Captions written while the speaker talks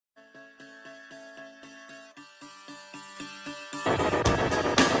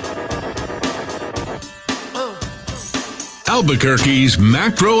Albuquerque's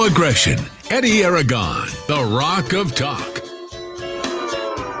macro aggression. Eddie Aragon, the Rock of Talk.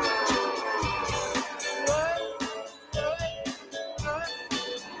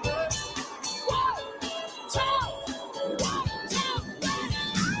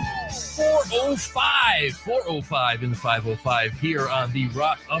 Four oh five in the 505 here on the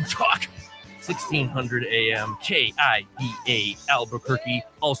Rock of Talk. 1600 AM KIDA Albuquerque,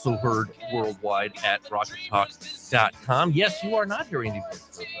 also heard worldwide at rockoftalk.com. Yes, you are not hearing the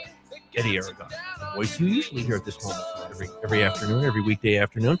voice of Eddie Aragon, the voice you usually hear at this moment every afternoon, every weekday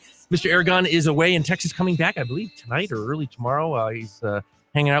afternoon. Mr. Aragon is away in Texas, coming back, I believe, tonight or early tomorrow. He's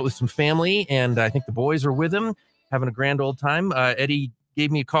hanging out with some family, and I think the boys are with him, having a grand old time. Eddie gave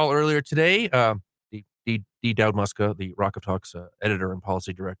me a call earlier today, D. Dowd Muska, the Rock of Talk's editor and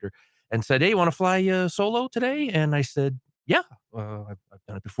policy director, and said, hey, you want to fly solo today? And I said, yeah, I've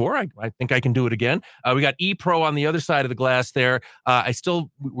done it before. I think I can do it again. We got E-Pro on the other side of the glass there. We're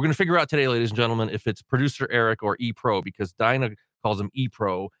going to figure out today, ladies and gentlemen, if it's Producer Eric or E-Pro, because Dinah calls him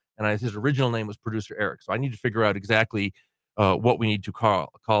E-Pro, and his original name was Producer Eric. So I need to figure out exactly what we need to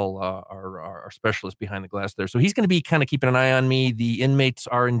call our specialist behind the glass there. So he's going to be kind of keeping an eye on me. The inmates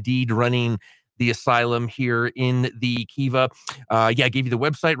are indeed running the asylum here in the Kiva. I gave you the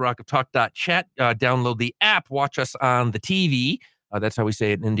website, rockoftalk.chat. Download the app. Watch us on the TV. That's how we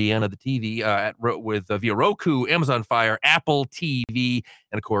say it in Indiana, the TV, via Roku, Amazon Fire, Apple TV,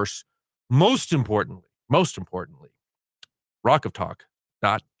 and of course, most importantly,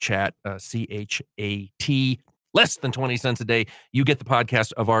 rockoftalk.chat, CHAT. Less than 20 cents a day. You get the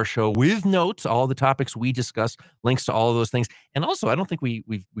podcast of our show with notes, all the topics we discuss, links to all of those things. And also, I don't think we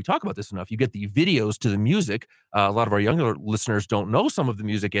talk about this enough. You get the videos to the music. A lot of our younger listeners don't know some of the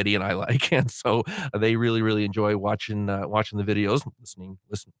music Eddie and I like. And so they really, really enjoy watching the videos, listening,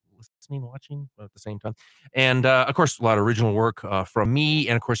 watching at the same time. And of course, a lot of original work from me.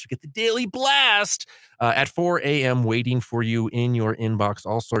 And of course, you get the daily blast at 4 a.m. waiting for you in your inbox.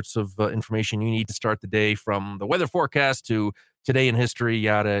 All sorts of information you need to start the day, from the weather forecast to today in history,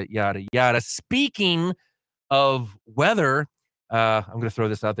 yada, yada, yada. Speaking of weather, I'm going to throw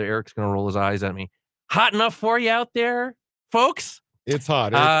this out there. Eric's going to roll his eyes at me. Hot enough for you out there, folks? It's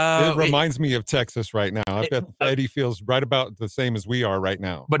hot. It reminds me of Texas right now. I bet Eddie feels right about the same as we are right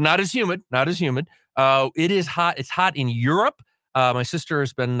now. But not as humid. It is hot. It's hot in Europe. My sister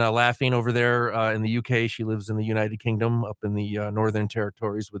has been laughing over there in the UK. She lives in the United Kingdom, up in the Northern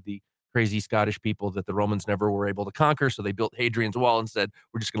Territories, with the crazy Scottish people that the Romans never were able to conquer. So they built Hadrian's Wall and said,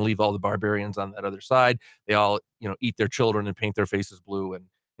 we're just going to leave all the barbarians on that other side. They all, eat their children and paint their faces blue. And,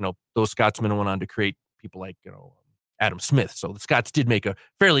 those Scotsmen went on to create people like, Adam Smith. So the Scots did make a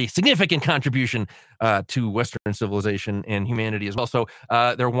fairly significant contribution to Western civilization and humanity as well. So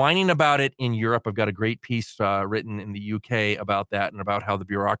they're whining about it in Europe. I've got a great piece written in the UK about that, and about how the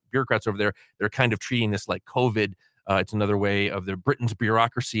bureaucrats over there, they're kind of treating this like COVID. It's another way of Britain's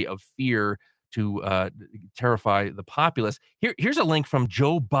bureaucracy of fear to terrify the populace. Here's a link from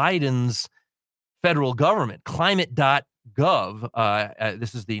Joe Biden's federal government, climate.gov.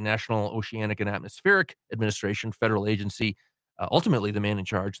 This is the National Oceanic and Atmospheric Administration, federal agency. Ultimately, the man in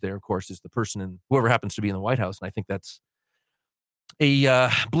charge there, of course, is the person whoever happens to be in the White House. And I think that's a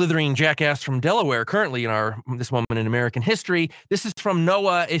blithering jackass from Delaware currently in this moment in American history. This is from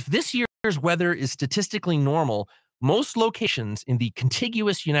NOAA. If this year's weather is statistically normal, most locations in the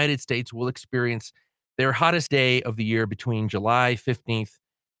contiguous United States will experience their hottest day of the year between July 15th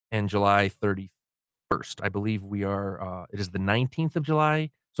and July 31st. I believe it is the 19th of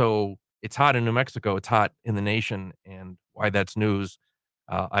July. So it's hot in New Mexico. It's hot in the nation. And why that's news,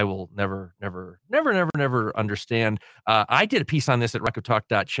 I will never understand. I did a piece on this at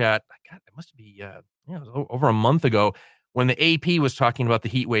rockoftalk.chat. God, it must be it was over a month ago, when the AP was talking about the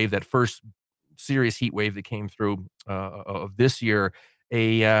heat wave, that first serious heat wave that came through of this year.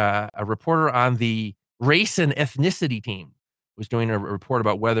 A reporter on the race and ethnicity team was doing a report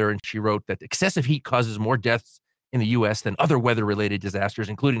about weather, and she wrote that excessive heat causes more deaths in the U.S. than other weather-related disasters,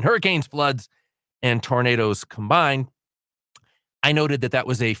 including hurricanes, floods, and tornadoes combined. I noted that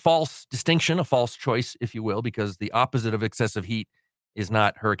was a false distinction, a false choice, if you will, because the opposite of excessive heat is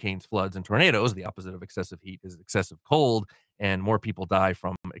not hurricanes, floods, and tornadoes. The opposite of excessive heat is excessive cold, and more people die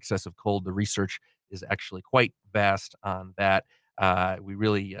from excessive cold. The research is actually quite vast on that. We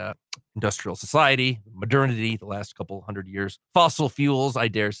really, industrial society, modernity, the last couple hundred years, fossil fuels, I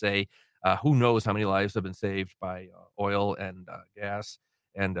dare say, who knows how many lives have been saved by oil and gas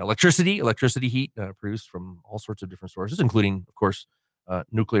and electricity heat produced from all sorts of different sources, including, of course,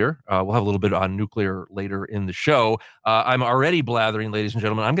 nuclear. We'll have a little bit on nuclear later in the show. I'm already blathering, ladies and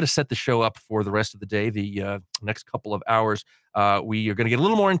gentlemen. I'm going to set the show up for the rest of the day, the next couple of hours. We are going to get a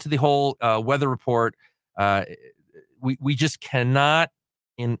little more into the whole weather report. We just cannot,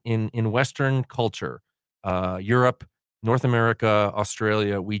 in Western culture, Europe, North America,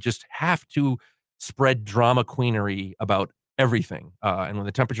 Australia, we just have to spread drama queenery about everything. And when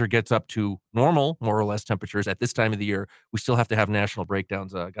the temperature gets up to normal, more or less temperatures at this time of the year, we still have to have national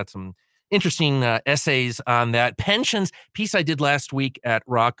breakdowns. Got some interesting essays on that. Pensions, piece I did last week at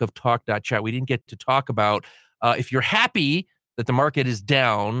rockoftalk.chat. We didn't get to talk about if you're happy that the market is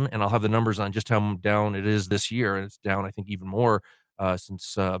down, and I'll have the numbers on just how down it is this year. And it's down, I think, even more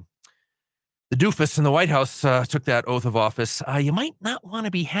since the doofus in the White House took that oath of office. You might not want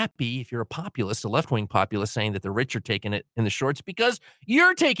to be happy if you're a populist, a left-wing populist, saying that the rich are taking it in the shorts, because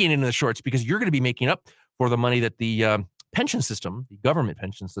you're taking it in the shorts, because you're going to be making up for the money that the pension system, the government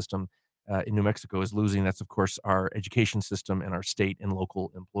pension system in New Mexico is losing. That's, of course, our education system and our state and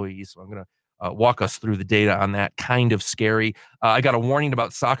local employees. So I'm going to walk us through the data on that. Kind of scary. I got a warning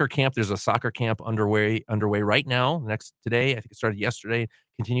about soccer camp. There's a soccer camp underway right now. Today, I think it started yesterday,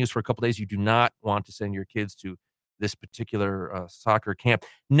 continues for a couple days. You do not want to send your kids to this particular soccer camp.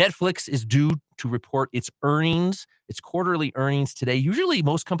 Netflix is due to report its earnings, its quarterly earnings today. Usually,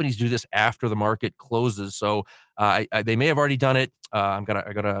 most companies do this after the market closes, so they may have already done it. I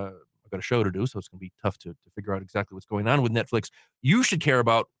got a show to do, so it's going to be tough to figure out exactly what's going on with Netflix. You should care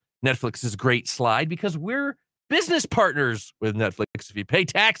about Netflix's great slide, because we're business partners with Netflix. If you pay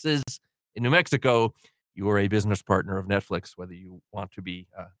taxes in New Mexico, you are a business partner of Netflix, whether you want to be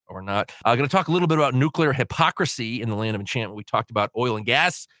or not. I'm going to talk a little bit about nuclear hypocrisy in the land of enchantment. We talked about oil and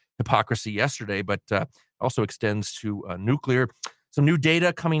gas hypocrisy yesterday, but also extends to nuclear. Some new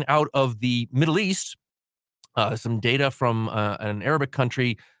data coming out of the Middle East, some data from an Arabic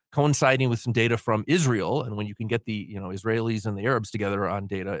country coinciding with some data from Israel. And when you can get the Israelis and the Arabs together on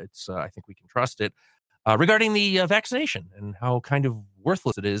data, it's I think we can trust it. Regarding the vaccination and how kind of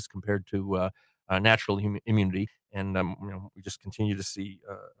worthless it is compared to natural immunity. And we just continue to see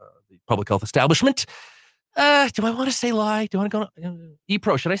the public health establishment. Do I want to say lie? Do I want to go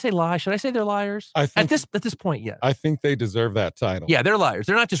E-Pro? Should I say lie? Should I say they're liars? I think, at this point, yes. I think they deserve that title. Yeah, they're liars.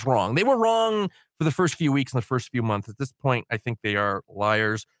 They're not just wrong. They were wrong for the first few weeks and the first few months. At this point, I think they are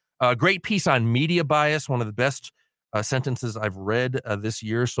liars. Great piece on media bias. One of the best sentences I've read this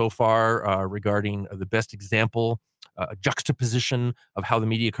year so far regarding the best example, a juxtaposition of how the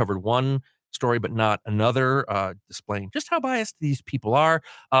media covered one story but not another, displaying just how biased these people are.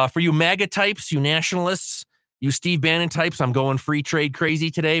 For you MAGA types, you nationalists, you Steve Bannon types, I'm going free trade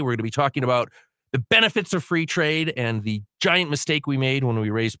crazy today. We're going to be talking about the benefits of free trade and the giant mistake we made when we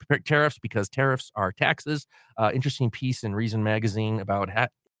raised tariffs, because tariffs are taxes. Interesting piece in Reason Magazine about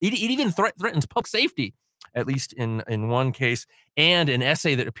it even threatens public safety, at least in one case, and an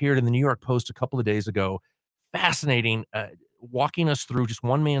essay that appeared in the New York Post a couple of days ago. Fascinating, walking us through just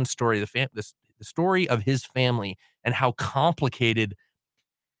one man's story, the story of his family, and how complicated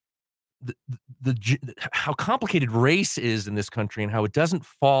how complicated race is in this country, and how it doesn't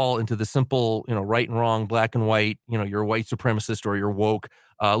fall into the simple, right and wrong, black and white, you're a white supremacist or you're woke.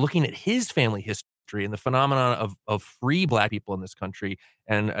 Looking at his family history and the phenomenon of free black people in this country,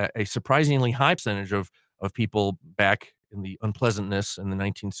 and a surprisingly high percentage of people back in the unpleasantness in the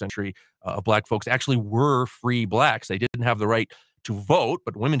 19th century of black folks actually were free blacks. They didn't have the right to vote,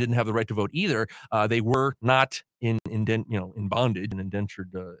 but women didn't have the right to vote either. They were not in bondage and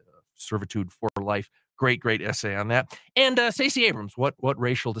indentured servitude for life. Great essay on that. And Stacey Abrams, what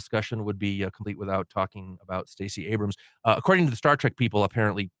racial discussion would be complete without talking about Stacey Abrams? According to the Star Trek people,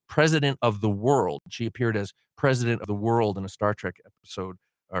 apparently president of the world. She appeared as president of the world in a Star Trek episode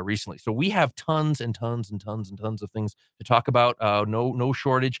recently. So we have tons and tons and tons and tons of things to talk about. No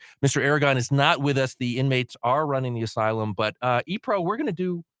shortage. Mr. Aragon is not with us. The inmates are running the asylum, but E-Pro, we're going to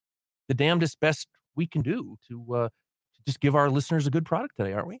do the damnedest best we can do to just give our listeners a good product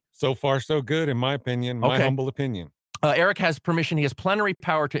today, aren't we? So far, so good, in my opinion, my humble opinion. Eric has permission. He has plenary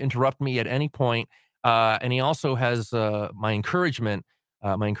power to interrupt me at any point. And he also has my encouragement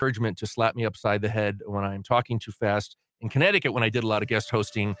to slap me upside the head when I'm talking too fast. In Connecticut, when I did a lot of guest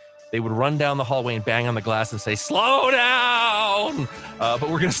hosting, they would run down the hallway and bang on the glass and say, "Slow down!" But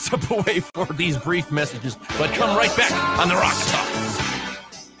we're going to step away for these brief messages, but come right back on the Rock Talk.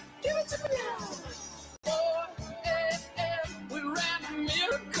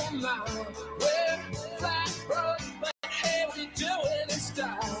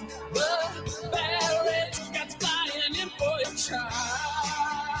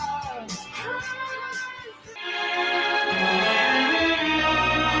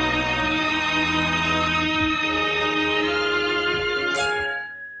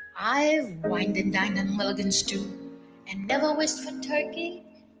 wined and dined on Mulligan stew, and never wished for turkey.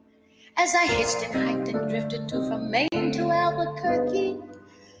 As I hitched and hiked and drifted to from Maine to Albuquerque,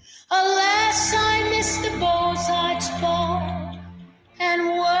 alas, I missed the Beaux-Arts ball,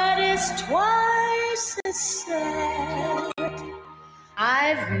 and what is twice as sad,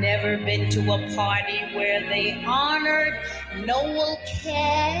 I've never been to a party where they honored Noel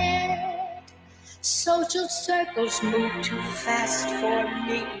Cat. Social circles move too fast for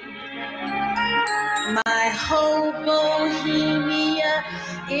me. My Hobohemia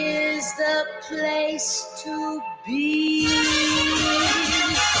is the place to be.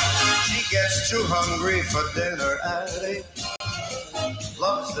 She gets too hungry for dinner at 8.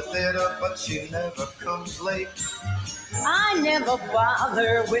 Loves the theater, but she never comes late. I never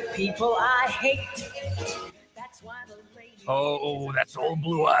bother with people I hate. That's why the lady... Oh, that's Old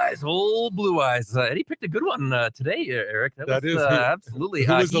Blue Eyes. Old Blue Eyes. Eddie picked a good one today, Eric. That was, absolutely.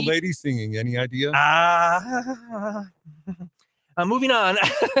 Who was the lady singing? Any idea? Moving on.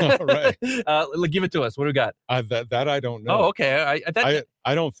 All right. Give it to us. What do we got? That I don't know. Oh, okay.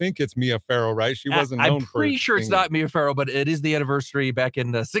 I don't think it's Mia Farrow, right? She wasn't known for. I'm pretty sure it's not Mia Farrow, but it is the anniversary back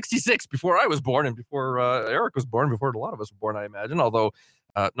in '66, before I was born and before Eric was born, before a lot of us were born, I imagine. Although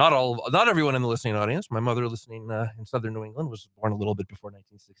not everyone in the listening audience. My mother, listening in southern New England, was born a little bit before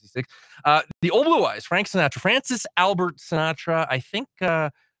 1966. The Old Blue Eyes, Frank Sinatra, Francis Albert Sinatra. I think.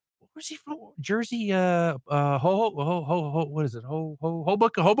 Where's he from? Jersey? What is it?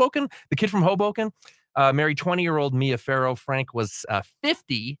 Hoboken? The kid from Hoboken. Married 20-year-old Mia Farrow. Frank was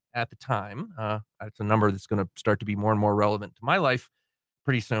 50 at the time. That's a number that's going to start to be more and more relevant to my life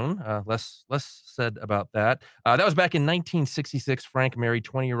pretty soon. Less said about that. That was back in 1966. Frank married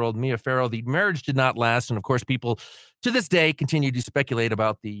 20-year-old Mia Farrow. The marriage did not last, and of course, people to this day continue to speculate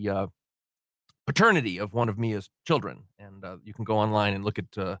about the paternity of one of Mia's children. And you can go online and look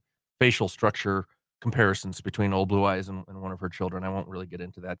at facial structure comparisons between Old Blue Eyes and one of her children. I won't really get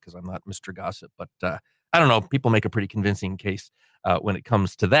into that because I'm not Mr. Gossip, but I don't know. People make a pretty convincing case when it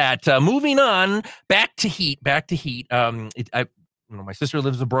comes to that. Moving on, back to Heat. My sister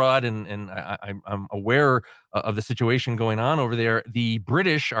lives abroad, and I'm aware of the situation going on over there. The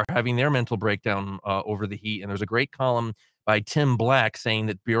British are having their mental breakdown over the heat, and there's a great column by Tim Black saying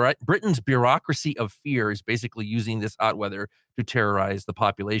that Britain's bureaucracy of fear is basically using this hot weather to terrorize the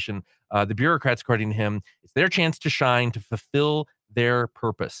population. The bureaucrats, according to him, it's their chance to shine, to fulfill their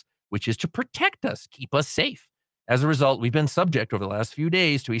purpose, which is to protect us, keep us safe. As a result, we've been subject over the last few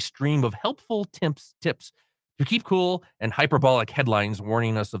days to a stream of helpful tips to keep cool and hyperbolic headlines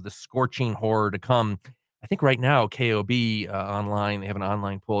warning us of the scorching horror to come. I think right now, KOB online, they have an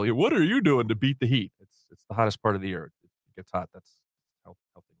online poll. What are you doing to beat the heat? It's the hottest part of the year. It gets hot. That's how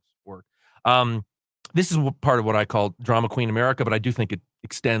things work. This is part of what I call Drama Queen America, but I do think it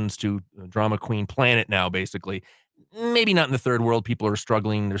extends to Drama Queen Planet now, basically. Maybe not in the third world. People are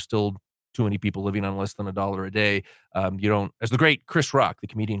struggling. There's still too many people living on less than $1 a day. As the great Chris Rock, the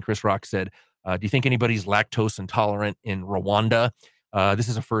comedian Chris Rock said, do you think anybody's lactose intolerant in Rwanda? This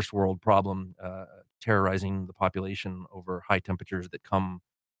is a first world problem, terrorizing the population over high temperatures that come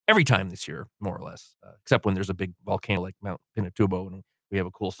every time this year, more or less, except when there's a big volcano like Mount Pinatubo and we have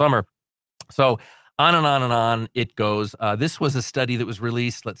a cool summer. So on and on and on it goes. This was a study that was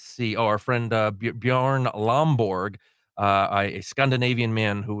released. Let's see. Our friend Bjorn Lomborg, a Scandinavian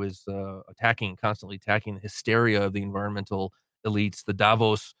man who is constantly attacking the hysteria of the environmental elites, the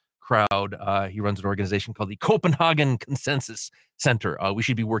Davos crowd. He runs an organization called the Copenhagen Consensus Center. We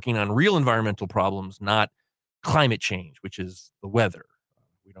should be working on real environmental problems, not climate change, which is the weather.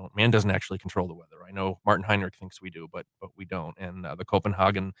 Man doesn't actually control the weather. I know Martin Heinrich thinks we do, but we don't. And the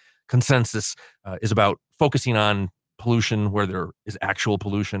Copenhagen Consensus is about focusing on pollution where there is actual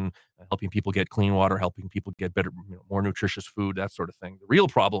pollution, helping people get clean water, helping people get better, more nutritious food, that sort of thing. The real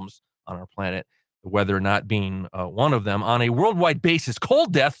problems on our planet, the weather not being one of them. On a worldwide basis,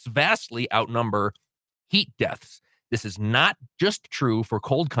 cold deaths vastly outnumber heat deaths. This is not just true for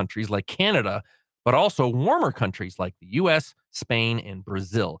cold countries like Canada, but also warmer countries like the U.S., Spain, and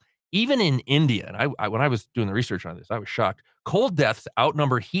Brazil. Even in India, and I when I was doing the research on this, I was shocked. Cold deaths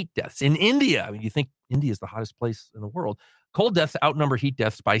outnumber heat deaths. In India, I mean, you think India is the hottest place in the world. Cold deaths outnumber heat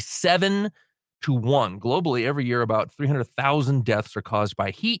deaths by 7 to 1. Globally, every year, about 300,000 deaths are caused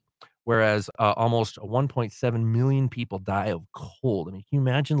by heat, whereas almost 1.7 million people die of cold. I mean, can you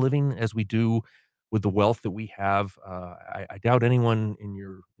imagine living as we do with the wealth that we have? I doubt anyone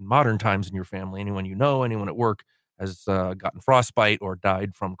in modern times in your family, anyone you know, anyone at work has gotten frostbite or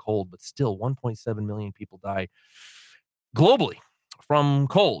died from cold, but still 1.7 million people die globally from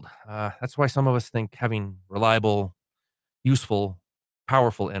cold. That's why some of us think having reliable, useful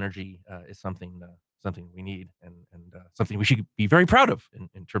powerful energy is something we need and something we should be very proud of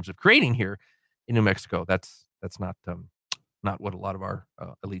in terms of creating here in New Mexico. That's not what a lot of our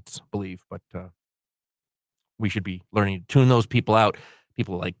elites believe, but we should be learning to tune those people out.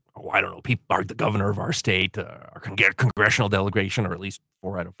 People like, people are the governor of our state, our congressional delegation, or at least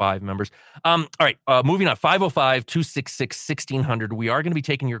 4 out of 5 members. All right, moving on, 505-266-1600. We are going to be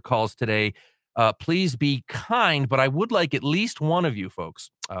taking your calls today. Please be kind, but I would like at least one of you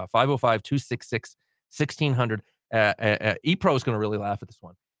folks, 505-266-1600. ePro is going to really laugh at this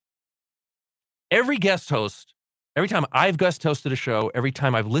one. Every guest host, every time I've guest hosted a show, every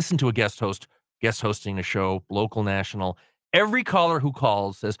time I've listened to a guest hosting a show, local, national, every caller who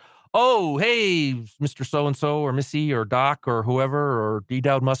calls says, "Oh, hey, Mr. So-and-so or Missy or Doc or whoever or D.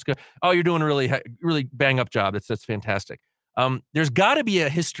 Dowd Muska. Oh, you're doing a really bang up job. That's fantastic." There's got to be a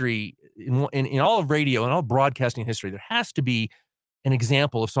history in all of radio and all broadcasting history. There has to be an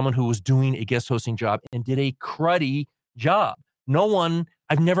example of someone who was doing a guest hosting job and did a cruddy job.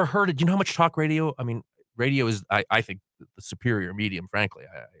 I've never heard it. Do you know how much talk radio? I mean, radio is, I think, the superior medium, frankly.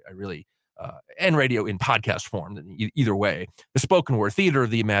 I really, and radio in podcast form, either way. The spoken word, theater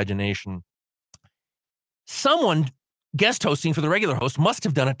of the imagination. Someone guest hosting for the regular host must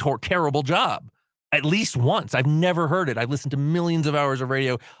have done a terrible job. At least once. I've never heard it. I've listened to millions of hours of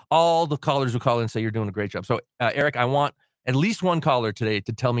radio. All the callers who call in say you're doing a great job. So, Eric, I want at least one caller today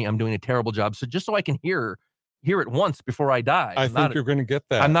to tell me I'm doing a terrible job. So just so I can hear it once before I die. I think you're going to get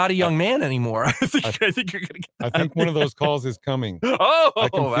that. I'm not a young man anymore. I think you're going to get that. I think one of those calls is coming. Oh, I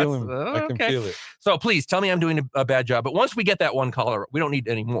can feel him. I can feel it. So please tell me I'm doing a bad job. But once we get that one caller, we don't need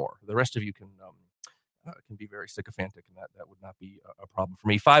any more. The rest of you can be very sycophantic, and that would not be a problem for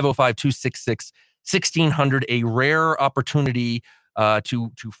me. 505-266-1600, a rare opportunity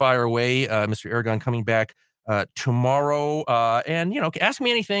to fire away. Mr. Aragon coming back tomorrow. And, ask me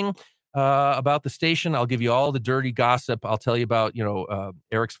anything about the station. I'll give you all the dirty gossip. I'll tell you about,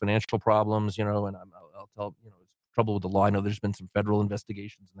 Eric's financial problems, and I'll tell, trouble with the law. I know there's been some federal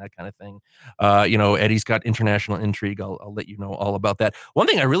investigations and that kind of thing. Eddie's got international intrigue. I'll let you know all about that. One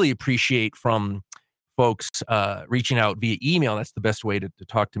thing I really appreciate from folks reaching out via email, that's the best way to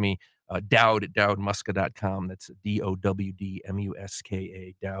talk to me, Dowd at dowdmuska.com. That's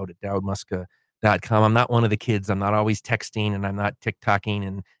DOWDMUSKA, Dowd at dowdmuska.com. I'm not one of the kids. I'm not always texting, and I'm not TikToking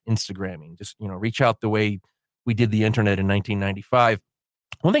and Instagramming. Just, reach out the way we did the internet in 1995.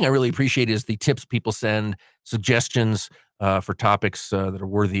 One thing I really appreciate is the tips people send, suggestions for topics that are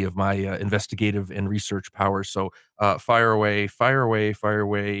worthy of my investigative and research powers. So fire away.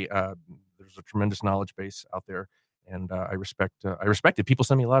 There's a tremendous knowledge base out there, and I respect it. People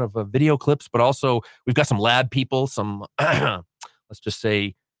send me a lot of video clips, but also we've got some lab people, some let's just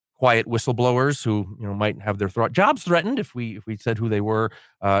say quiet whistleblowers who might have their jobs threatened if we said who they were.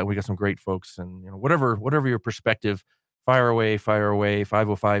 We got some great folks, and whatever your perspective, fire away.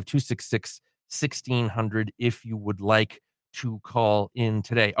 505-266-1600 if you would like to call in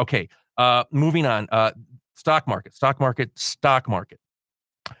today. Okay, moving on. Stock market.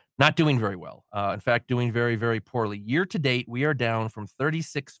 Not doing very well. In fact, doing very, very poorly. Year to date, we are down from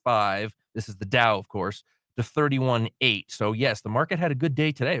 36.5. This is the Dow, of course, to 31.8. So yes, the market had a good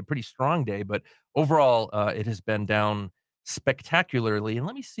day today, a pretty strong day, but overall, it has been down spectacularly. And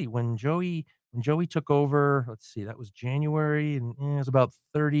let me see, when Joey took over, let's see, that was January, and it was about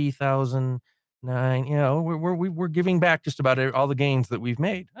 30,009. We're giving back just about all the gains that we've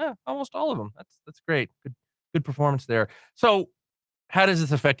made. Almost all of them. That's great. Good performance there. So how does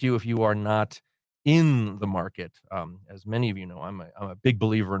this affect you if you are not in the market? As many of you know, I'm a big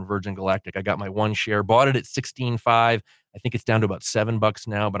believer in Virgin Galactic. I got my one share, bought it at 16.5. I think it's down to about $7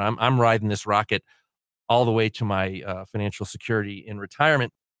 now, but I'm riding this rocket all the way to my financial security in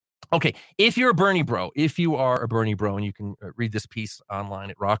retirement. Okay, if you're a Bernie bro, and you can read this piece online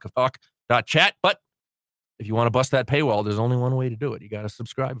at rockoftalk.chat, but if you want to bust that paywall, there's only one way to do it. You got to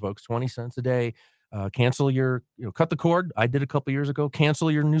subscribe, folks, 20 cents a day. Cancel your, cut the cord. I did a couple years ago.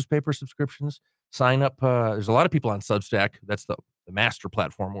 Cancel your newspaper subscriptions. Sign up. There's a lot of people on Substack. That's the master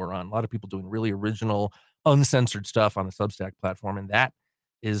platform we're on. A lot of people doing really original, uncensored stuff on the Substack platform. And that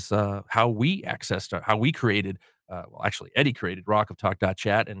is how we created, Eddie created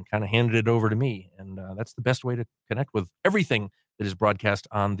rockoftalk.chat and kind of handed it over to me. And that's the best way to connect with everything that is broadcast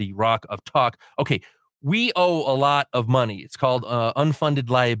on the Rock of Talk. Okay. We owe a lot of money. It's called unfunded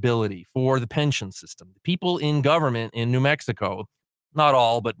liability for the pension system. The people in government in New Mexico, not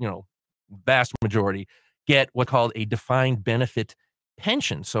all, but vast majority, get what's called a defined benefit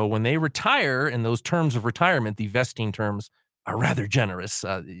pension. So when they retire, and those terms of retirement, the vesting terms are rather generous.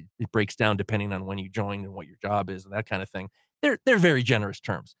 It breaks down depending on when you join and what your job is and that kind of thing. they're very generous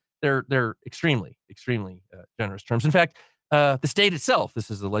terms. They're extremely generous terms. In fact, the state itself,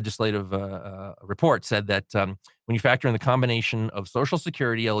 this is the legislative report, said that when you factor in the combination of Social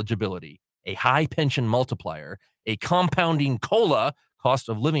Security eligibility, a high pension multiplier, a compounding COLA, cost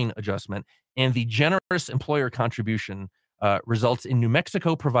of living adjustment, and the generous employer contribution, results in New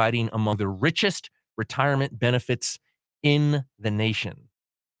Mexico providing among the richest retirement benefits in the nation.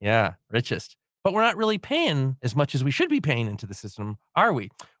 Yeah, richest. But we're not really paying as much as we should be paying into the system, are we?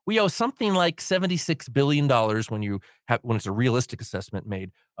 We owe something like $76 billion when it's a realistic assessment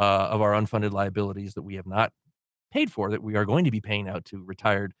made of our unfunded liabilities that we have not paid for, that we are going to be paying out to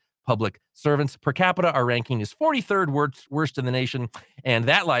retired public servants. Per capita, our ranking is 43rd worst in the nation, and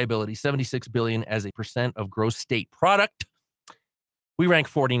that liability, $76 billion as a percent of gross state product, we rank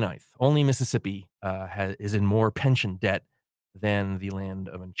 49th. Only Mississippi is in more pension debt than the land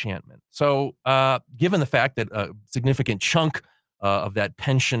of enchantment. So given the fact that a significant chunk of that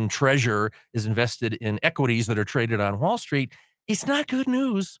pension treasure is invested in equities that are traded on Wall Street, it's not good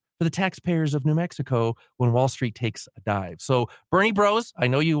news for the taxpayers of New Mexico when Wall Street takes a dive. So Bernie Bros, I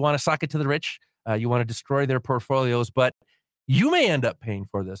know you want to sock it to the rich. You want to destroy their portfolios, but you may end up paying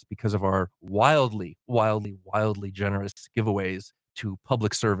for this because of our wildly generous giveaways to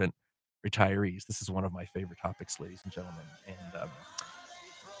public servant retirees. This is one of my favorite topics, ladies and gentlemen, and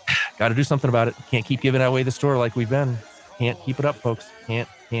got to do something about it. Can't keep giving away the store like we've been. Can't keep it up, folks. Can't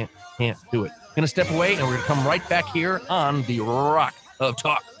do it. Gonna step away, and we're gonna come right back here on the Rock of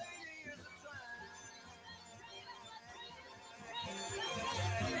Talk.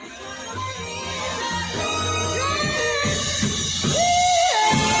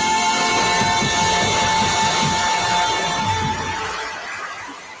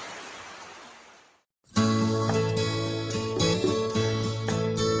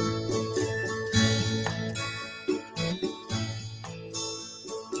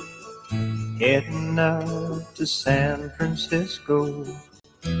 Heading out to San Francisco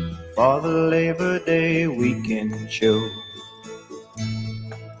for the Labor Day weekend show.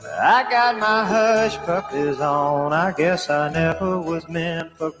 I got my hush puppies on. I guess I never was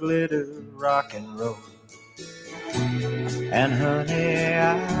meant for glitter rock and roll. And honey,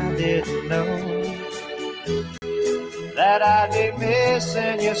 I didn't know that I'd be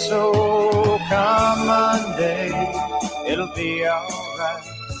missing you so. Come Monday, it'll be alright.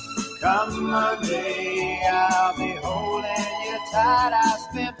 Come Monday, I'll be holding you tight. I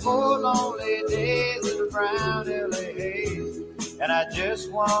spent 4 lonely days in the brown LA haze, and I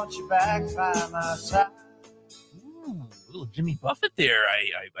just want you back by my side. Ooh, little Jimmy Buffett there,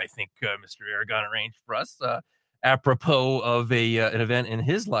 I think Mr. Aragon arranged for us, apropos of an event in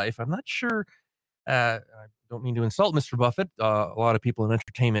his life. I'm not sure, I don't mean to insult Mr. Buffett. A lot of people in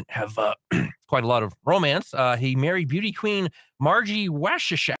entertainment have quite a lot of romance. He married beauty queen Margie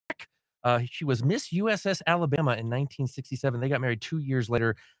Washashak. She was Miss USS Alabama in 1967. They got married 2 years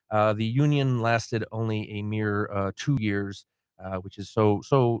later. The union lasted only a mere 2 years, which is so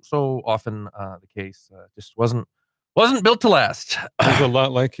often the case. Just wasn't built to last. He's a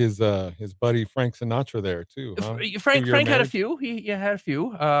lot like his buddy Frank Sinatra there too. Huh? Frank had a few. He had a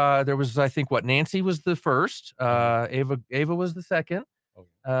few. There was, I think, Nancy was the first. Ava was the second.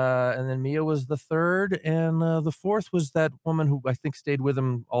 And then Mia was the third, and the fourth was that woman who I think stayed with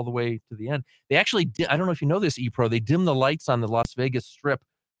him all the way to the end. They actually did, I don't know if you know this, E-Pro, they dimmed the lights on the Las Vegas Strip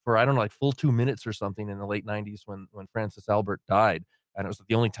for, I don't know, like full 2 minutes or something in the late 90s when Francis Albert died. And it was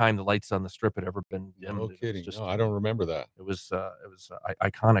the only time the lights on the Strip had ever been dimmed. No kidding. No, I don't remember that. It was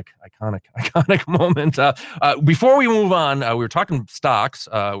iconic moment. Before we move on, we were talking stocks.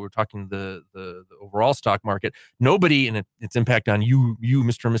 We were talking the overall stock market. Nobody, and its impact on you,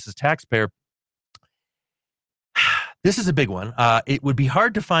 Mr. and Mrs. Taxpayer. This is a big one. It would be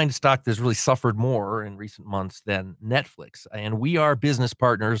hard to find a stock that's really suffered more in recent months than Netflix. And we are business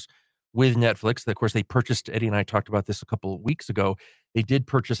partners with Netflix. Of course, they purchased, Eddie and I talked about this a couple of weeks ago. They did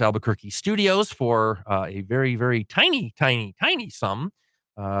purchase Albuquerque Studios for a very, very tiny sum,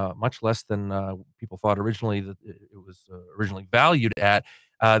 much less than people thought originally that it was originally valued at.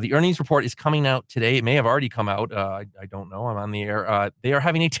 The earnings report is coming out today. It may have already come out. I don't know. I'm on the air. They are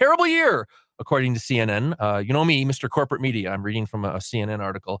having a terrible year, according to CNN. You know me, Mr. Corporate Media. I'm reading from a CNN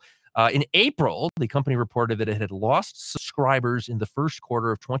article. In April, the company reported that it had lost subscribers in the first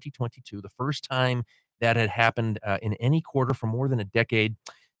quarter of 2022, the first time that had happened in any quarter for more than a decade.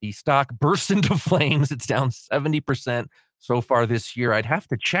 The stock burst into flames. It's down 70% so far this year. I'd have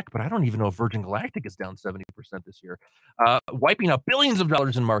to check, but I don't even know if Virgin Galactic is down 70% this year, wiping out billions of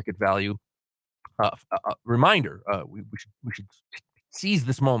dollars in market value. Reminder, we should seize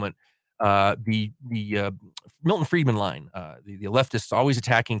this moment. the Milton Friedman line. The leftists always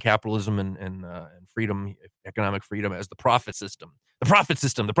attacking capitalism and freedom, economic freedom, as the profit system. The profit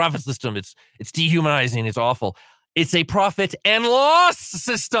system. The profit system. It's dehumanizing. It's awful. It's a profit and loss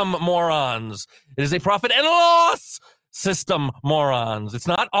system, morons. It is a profit and loss system, morons. It's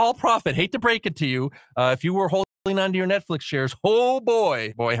not all profit. Hate to break it to you. If you were holding onto your Netflix shares, oh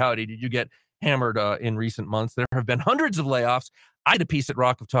boy, howdy, did you get hammered in recent months. There have been hundreds of layoffs. I did a piece at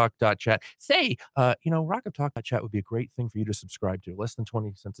rockoftalk.chat. Say, rockoftalk.chat would be a great thing for you to subscribe to. Less than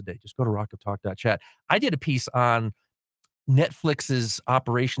 20 cents a day. Just go to rockoftalk.chat. I did a piece on Netflix's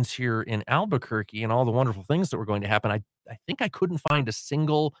operations here in Albuquerque and all the wonderful things that were going to happen. I think I couldn't find a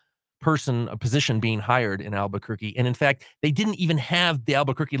single a position being hired in Albuquerque. And in fact, they didn't even have the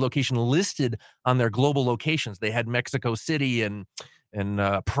Albuquerque location listed on their global locations. They had Mexico City and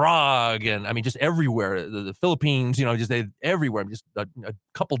Prague, and I mean, just everywhere, the Philippines, everywhere, just a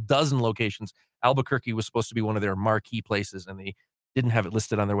couple dozen locations. Albuquerque was supposed to be one of their marquee places, and they didn't have it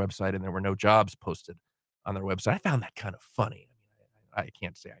listed on their website, and there were no jobs posted on their website. I found that kind of funny. I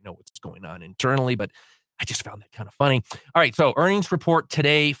can't say I know what's going on internally, but I just found that kind of funny. All right, so earnings report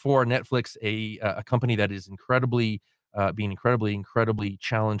today for Netflix, a company that is incredibly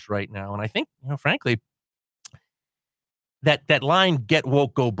challenged right now. And I think, frankly, that line, get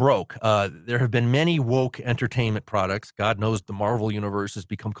woke, go broke. There have been many woke entertainment products. God knows the Marvel universe has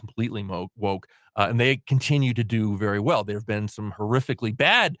become completely woke, and they continue to do very well. There have been some horrifically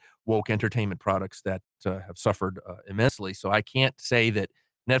bad woke entertainment products that have suffered immensely. So I can't say that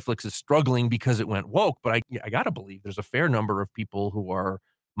Netflix is struggling because it went woke, but I got to believe there's a fair number of people who are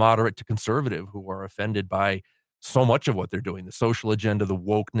moderate to conservative who are offended by so much of what they're doing, the social agenda, the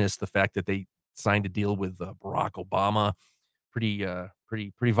wokeness, the fact that they signed a deal with Barack Obama. Pretty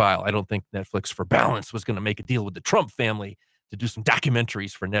vile. I don't think Netflix for Balance was going to make a deal with the Trump family to do some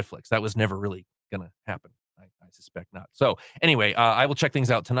documentaries for Netflix. That was never really going to happen. I suspect not. So anyway, I will check things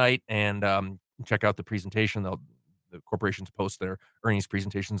out tonight and check out the presentation. The corporations post their earnings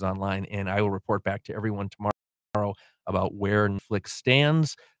presentations online, and I will report back to everyone tomorrow about where Netflix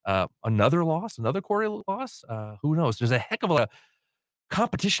stands. Another quarterly loss. Who knows? There's a heck of a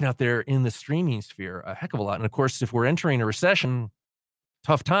competition out there in the streaming sphere, a heck of a lot. And of course, if we're entering a recession,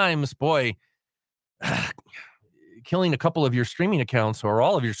 tough times, boy, killing a couple of your streaming accounts or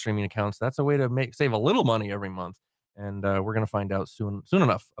all of your streaming accounts, that's a way to save a little money every month. And we're going to find out soon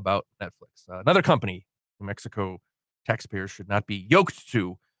enough about Netflix. Another company New Mexico taxpayers should not be yoked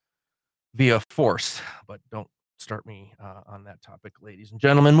to via force, but don't start me on that topic, ladies and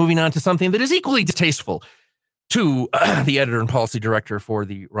gentlemen. Moving on to something that is equally distasteful to the editor and policy director for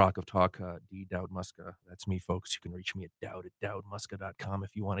the Rock of Talk, D. Dowd Muska. That's me, folks. You can reach me at dowd@dowdmuska.com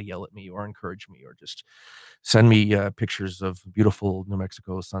if you want to yell at me or encourage me or just send me pictures of beautiful New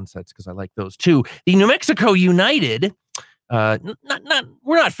Mexico sunsets, because I like those too. The New Mexico United,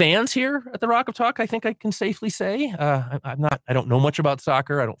 we're not fans here at the Rock of Talk, I think I can safely say. I don't know much about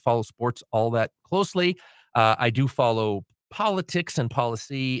soccer. I don't follow sports all that closely. I do follow politics and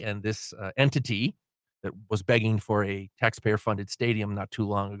policy, and this entity that was begging for a taxpayer-funded stadium not too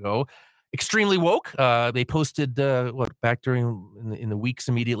long ago. Extremely woke. They posted back in the weeks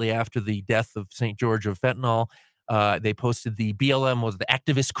immediately after the death of St. George of fentanyl. They posted the BLM was the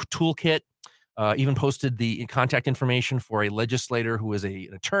activist toolkit. Even posted the contact information for a legislator who is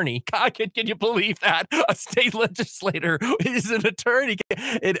an attorney. God, can you believe that? A state legislator is an attorney.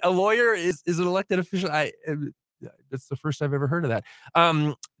 A lawyer is an elected official. That's the first I've ever heard of that.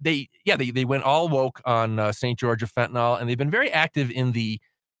 They went all woke on St. George of fentanyl, and they've been very active in the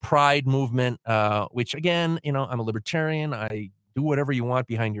Pride movement, which again, I'm a libertarian. I do whatever you want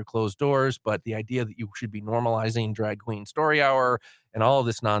behind your closed doors, but the idea that you should be normalizing drag queen story hour and all of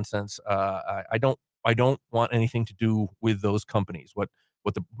this nonsense, I don't want anything to do with those companies. What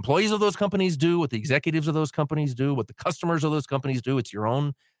the employees of those companies do, what the executives of those companies do, what the customers of those companies do, it's your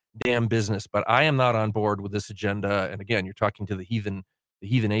own damn business. But I am not on board with this agenda. And again, you're talking to the heathen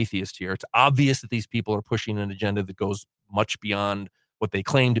atheist here. It's obvious that these people are pushing an agenda that goes much beyond what they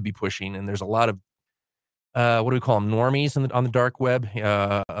claim to be pushing. And there's a lot of what do we call them? Normies on the dark web,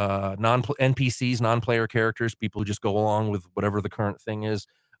 NPCs, non-player characters, people who just go along with whatever the current thing is.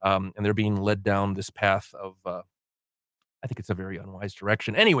 And they're being led down this path of, I think it's a very unwise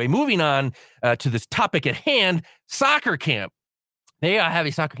direction. Anyway, moving on to this topic at hand, soccer camp. They have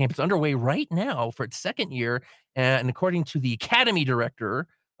a soccer camp. It's underway right now for its second year. And according to the academy director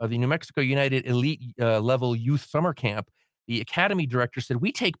of the New Mexico United Elite Level Youth Summer Camp, the academy director said,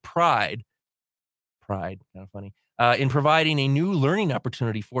 "We take pride, kind of funny, in providing a new learning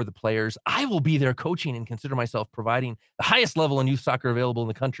opportunity for the players. I will be there coaching and consider myself providing the highest level in youth soccer available in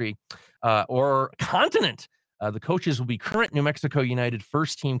the country or continent. The coaches will be current New Mexico United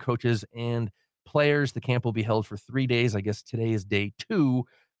first team coaches and players. The camp will be held for 3 days. I guess today is day 2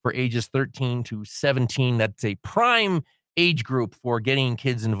 for ages 13 to 17. That's a prime age group for getting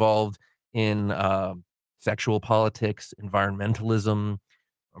kids involved in sexual politics, environmentalism,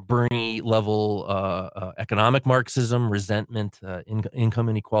 Bernie level economic Marxism, resentment, income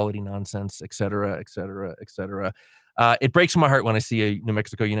inequality nonsense, et cetera, et cetera, et cetera. It breaks my heart when I see a New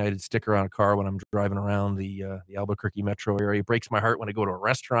Mexico United sticker on a car when I'm driving around the Albuquerque metro area. It breaks my heart when I go to a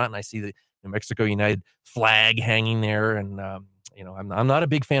restaurant and I see the New Mexico United flag hanging there. And, I'm not a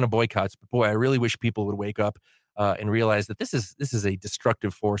big fan of boycotts, but boy, I really wish people would wake up and realize that this is a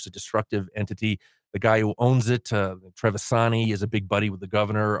destructive force, a destructive entity. The guy who owns it, Trevisani, is a big buddy with the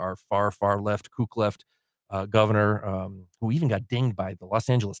governor, our far left, kook left governor, who even got dinged by the Los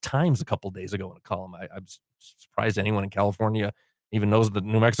Angeles Times a couple days ago in a column. I'm surprised anyone in California even knows that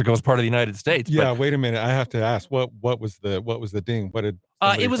New Mexico is part of the United States. Yeah, wait a minute. I have to ask, what was the ding? What did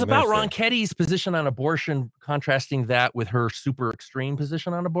it was about Ron Ketty's position on abortion, contrasting that with her super extreme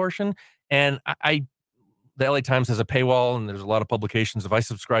position on abortion. And the LA Times has a paywall, and there's a lot of publications. If I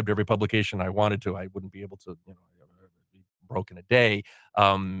subscribed to every publication I wanted to, I wouldn't be able to, be broke in a day.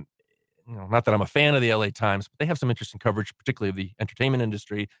 Not that I'm a fan of the LA Times, but they have some interesting coverage, particularly of the entertainment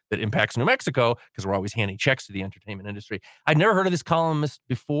industry that impacts New Mexico, because we're always handing checks to the entertainment industry. I'd never heard of this columnist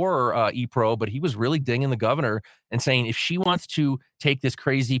before, ePro, but he was really dinging the governor and saying if she wants to take this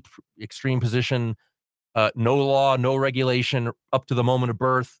crazy extreme position, no law, no regulation up to the moment of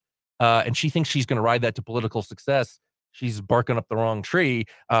birth, and she thinks she's going to ride that to political success, she's barking up the wrong tree.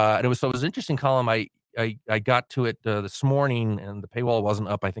 And it was an interesting column. I got to it this morning, and the paywall wasn't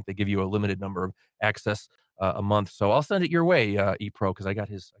up. I think they give you a limited number of access a month, so I'll send it your way, ePro, because I got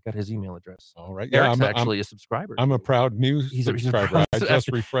his email address. All right, yeah, Eric's actually a subscriber. I'm a proud new subscriber. I just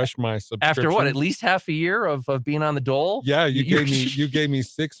refreshed my subscription after what, at least half a year of being on the dole. Yeah, you gave me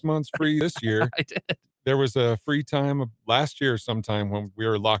 6 months free this year. I did. There was a free time of last year sometime when we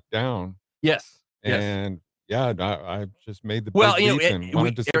were locked down. Yes, and. Yes. Yeah, I just made the well.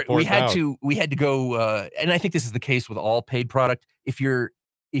 we had to go, and I think this is the case with all paid product. If you're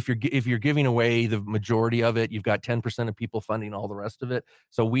giving away the majority of it, you've got 10% of people funding all the rest of it.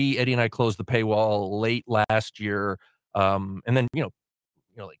 So Eddie and I closed the paywall late last year, and then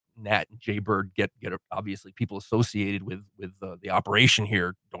like Nat and Jaybird get obviously people associated with the operation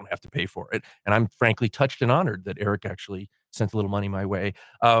here don't have to pay for it, and I'm frankly touched and honored that Eric actually sent a little money my way.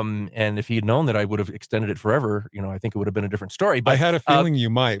 And if he had known that I would have extended it forever, I think it would have been a different story. But I had a feeling you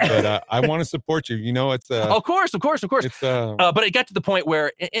might, but I want to support you. It's of course. It's but it got to the point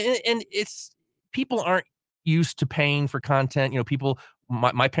where, and it's people aren't used to paying for content. People.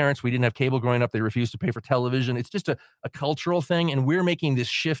 My parents, we didn't have cable growing up. They refused to pay for television. It's just a cultural thing. And we're making this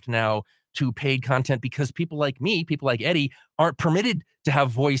shift now to paid content because people like me, people like Eddie, aren't permitted to have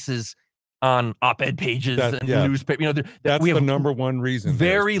voices on op-ed pages and newspaper. That's the number one reason.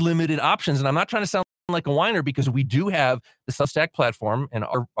 Very limited options. And I'm not trying to sound like a whiner, because we do have the Substack platform, and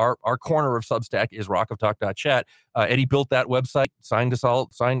our corner of Substack is rockoftalk.chat. Eddie built that website, signed it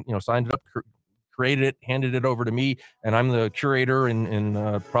up, created it, handed it over to me, and I'm the curator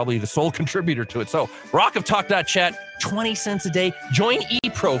and probably the sole contributor to it. So rockoftalk.chat, 20 cents a day. Join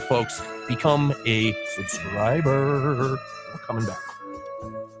ePro, folks. Become a subscriber. We're coming back.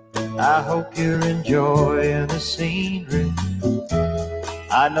 I hope you're enjoying the scenery.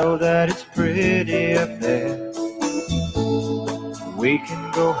 I know that it's pretty up there. We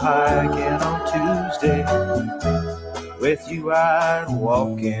can go hiking on Tuesday. With you I'd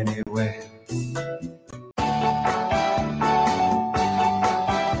walk anywhere.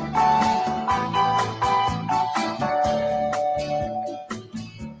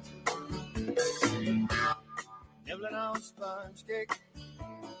 Nibbling on sponge cake,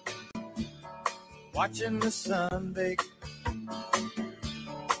 watching the sun bake.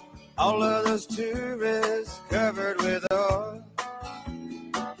 All of those tourists covered with oil,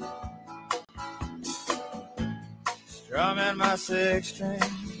 strumming my six string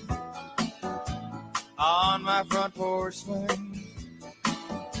on my front porch swing.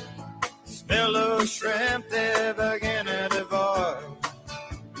 Smell those shrimp, they're beginning to boil.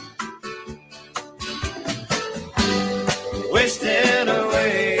 Wasting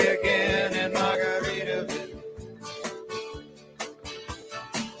away again in Margaritaville,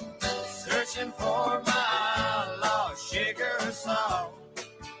 searching for my lost sugar salt.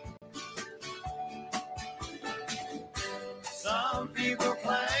 Some people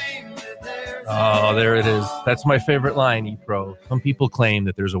claim that there's Oh, there it is. That's my favorite line, Epro. Some people claim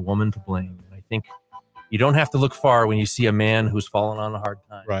that there's a woman to blame. I think you don't have to look far when you see a man who's fallen on a hard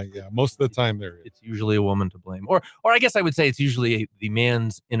time. Right, yeah. Most of the time there is. It's usually a woman to blame. Or I guess I would say it's usually the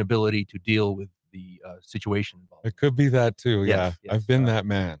man's inability to deal with the situation involved. It could be that too, Yes, yeah. I've been that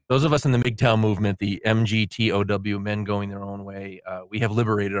man. Those of us in the MGTOW movement, the MGTOW, men going their own way, we have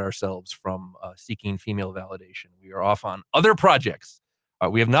liberated ourselves from seeking female validation. We are off on other projects.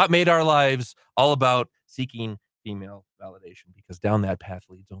 We have not made our lives all about seeking female validation, because down that path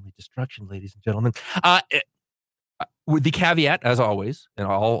leads only destruction, ladies and gentlemen. With the caveat, as always, and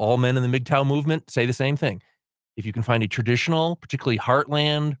all men in the MGTOW movement say the same thing. If you can find a traditional, particularly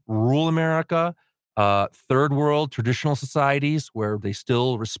heartland, rural America, third world traditional societies where they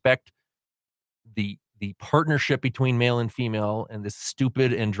still respect the partnership between male and female, and this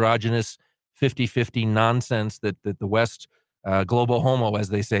stupid androgynous 50-50 nonsense that the West, global homo, as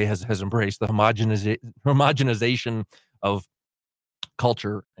they say, has embraced, the homogenization of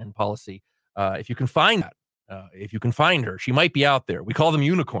culture and policy. If you can find that, if you can find her, she might be out there. We call them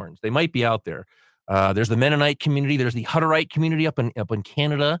unicorns. They might be out there. There's the Mennonite community. There's the Hutterite community up in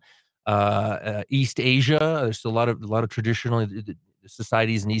Canada, East Asia. There's a lot of traditional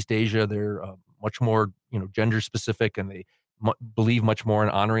societies in East Asia. They're much more, gender specific, and they believe much more in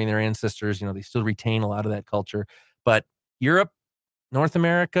honoring their ancestors. They still retain a lot of that culture. But Europe, North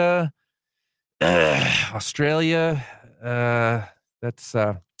America, Australia, that's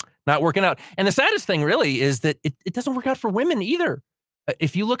not working out. And the saddest thing really is that it doesn't work out for women either.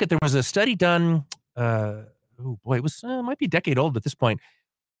 If you look at, there was a study done, it might be a decade old at this point,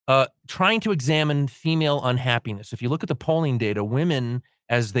 trying to examine female unhappiness. If you look at the polling data, women,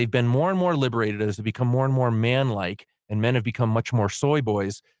 as they've been more and more liberated, as they become more and more man-like, and men have become much more soy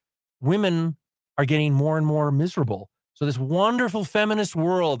boys, women are getting more and more miserable. So this wonderful feminist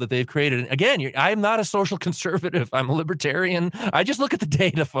world that they've created, and again, I'm not a social conservative. I'm a libertarian. I just look at the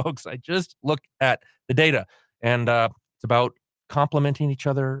data, folks. I just look at the data. And it's about complementing each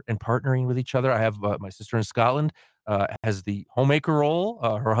other and partnering with each other. I have my sister in Scotland has the homemaker role.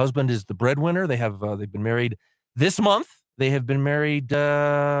 Her husband is the breadwinner. They've been married this month. They have been married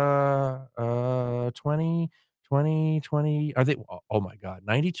 20. Are they? Oh my God,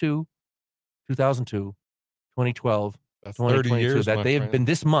 92, 2002, 2012. That's 30 years. That they have been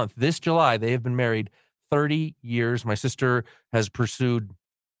this month, this July, they have been married 30 years. My sister has pursued,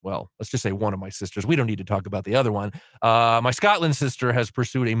 well, let's just say one of my sisters. We don't need to talk about the other one. My Scotland sister has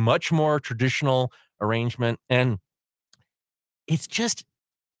pursued a much more traditional arrangement, and it just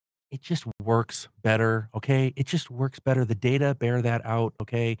works better. Okay. It just works better. The data bear that out.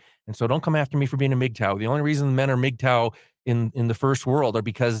 Okay. And so don't come after me for being a MGTOW. The only reason men are MGTOW in the first world are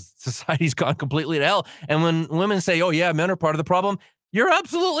because society's gone completely to hell. And when women say, oh yeah, men are part of the problem, you're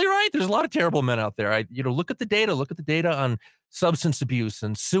absolutely right. There's a lot of terrible men out there. Look at the data on substance abuse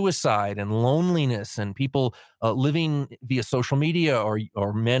and suicide and loneliness, and people living via social media,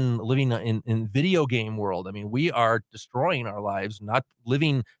 or men living in video game world. I mean, we are destroying our lives, not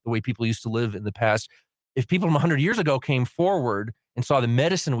living the way people used to live in the past. If people from 100 years ago came forward and saw the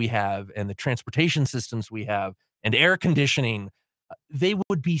medicine we have and the transportation systems we have and air conditioning, they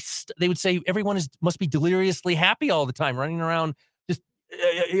would say everyone must be deliriously happy all the time, running around just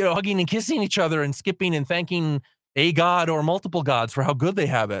hugging and kissing each other and skipping and thanking a god or multiple gods for how good they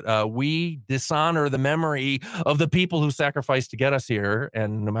have it. We dishonor the memory of the people who sacrificed to get us here.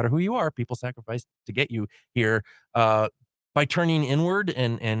 And no matter who you are, people sacrificed to get you here, by turning inward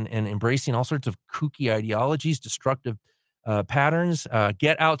and embracing all sorts of kooky ideologies, destructive patterns.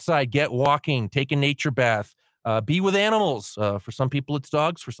 Get outside, get walking, take a nature bath, be with animals. For some people, it's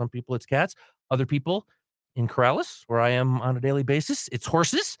dogs. For some people, it's cats. Other people in Corrales, where I am on a daily basis, it's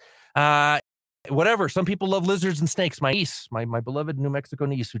horses. Whatever. Some people love lizards and snakes. My niece, my beloved New Mexico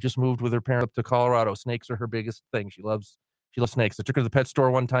niece, who just moved with her parents up to Colorado. Snakes are her biggest thing. She loves snakes. I took her to the pet store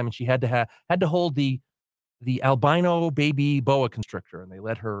one time, and she had to hold the albino baby boa constrictor, and they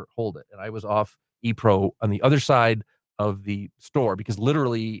let her hold it. And I was off ePro on the other side of the store, because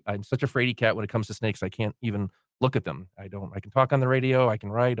literally I'm such a fraidy cat when it comes to snakes. I can't even look at them. I can talk on the radio. I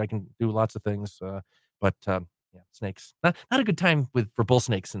can write. I can do lots of things. But snakes. Not a good time for bull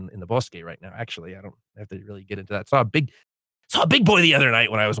snakes in the bosque right now. Actually, I don't have to really get into that. Saw a big boy the other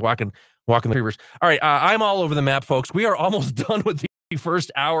night when I was walking the rivers. All right, I'm all over the map, folks. We are almost done with the first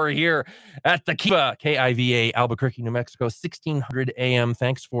hour here at the KIVA, Albuquerque, New Mexico, 1600 AM.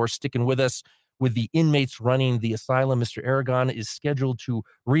 Thanks for sticking with us. With the inmates running the asylum, Mr. Aragon is scheduled to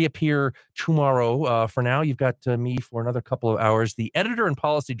reappear tomorrow. For now, you've got me for another couple of hours. The editor and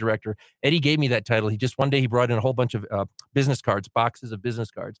policy director, Eddie gave me that title. One day he brought in a whole bunch of business cards, boxes of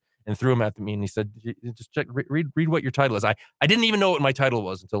business cards, and threw them at me. And he said, just check, read what your title is. I didn't even know what my title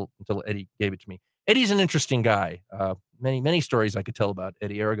was until Eddie gave it to me. Eddie's an interesting guy. Many stories I could tell about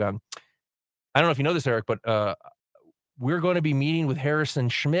Eddie Aragon. I don't know if you know this, Eric, but we're going to be meeting with Harrison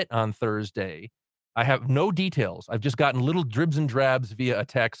Schmitt on Thursday. I have no details. I've just gotten little dribs and drabs via a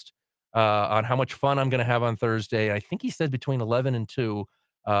text on how much fun I'm going to have on Thursday. I think he said between 11 and 2.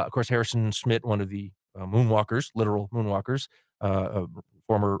 Of course, Harrison Schmitt, one of the moonwalkers, literal moonwalkers,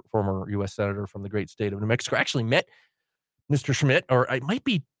 former U.S. Senator from the great state of New Mexico, actually met Mr. Schmitt, or it might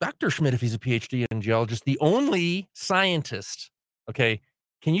be Dr. Schmitt if he's a PhD in geologist, the only scientist. Okay,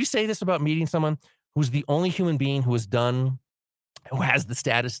 can you say this about meeting someone who's the only human being who has the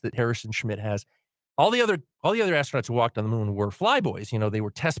status that Harrison Schmitt has? All the other astronauts who walked on the moon were flyboys. They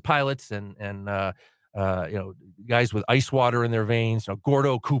were test pilots and guys with ice water in their veins.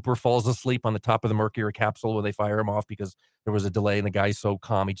 Gordo Cooper falls asleep on the top of the Mercury capsule when they fire him off because there was a delay, and the guy's so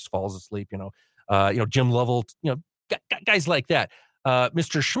calm he just falls asleep. Jim Lovell. Guys like that.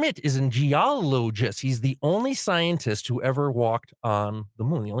 Mr. Schmitt is a geologist. He's the only scientist who ever walked on the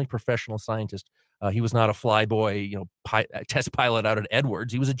moon. The only professional scientist. He was not a flyboy, test pilot out at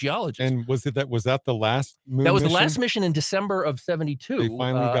Edwards. He was a geologist. And was that the last moon That was mission? The last mission in December of 72. They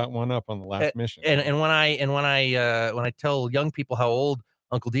finally got one up on the last mission. And when I tell young people how old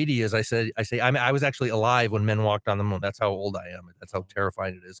Uncle Didi is, I say I was actually alive when men walked on the moon. That's how old I am. That's how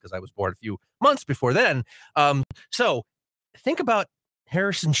terrifying it is, because I was born a few months before then. So think about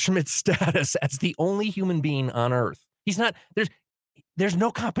Harrison Schmitt's status as the only human being on Earth. He's not. There's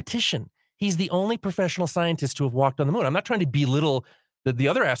no competition. He's the only professional scientist to have walked on the moon. I'm not trying to belittle the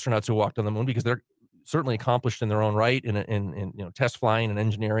other astronauts who walked on the moon, because they're certainly accomplished in their own right in test flying and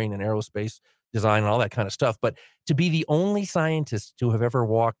engineering and aerospace design and all that kind of stuff. But to be the only scientist to have ever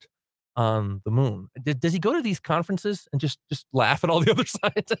walked on the moon, does he go to these conferences and just laugh at all the other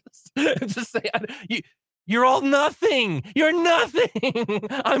scientists and just say, you're all nothing. You're nothing.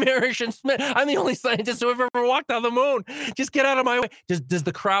 I'm Harrison Schmitt. I'm the only scientist who have ever walked on the moon. Just get out of my way. Does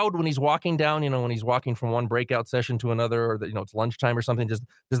the crowd, when he's walking down, when he's walking from one breakout session to another, or it's lunchtime or something, does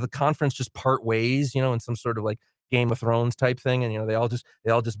the conference just part ways, in some sort of like Game of Thrones type thing, and they all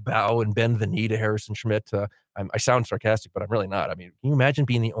just bow and bend the knee to Harrison Schmitt? I sound sarcastic, but I'm really not. I mean, can you imagine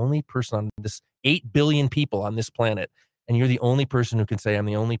being the only person on this 8 billion people on this planet, and you're the only person who can say, I'm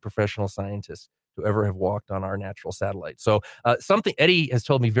the only professional scientist to ever have walked on our natural satellite? So something, Eddie has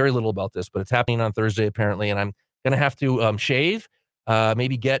told me very little about this, but it's happening on Thursday apparently, and I'm going to have to shave,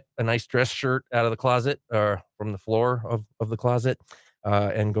 maybe get a nice dress shirt out of the closet, or from the floor of the closet,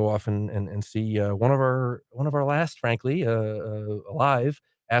 and go off and see one of our last, frankly, alive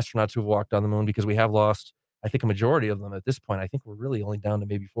astronauts who've walked on the moon, because we have lost, I think, a majority of them at this point. I think we're really only down to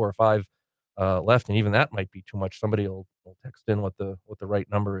maybe 4 or 5 left, and even that might be too much. Somebody will text in what the right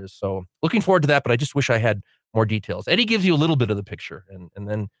number is. So looking forward to that, but I just wish I had more details. Eddie gives you a little bit of the picture, and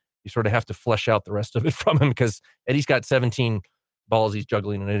then you sort of have to flesh out the rest of it from him, because Eddie's got 17 balls he's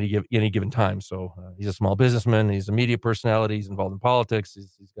juggling at any given time. So he's a small businessman, he's a media personality, he's involved in politics,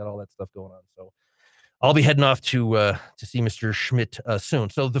 he's got all that stuff going on. So I'll be heading off to see Mr. Schmitt soon.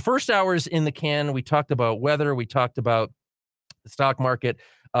 So the first hour is in the can. We talked about weather, we talked about the stock market.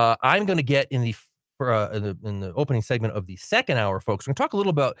 I'm going to get in the opening segment of the second hour, folks. We're going to talk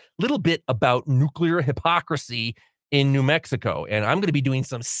a little bit about nuclear hypocrisy in New Mexico, and I'm going to be doing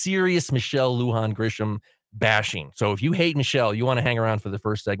some serious Michelle Lujan Grisham bashing. So if you hate Michelle, you want to hang around for the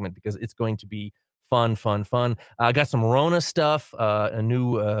first segment, because it's going to be fun. I got some Rona stuff, a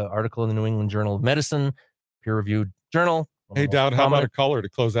new article in the New England Journal of Medicine, peer-reviewed journal. Hey, Dowd, how about a caller to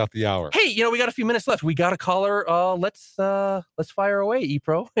close out the hour? Hey, we got a few minutes left. We got a caller. Let's fire away,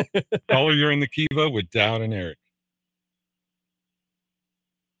 ePro. Caller, you're in the Kiva with Dowd and Eric.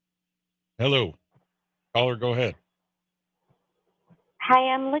 Hello. Caller, go ahead. Hi,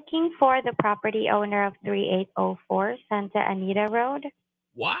 I'm looking for the property owner of 3804 Santa Anita Road.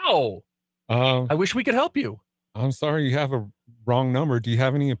 Wow. I wish we could help you. I'm sorry, you have a wrong number. Do you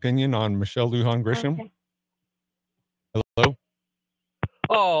have any opinion on Michelle Lujan Grisham? Okay. Hello?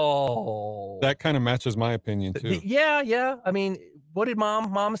 Oh. That kind of matches my opinion, too. Yeah. I mean, what did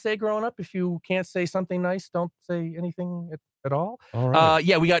mom say growing up? If you can't say something nice, don't say anything at all. All right.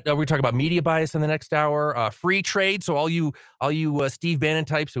 We're talking about media bias in the next hour. Free trade. So all you Steve Bannon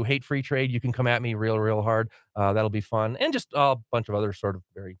types who hate free trade, you can come at me real hard. That'll be fun. And just a bunch of other sort of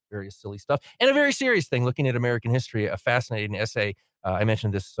very silly stuff. And a very serious thing, looking at American history, a fascinating essay. I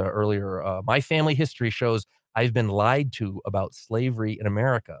mentioned this earlier. My Family History Shows I've Been Lied to About Slavery in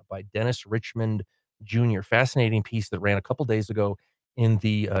America by Dennis Richmond Jr. Fascinating piece that ran a couple days ago in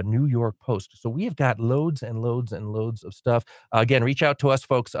the New York Post. So we have got loads and loads and loads of stuff. Again, reach out to us,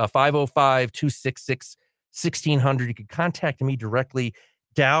 folks, 505-266-1600. You can contact me directly,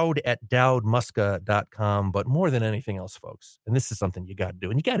 dowd@dowdmuska.com. But more than anything else, folks, and this is something you got to do,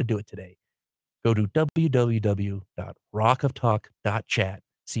 and you got to do it today, go to www.rockoftalk.chat,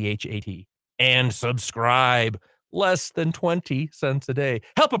 CHAT, and subscribe. Less than 20 cents a day.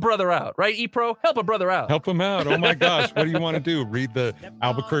 Help a brother out, right, E-Pro? Help a brother out. Help him out. Oh my gosh, what do you want to do? Read the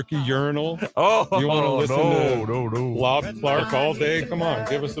Albuquerque Urinal? Oh, you want to listen to no. Bob Clark all day? Come on,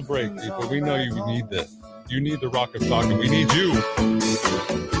 give us a break, people. We know you need this. You need the Rock of Talk, and we need you.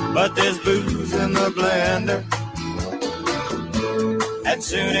 But there's booze in the blender, and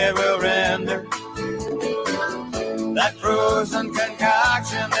soon it will render that frozen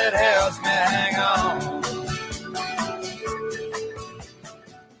concoction that helps me hang on.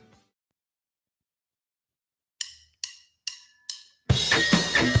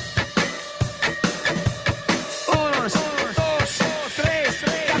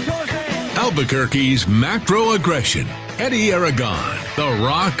 Albuquerque's macro aggression. Eddie Aragon, the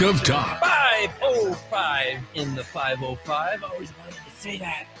Rock of Talk. 505 in the 505. Always wanted to say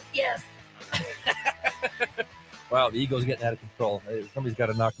that. Yes. Wow, the ego's getting out of control. Somebody's got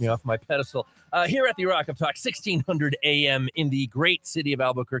to knock me off my pedestal. Here at the Rock of Talk, 1600 a.m. in the great city of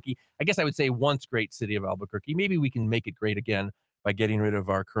Albuquerque. I guess I would say once great city of Albuquerque. Maybe we can make it great again by getting rid of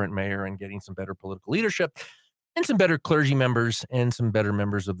our current mayor and getting some better political leadership and some better clergy members and some better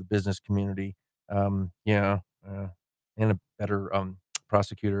members of the business community. And a better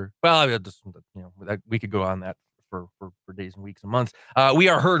prosecutor. Well, we could go on that for days and weeks and months. We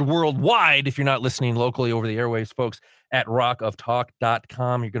are heard worldwide. If you're not listening locally over the airwaves, folks, at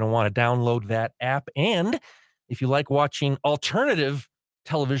rockoftalk.com. You're going to want to download that app. And if you like watching alternative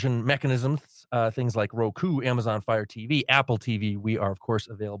television mechanisms, things like Roku, Amazon Fire TV, Apple TV, we are, of course,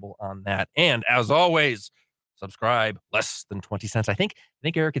 available on that. And as always, subscribe, less than 20 cents. I think,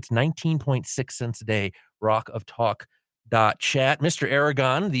 Eric, it's 19.6 cents a day, rockoftalk.chat. Mr.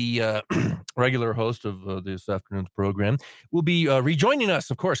 Aragon, the regular host of this afternoon's program, will be rejoining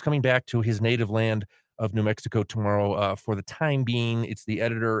us, of course, coming back to his native land of New Mexico tomorrow. For the time being, it's the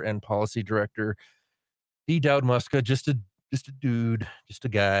editor and policy director, D. Dowd Muska, just a dude, just a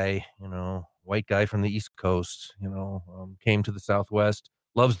guy, white guy from the East Coast, came to the Southwest,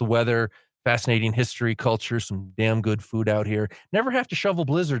 loves the weather, fascinating history, culture, some damn good food out here. Never have to shovel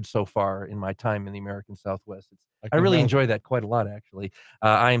blizzards so far in my time in the American Southwest. I really enjoy that quite a lot, actually.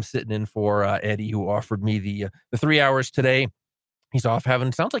 I am sitting in for Eddie, who offered me the 3 hours today. He's off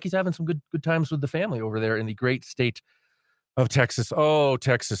sounds like he's having some good times with the family over there in the great state of Texas. Oh,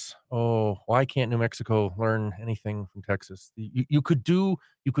 Texas. Oh, why can't New Mexico learn anything from Texas? You could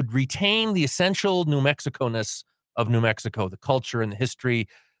retain the essential New Mexico-ness of New Mexico, the culture and the history,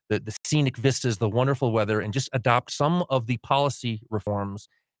 the scenic vistas, the wonderful weather, and just adopt some of the policy reforms,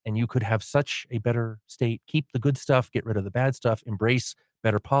 and you could have such a better state. Keep the good stuff, get rid of the bad stuff, embrace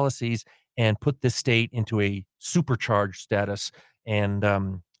better policies, and put this state into a supercharged status. And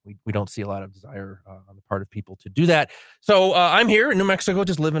we don't see a lot of desire on the part of people to do that. So I'm here in New Mexico,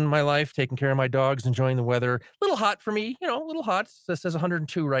 just living my life, taking care of my dogs, enjoying the weather. A little hot for me, a little hot. It says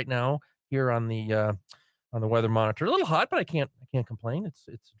 102 right now here on the weather monitor. A little hot, but I can't complain. It's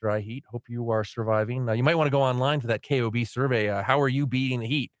dry heat. Hope you are surviving. You might want to go online for that KOB survey. How are you beating the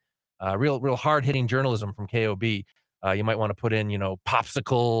heat? Real hard hitting journalism from KOB. You might want to put in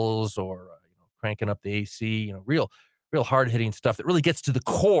popsicles or cranking up the AC. Real hard hitting stuff that really gets to the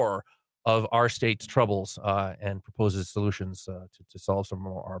core of our state's troubles and proposes solutions to solve some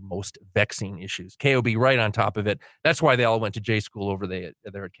of our most vexing issues. KOB right on top of it. That's why they all went to J school over there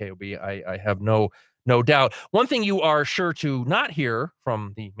at KOB. I have no doubt. One thing you are sure to not hear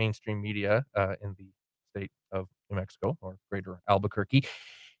from the mainstream media in the state of New Mexico or greater Albuquerque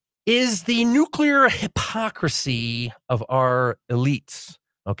is the nuclear hypocrisy of our elites.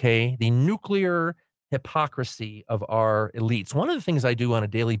 Okay? The nuclear hypocrisy of our elites. One of the things I do on a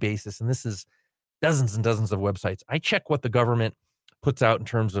daily basis, and this is dozens and dozens of websites, I check what the government puts out in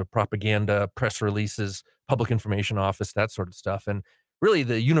terms of propaganda, press releases, public information office, that sort of stuff. And really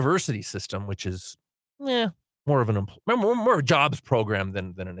the university system, which is more of a jobs program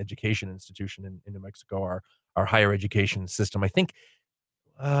than an education institution in New Mexico, our higher education system. I think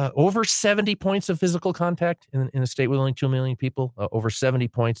over 70 points of physical contact in a state with only 2 million people, over 70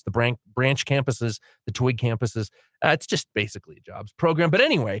 points. The branch campuses, the Twig campuses, it's just basically a jobs program. But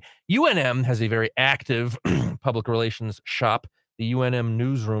anyway, UNM has a very active public relations shop. The UNM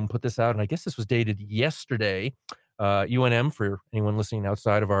newsroom put this out, and I guess this was dated yesterday. UNM, for anyone listening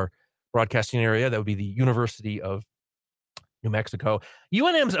outside of our broadcasting area, that would be the University of New Mexico.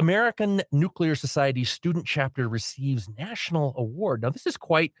 UNM's American Nuclear Society student chapter receives national award. Now, this is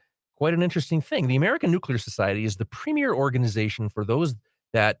quite an interesting thing. The American Nuclear Society is the premier organization for those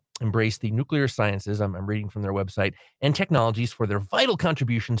that embrace the nuclear sciences, I'm reading from their website, and technologies for their vital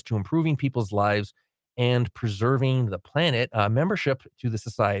contributions to improving people's lives and preserving the planet. Membership to the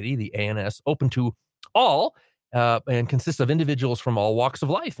society, the ANS, open to all, and consists of individuals from all walks of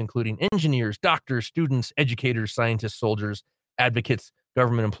life, including engineers, doctors, students, educators, scientists, soldiers, advocates,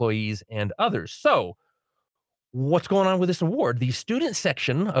 government employees, and others. So, what's going on with this award? The student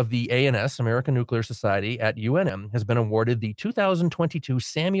section of the ANS, American Nuclear Society, at UNM has been awarded the 2022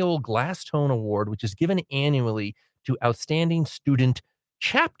 Samuel Glasstone Award, which is given annually to outstanding student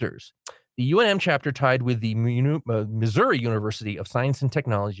chapters. The UNM chapter tied with the Missouri University of Science and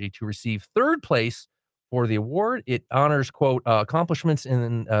Technology to receive third place for the award. It honors, quote, accomplishments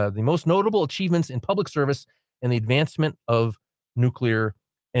in the most notable achievements in public service and the advancement of nuclear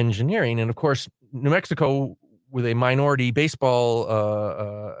engineering. And of course, New Mexico, with a minority baseball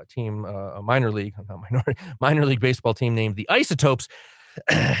team, a minor league baseball team named the Isotopes,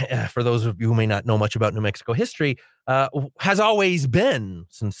 for those of you who may not know much about New Mexico history, has always been,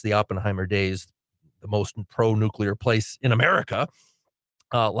 since the Oppenheimer days, the most pro-nuclear place in America.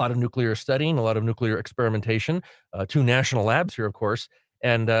 A lot of nuclear studying, a lot of nuclear experimentation, 2 national labs here, of course,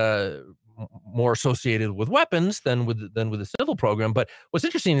 and more associated with weapons than with the civil program. But what's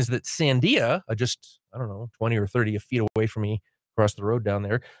interesting is that Sandia, just, 20 or 30 feet away from me across the road down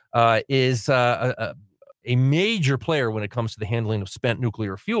there, is a major player when it comes to the handling of spent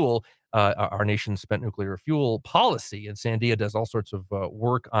nuclear fuel, our nation's spent nuclear fuel policy. And Sandia does all sorts of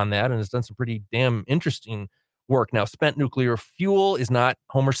work on that and has done some pretty damn interesting work. Now, spent nuclear fuel is not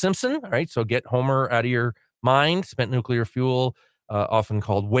Homer Simpson, all right? So get Homer out of your mind. Spent nuclear fuel, often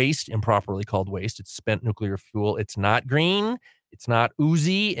called waste, improperly called waste. It's spent nuclear fuel. It's not green. It's not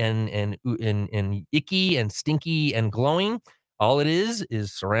oozy and icky and stinky and glowing. All it is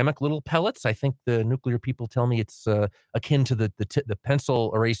ceramic little pellets. I think the nuclear people tell me it's akin to the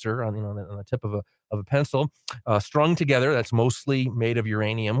pencil eraser on the tip of a pencil, strung together. That's mostly made of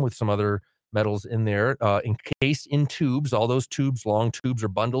uranium with some other metals in there, encased in tubes. All those tubes, long tubes, are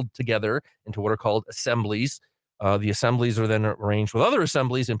bundled together into what are called assemblies. The assemblies are then arranged with other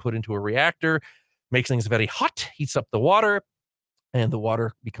assemblies and put into a reactor, makes things very hot, heats up the water, and the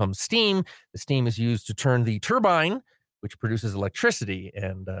water becomes steam. The steam is used to turn the turbine, which produces electricity.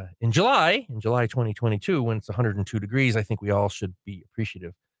 And in July 2022, when it's 102 degrees, I think we all should be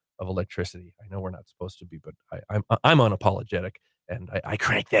appreciative of electricity. I know we're not supposed to be, but I'm unapologetic. And I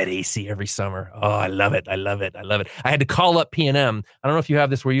crank that AC every summer. Oh, I love it. I love it. I love it. I had to call up PNM. I don't know if you have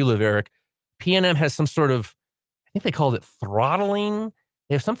this where you live, Eric. PNM has some sort of, I think they called it throttling.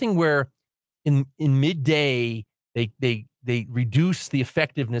 They have something where in midday, they reduce the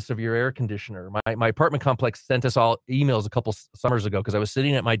effectiveness of your air conditioner. My apartment complex sent us all emails a couple summers ago because I was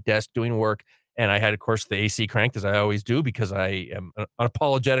sitting at my desk doing work, and I had, of course, the AC cranked, as I always do, because I am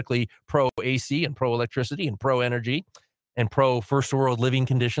unapologetically pro AC and pro electricity and pro energy and pro first world living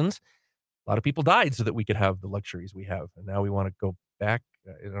conditions. A lot of people died so that we could have the luxuries we have, and now we want to go back.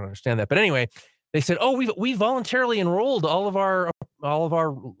 I don't understand that, but anyway, they said, "Oh, we voluntarily enrolled all of our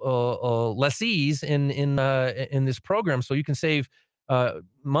lessees in this program, so you can save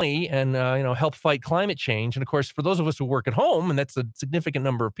money and help fight climate change." And of course, for those of us who work at home, and that's a significant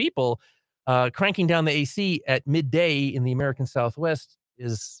number of people, cranking down the AC at midday in the American Southwest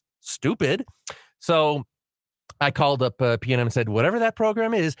is stupid. So I called up PNM and said, "Whatever that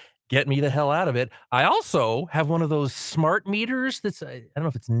program is, get me the hell out of it." I also have one of those smart meters that's I don't know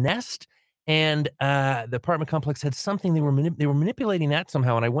if it's Nest. And the apartment complex had something, they were manipulating that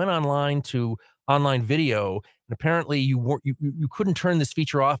somehow. And I went online to online video, and apparently you couldn't turn this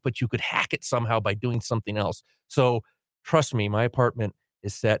feature off, but you could hack it somehow by doing something else. So trust me, my apartment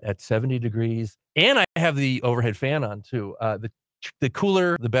is set at 70 degrees, and I have the overhead fan on too. The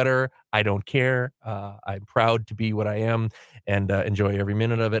cooler, the better. I don't care. I'm proud to be what I am and enjoy every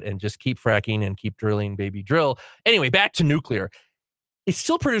minute of it, and just keep fracking and keep drilling, baby, drill. Anyway, back to nuclear. It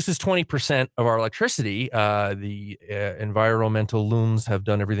still produces 20% of our electricity. The environmental loons have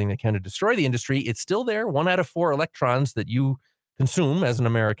done everything they can to destroy the industry. It's still there. 1 out of 4 electrons that you consume as an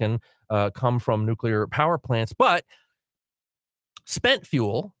American come from nuclear power plants. But spent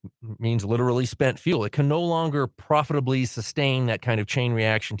fuel means literally spent fuel. It can no longer profitably sustain that kind of chain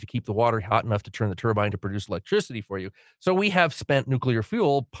reaction to keep the water hot enough to turn the turbine to produce electricity for you. So we have spent nuclear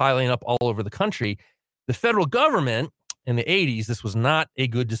fuel piling up all over the country. The federal government in the 80s, this was not a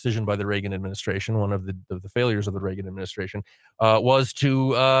good decision by the Reagan administration. One of the failures of the Reagan administration was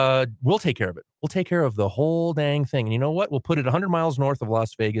to, we'll take care of it. We'll take care of the whole dang thing. And you know what? We'll put it 100 miles north of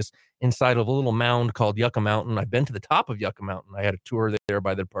Las Vegas inside of a little mound called Yucca Mountain. I've been to the top of Yucca Mountain. I had a tour there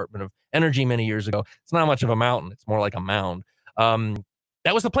by the Department of Energy many years ago. It's not much of a mountain. It's more like a mound.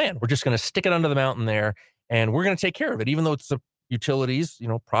 That was the plan. We're just going to stick it under the mountain there, and we're going to take care of it. Even though it's utilities,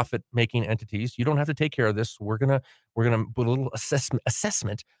 profit-making entities, you don't have to take care of this. We're gonna put a little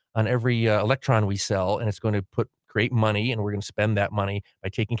assessment on every electron we sell, and it's going to create money, and we're going to spend that money by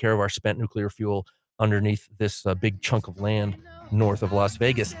taking care of our spent nuclear fuel underneath this big chunk of land north of Las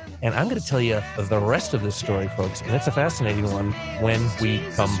Vegas. And I'm going to tell you the rest of this story, folks, and it's a fascinating one when we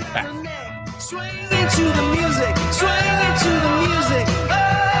come back. Swing into the music, swing into the music.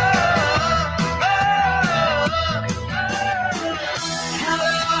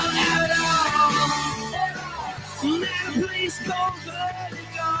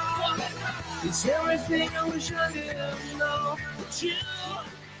 It's everything I wish I didn't know. But you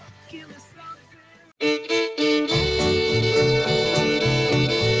give me something.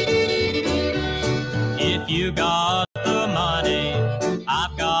 If you got the money,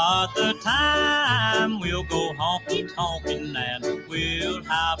 I've got the time. We'll go honky-tonkin' and we'll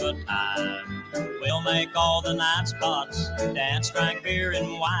have a time. We'll make all the night spots, dance, drink beer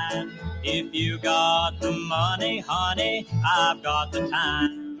and wine. If you got the money, honey, I've got the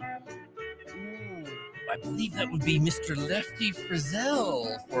time. I believe that would be Mr. Lefty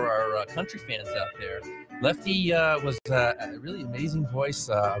Frizzell for our country fans out there. Lefty was a really amazing voice.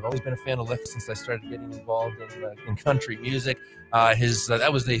 I've always been a fan of Lefty since I started getting involved in country music. That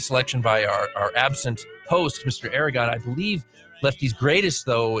was the selection by our absent host, Mr. Aragon. I believe Lefty's greatest,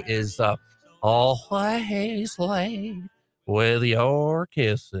 though, is Always Late with Your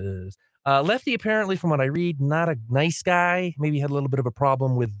Kisses. Lefty, apparently, from what I read, not a nice guy. Maybe had a little bit of a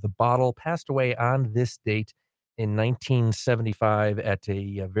problem with the bottle. Passed away on this date in 1975 at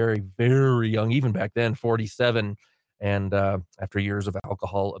a very, very young, even back then, 47, and after years of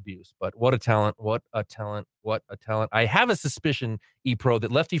alcohol abuse. But what a talent, what a talent, what a talent. I have a suspicion, E-Pro,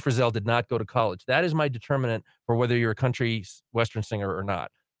 that Lefty Frizzell did not go to college. That is my determinant for whether you're a country western singer or not.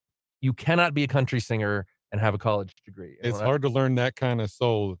 You cannot be a country singer and have a college degree. It's hard to learn that kind of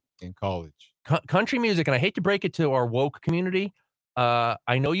soul in college. Country music, and I hate to break it to our woke community,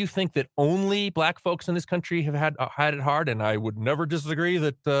 I know you think that only black folks in this country have had it hard, and I would never disagree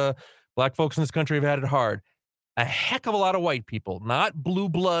that black folks in this country have had it hard. A heck of a lot of white people, not blue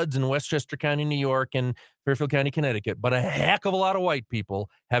bloods in Westchester County, New York, and Fairfield County, Connecticut, but a heck of a lot of white people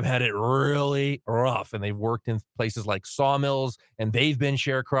have had it really rough, and they've worked in places like sawmills, and they've been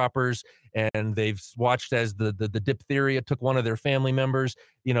sharecroppers, and they've watched as the diphtheria took one of their family members.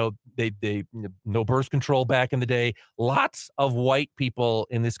 They no birth control back in the day. Lots of white people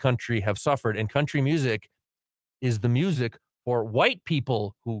in this country have suffered, and country music is the music for white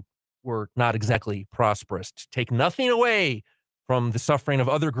people who were not exactly prosperous. To take nothing away from the suffering of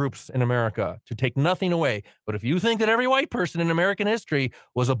other groups in America, to take nothing away. But if you think that every white person in American history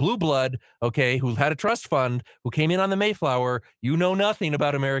was a blue blood, okay, who had a trust fund, who came in on the Mayflower, you know nothing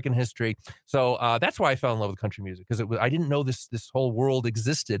about American history. So that's why I fell in love with country music, because I didn't know this whole world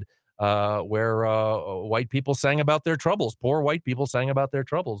existed where white people sang about their troubles. Poor white people sang about their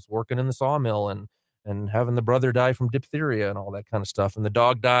troubles, working in the sawmill and having the brother die from diphtheria and all that kind of stuff. And the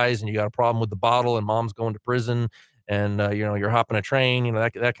dog dies and you got a problem with the bottle and mom's going to prison and, you're hopping a train,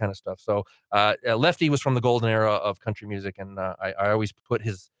 that kind of stuff. So Lefty was from the golden era of country music. And I always put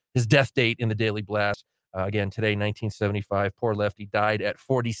his death date in the Daily Blast. Again, today, 1975, poor Lefty died at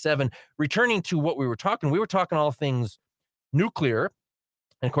 47. Returning to what we were talking all things nuclear.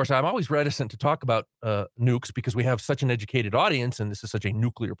 And of course, I'm always reticent to talk about nukes because we have such an educated audience, and this is such a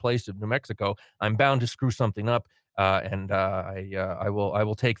nuclear place of New Mexico. I'm bound to screw something up, and I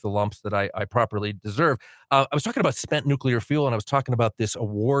will take the lumps that I properly deserve. I was talking about spent nuclear fuel, and I was talking about this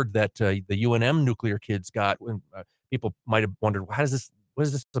award that the UNM nuclear kids got. When people might have wondered, what is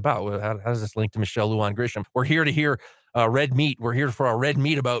this about? How does this link to Michelle Lujan Grisham? We're here to hear red meat. We're here for our red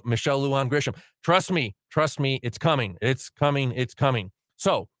meat about Michelle Lujan Grisham. Trust me, it's coming. It's coming.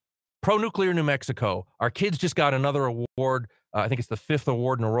 So, Pro-Nuclear New Mexico, our kids just got another award. I think it's the 5th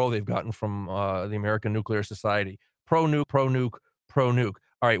award in a row they've gotten from the American Nuclear Society. Pro-nuke, pro-nuke, pro-nuke.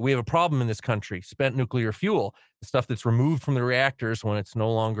 All right, we have a problem in this country. Spent nuclear fuel, the stuff that's removed from the reactors when it's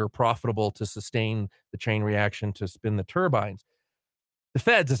no longer profitable to sustain the chain reaction to spin the turbines. The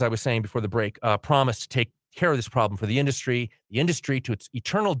feds, as I was saying before the break, promised to take care of this problem for the industry. The industry, to its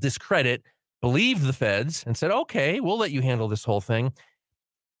eternal discredit, believed the feds and said, okay, we'll let you handle this whole thing.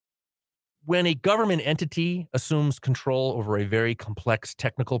 when a government entity assumes control over a very complex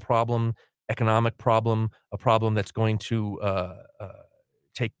technical problem, economic problem, a problem that's going to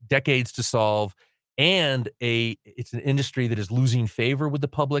take decades to solve, and it's an industry that is losing favor with the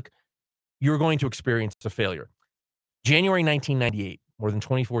public, you're going to experience a failure. January 1998, more than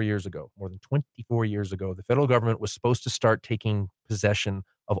 24 years ago, the federal government was supposed to start taking possession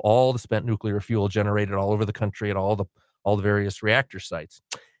of all the spent nuclear fuel generated all over the country at all the various reactor sites.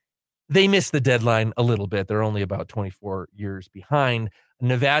 They missed the deadline a little bit. They're only about 24 years behind.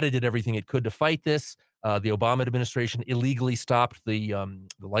 Nevada did everything it could to fight this. The Obama administration illegally stopped the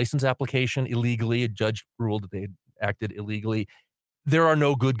license application illegally. A judge ruled that they had acted illegally. There are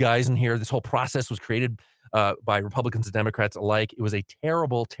no good guys in here. This whole process was created by Republicans and Democrats alike. It was a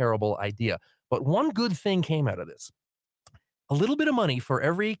terrible, terrible idea. But one good thing came out of this. A little bit of money for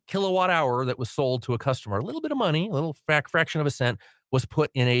every kilowatt hour that was sold to a customer, a little bit of money, a little fraction of a cent, was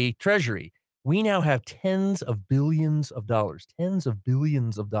put in a treasury. We now have tens of billions of dollars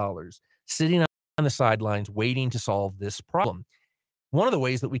sitting on the sidelines waiting to solve this problem. One of the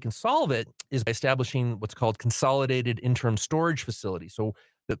ways that we can solve it is by establishing what's called consolidated interim storage facilities. So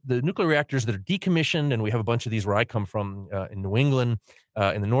the nuclear reactors that are decommissioned, and we have a bunch of these where I come from in New England,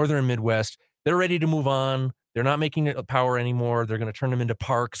 in the northern Midwest, they're ready to move on. They're not making power anymore. They're going to turn them into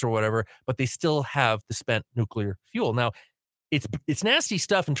parks or whatever, but they still have the spent nuclear fuel. Now, it's nasty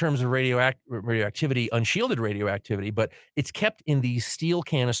stuff in terms of radioactivity, unshielded radioactivity, but it's kept in these steel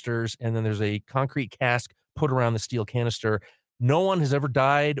canisters, and then there's a concrete cask put around the steel canister. No one has ever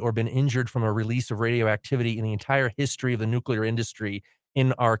died or been injured from a release of radioactivity in the entire history of the nuclear industry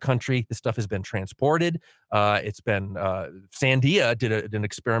in our country. This stuff has been transported. It's been Sandia did an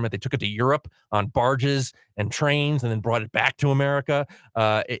experiment. They took it to Europe on barges and trains and then brought it back to America.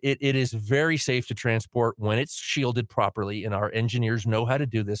 It is very safe to transport when it's shielded properly, and our engineers know how to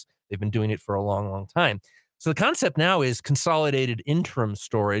do this. They've been doing it for a long, long time. So the concept now is consolidated interim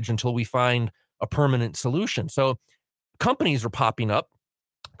storage until we find a permanent solution. So companies are popping up.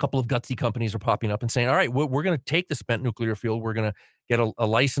 A couple of gutsy companies are popping up and saying, all right, we're going to take the spent nuclear fuel. We're going to get a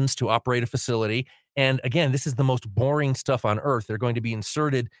license to operate a facility. And again, this is the most boring stuff on earth. They're going to be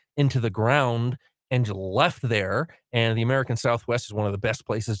inserted into the ground and left there. And the American Southwest is one of the best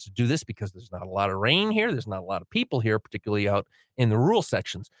places to do this because there's not a lot of rain here. There's not a lot of people here, particularly out in the rural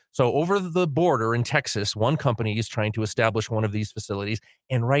sections. So over the border in Texas, one company is trying to establish one of these facilities.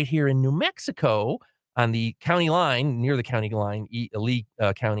 And right here in New Mexico, on the county line, near the county line, Lee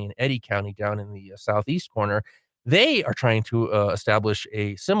County and Eddy County down in the southeast corner, they are trying to establish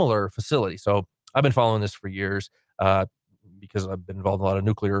a similar facility. So I've been following this for years because I've been involved in a lot of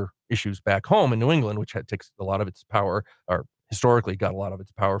nuclear issues back home in New England, which takes a lot of its power, or historically got a lot of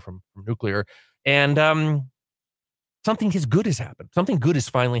its power from nuclear. And something good has happened. Something good has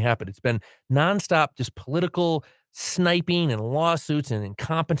finally happened. It's been nonstop, just political sniping and lawsuits and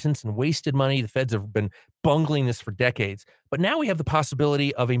incompetence and wasted money. The feds have been bungling this for decades. But now we have the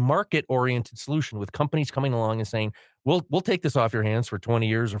possibility of a market-oriented solution with companies coming along and saying, we'll take this off your hands for 20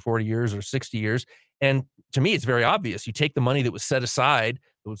 years or 40 years or 60 years. And to me, it's very obvious. You take the money that was set aside,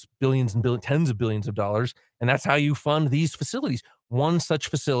 those billions and tens of billions of dollars, and that's how you fund these facilities. One such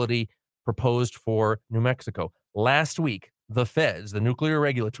facility proposed for New Mexico. Last week, the feds, the Nuclear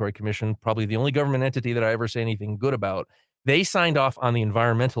Regulatory Commission, probably the only government entity that I ever say anything good about, they signed off on the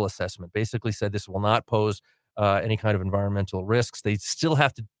environmental assessment, basically said this will not pose any kind of environmental risks. They still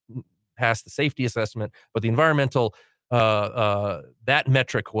have to pass the safety assessment, but the environmental, that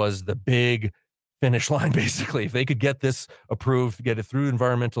metric was the big finish line, basically. If they could get this approved, get it through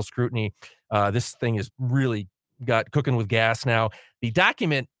environmental scrutiny, this thing is really got cooking with gas now. The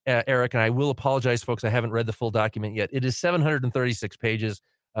document, Eric, and I will apologize, folks, I haven't read the full document yet. It is 736 pages.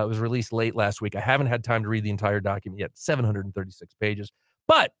 It was released late last week. I haven't had time to read the entire document yet. 736 pages.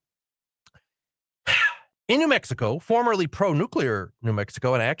 But in New Mexico, formerly pro-nuclear New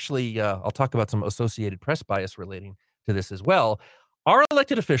Mexico, and actually I'll talk about some Associated Press bias relating to this as well, our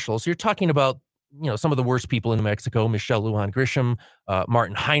elected officials, you're talking about, some of the worst people in New Mexico, Michelle Lujan Grisham,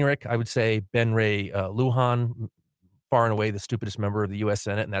 Martin Heinrich, I would say, Ben Ray Lujan, far and away the stupidest member of the U.S.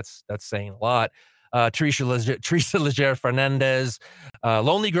 Senate, and that's saying a lot. Teresa Leger Fernandez,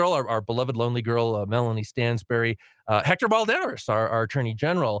 Lonely Girl, our beloved Lonely Girl, Melanie Stansbury, Hector Balderas, our Attorney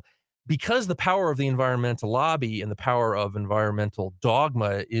General. Because the power of the environmental lobby and the power of environmental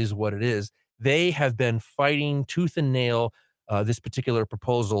dogma is what it is, they have been fighting tooth and nail this particular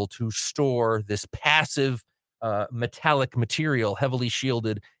proposal to store this passive metallic material heavily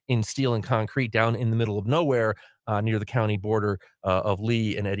shielded in steel and concrete down in the middle of nowhere near the county border of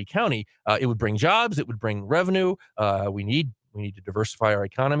Lee and Eddy County. It would bring jobs. It would bring revenue. We need We need to diversify our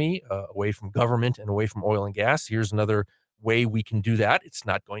economy away from government and away from oil and gas. Here's another way we can do that. It's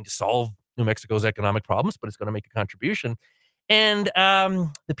not going to solve New Mexico's economic problems, but it's going to make a contribution. And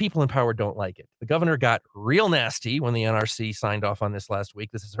the people in power don't like it. The governor got real nasty when the NRC signed off on this last week.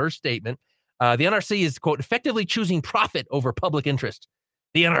 This is her statement. The NRC is, quote, effectively choosing profit over public interest.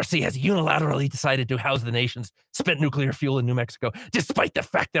 The NRC has unilaterally decided to house the nation's spent nuclear fuel in New Mexico, despite the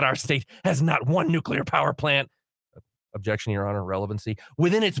fact that our state has not one nuclear power plant. Objection, Your Honor, relevancy,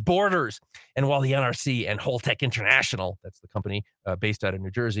 within its borders. And while the NRC and Holtec International, that's the company based out of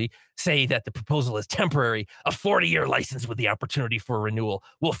New Jersey, say that the proposal is temporary, a 40-year license with the opportunity for renewal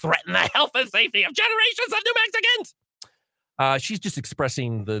will threaten the health and safety of generations of New Mexicans. She's just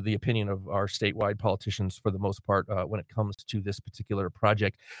expressing the opinion of our statewide politicians for the most part when it comes to this particular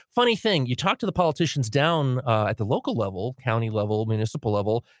project. Funny thing, you talk to the politicians down at the local level, county level, municipal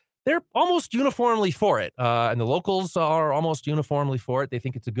level, they're almost uniformly for it. And the locals are almost uniformly for it. They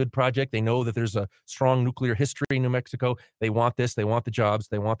think it's a good project. They know that there's a strong nuclear history in New Mexico. They want this. They want the jobs.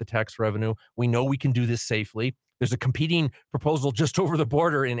 They want the tax revenue. We know we can do this safely. There's a competing proposal just over the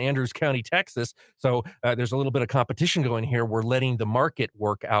border in Andrews County, Texas. So there's a little bit of competition going here. We're letting the market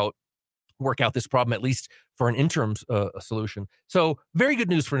work out this problem, at least for an interim solution. So very good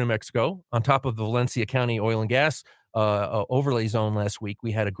news for New Mexico. On top of the Valencia County oil and gas overlay zone last week,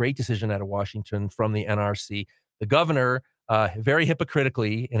 we had a great decision out of Washington from the NRC. The governor, very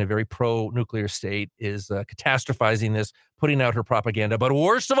hypocritically in a very pro-nuclear state, is catastrophizing this, putting out her propaganda. But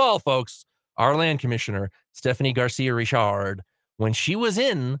worst of all, folks, our land commissioner, Stephanie Garcia Richard, when she was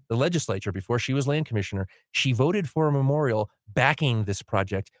in the legislature, before she was land commissioner, she voted for a memorial backing this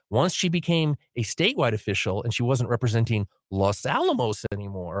project. Once she became a statewide official and she wasn't representing Los Alamos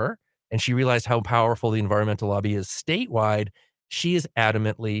anymore, and she realized how powerful the environmental lobby is statewide, she is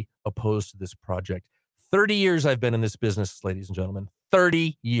adamantly opposed to this project. 30 years I've been in this business, ladies and gentlemen.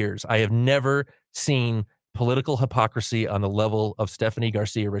 30 years. I have never seen political hypocrisy on the level of Stephanie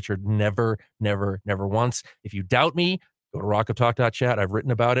Garcia Richard. Never, never, never once. If you doubt me, go to rockoftalk.chat. I've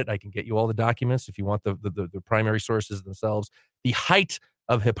written about it. I can get you all the documents if you want the primary sources themselves. The height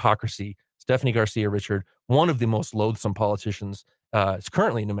of hypocrisy. Stephanie Garcia Richard, one of the most loathsome politicians, is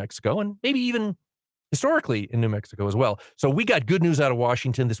currently in New Mexico and maybe even historically in New Mexico as well. So we got good news out of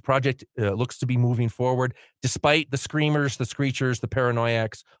Washington. This project looks to be moving forward despite the screamers, the screechers, the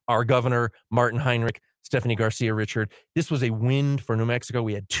paranoiacs, our governor, Martin Heinrich, Stephanie Garcia Richard. This was a win for New Mexico.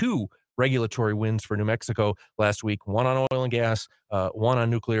 We had two regulatory wins for New Mexico last week, one on oil and gas, one on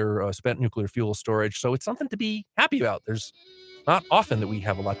nuclear, spent nuclear fuel storage. So it's something to be happy about. There's not often that we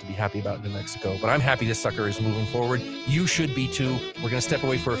have a lot to be happy about in New Mexico, but I'm happy this sucker is moving forward. You should be too. We're going to step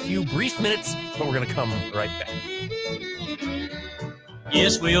away for a few brief minutes, but we're going to come right back.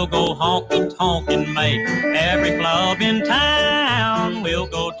 Yes, we'll go honky tonk and make every club in town. We'll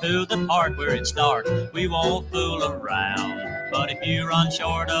go to the park where it starts. We won't fool around. But if you run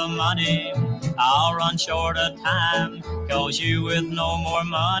short of money, I'll run short of time. 'Cause you with no more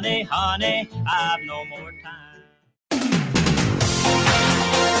money, honey, I've no more time.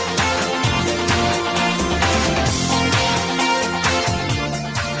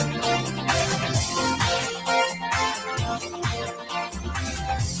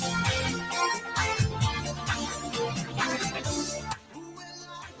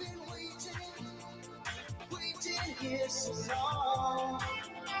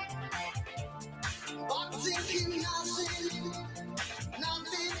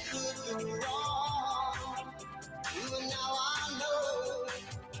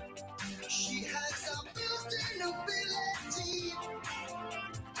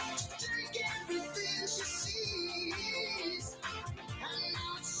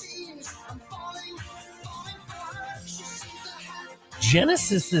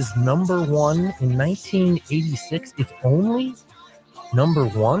 Genesis is number one in 1986. It's only number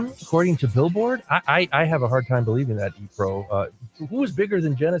one, according to Billboard. I have a hard time believing that, E-Pro. Who was bigger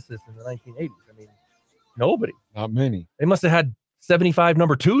than Genesis in the 1980s? I mean, nobody. Not many. They must have had 75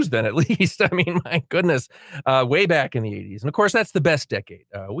 number twos then, at least. I mean, my goodness, way back in the 80s. And of course, that's the best decade.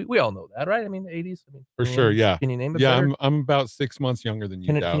 We all know that, right? I mean, the 80s. I mean, for sure, yeah. Can you name a yeah, better? I'm about 6 months younger than you.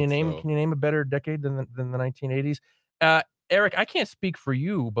 Can you name a better decade than the 1980s? Eric, I can't speak for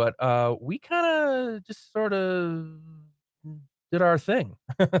you, but we kind of just sort of did our thing,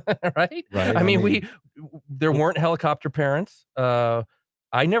 right? I mean, there weren't helicopter parents. I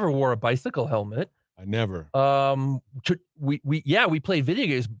never wore a bicycle helmet. I never. We played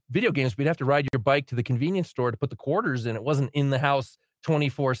video games. We'd have to ride your bike to the convenience store to put the quarters in. It wasn't in the house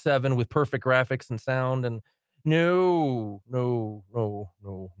 24/7 with perfect graphics and sound. And no.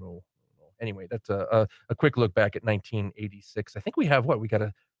 anyway, that's a quick look back at 1986. I think we have we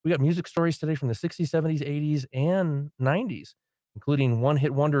got music stories today from the 60s, 70s, 80s, and 90s, including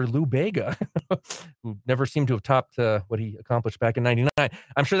one-hit wonder Lou Bega, who never seemed to have topped what he accomplished back in 99.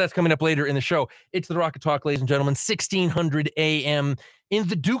 I'm sure that's coming up later in the show. It's the Rocket Talk, ladies and gentlemen, 1600 a.m. in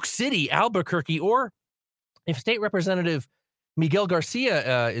the Duke City, Albuquerque, or if State Representative Miguel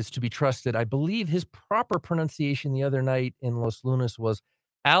Garcia is to be trusted, I believe his proper pronunciation the other night in Los Lunas was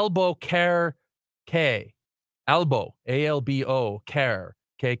Albuquerque. Albo, A-L-B-O, Care,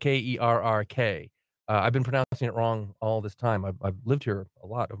 K-K-E-R-R-K. I've been pronouncing it wrong all this time. I've lived here a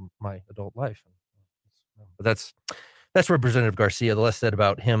lot of my adult life. But that's Representative Garcia. The less said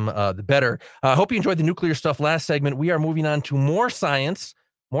about him, the better. I hope you enjoyed the nuclear stuff last segment. We are moving on to more science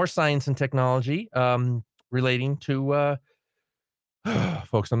and technology relating to...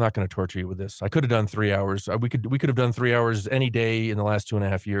 folks, I'm not going to torture you with this. I could have done 3 hours. We could have done 3 hours any day in the last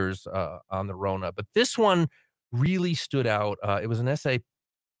 2.5 years on the Rona. But this one really stood out. It was an essay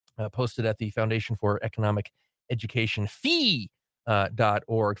posted at the Foundation for Economic Education,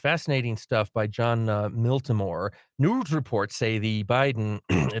 FEE.org. Fascinating stuff by John Miltimore. News reports say the Biden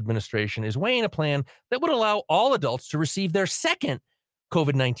administration is weighing a plan that would allow all adults to receive their second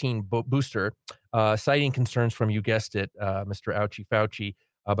COVID-19 booster, citing concerns from, you guessed it, Mr. Fauci,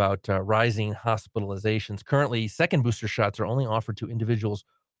 about rising hospitalizations. Currently, second booster shots are only offered to individuals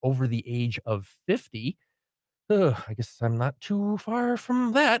over the age of 50. I guess I'm not too far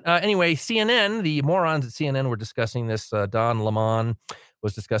from that. Anyway, CNN, the morons at CNN were discussing this. Don Lemon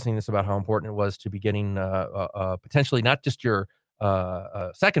was discussing this about how important it was to be getting potentially not just your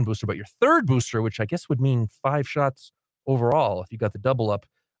second booster, but your third booster, which I guess would mean 5 shots overall if you got the double up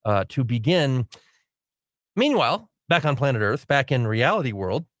to begin. Meanwhile, back on planet Earth, back in reality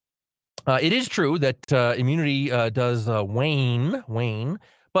world, it is true that immunity does wane,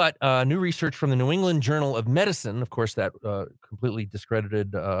 but new research from the New England Journal of Medicine, of course, that completely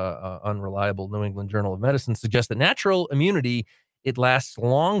discredited, unreliable New England Journal of Medicine, suggests that natural immunity, it lasts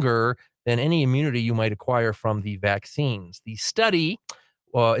longer than any immunity you might acquire from the vaccines. The study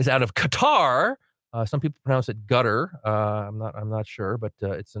is out of Qatar. Some people pronounce it gutter. I'm not sure, but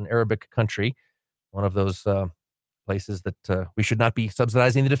it's an Arabic country, one of those places that we should not be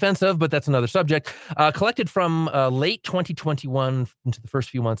subsidizing the defense of, but that's another subject. Collected from late 2021 into the first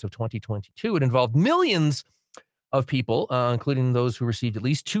few months of 2022. It involved millions of people, including those who received at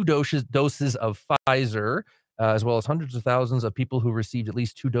least 2 doses of Pfizer, as well as hundreds of thousands of people who received at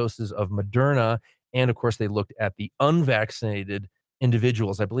least 2 doses of Moderna. And of course, they looked at the unvaccinated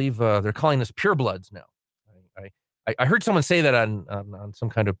individuals. I believe they're calling this purebloods now. I heard someone say that on some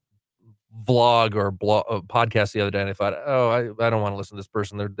kind of vlog or podcast the other day, and I thought, I don't want to listen to this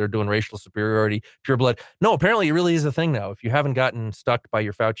person. They're doing racial superiority, pureblood. No, apparently it really is a thing now. If you haven't gotten stuck by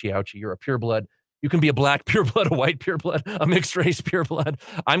your Fauci ouchie, you're a pureblood. You can be a black pureblood, a white pureblood, a mixed race pureblood.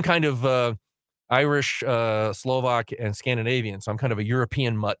 I'm kind of Irish, Slovak, and Scandinavian, so I'm kind of a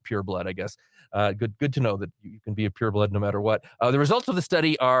European mutt pureblood, I guess. Good to know that you can be a pureblood no matter what. The results of the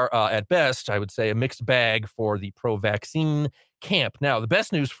study are, at best, I would say, a mixed bag for the pro-vaccine camp. Now, the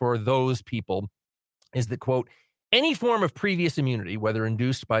best news for those people is that, quote, any form of previous immunity, whether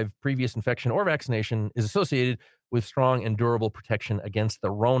induced by previous infection or vaccination, is associated with strong and durable protection against the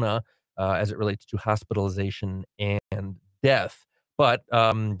Rona as it relates to hospitalization and death. But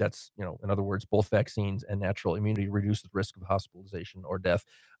that's, in other words, both vaccines and natural immunity reduce the risk of hospitalization or death.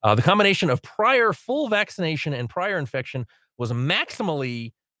 The combination of prior full vaccination and prior infection was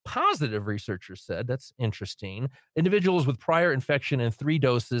maximally positive, researchers said. That's interesting. Individuals with prior infection and 3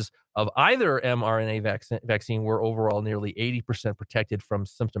 doses of either mRNA vaccine were overall nearly 80% protected from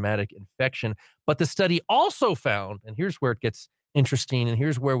symptomatic infection. But the study also found, and here's where it gets interesting, and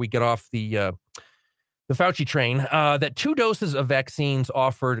here's where we get off the Fauci train, that 2 doses of vaccines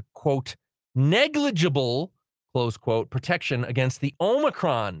offered, quote, negligible, close quote, protection against the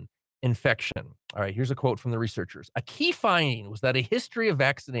Omicron infection. All right, here's a quote from the researchers. A key finding was that a history of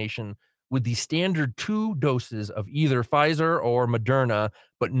vaccination with the standard 2 doses of either Pfizer or Moderna,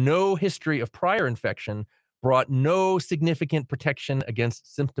 but no history of prior infection, brought no significant protection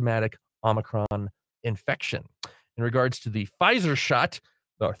against symptomatic Omicron infection. In regards to the Pfizer shot,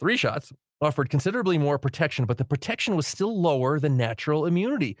 or 3 shots, offered considerably more protection, but the protection was still lower than natural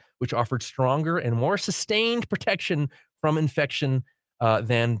immunity, which offered stronger and more sustained protection from infection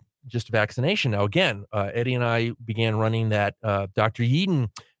than just vaccination. Now, again, Eddie and I began running that Dr. Yeadon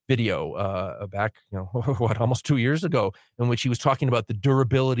video back, almost 2 years ago, in which he was talking about the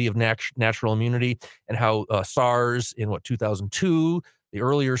durability of natural immunity and how SARS in 2002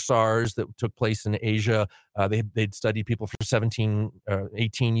 earlier SARS that took place in Asia, they'd studied people for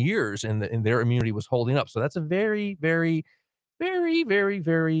 18 years, and their immunity was holding up. So that's a very, very, very, very,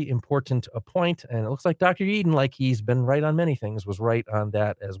 very important point. And it looks like Dr. Eden, like he's been right on many things, was right on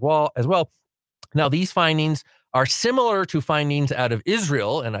that as well. Now, these findings are similar to findings out of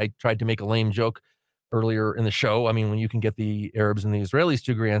Israel, and I tried to make a lame joke earlier in the show. I mean, when you can get the Arabs and the Israelis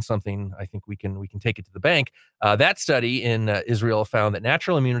to agree on something, I think we can take it to the bank. That study in Israel found that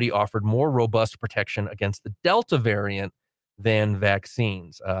natural immunity offered more robust protection against the Delta variant than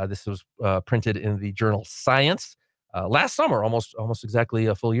vaccines. This was printed in the journal Science last summer, almost exactly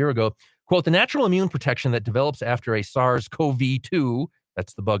a full year ago. Quote, the natural immune protection that develops after a SARS-CoV-2,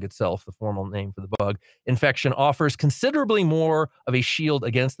 that's the bug itself, the formal name for the bug, infection offers considerably more of a shield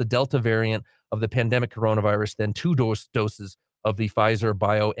against the Delta variant of the pandemic coronavirus than 2 doses of the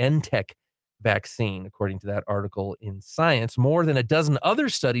Pfizer-BioNTech vaccine, according to that article in Science. More than a dozen other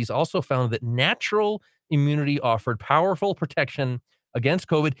studies also found that natural immunity offered powerful protection against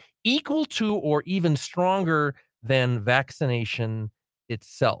COVID equal to or even stronger than vaccination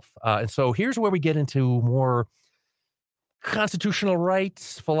itself. And so here's where we get into more constitutional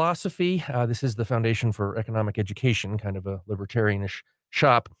rights philosophy. This is the Foundation for Economic Education, kind of a libertarianish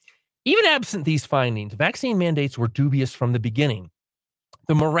shop. Even absent these findings, vaccine mandates were dubious from the beginning.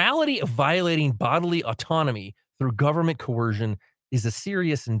 The morality of violating bodily autonomy through government coercion is a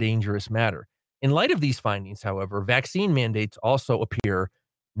serious and dangerous matter. In light of these findings, however, vaccine mandates also appear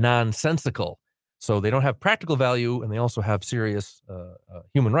nonsensical. So they don't have practical value, and they also have serious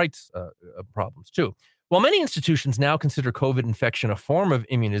human rights problems too. While many institutions now consider COVID infection a form of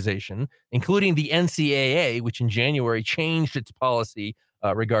immunization, including the NCAA, which in January changed its policy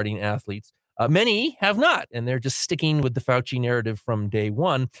regarding athletes, many have not, and they're just sticking with the Fauci narrative from day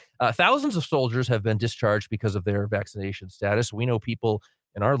one. Thousands of soldiers have been discharged because of their vaccination status. We know people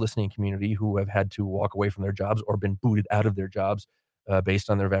in our listening community who have had to walk away from their jobs or been booted out of their jobs based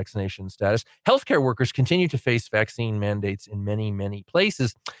on their vaccination status. Healthcare workers continue to face vaccine mandates in many, many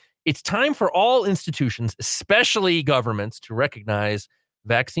places. It's time for all institutions, especially governments, to recognize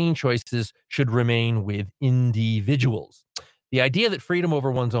vaccine choices should remain with individuals. The idea that freedom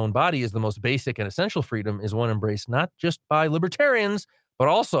over one's own body is the most basic and essential freedom is one embraced not just by libertarians, but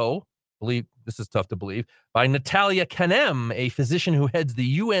also, believe this is tough to believe, by Natalia Kanem, a physician who heads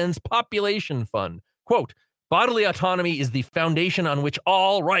the UN's Population Fund. Quote, bodily autonomy is the foundation on which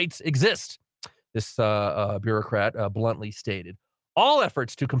all rights exist, this bureaucrat bluntly stated. All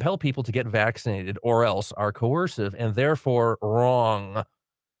efforts to compel people to get vaccinated or else are coercive and therefore wrong.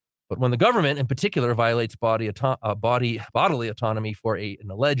 But when the government in particular violates bodily autonomy for an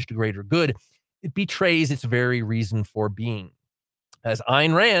alleged greater good, it betrays its very reason for being. As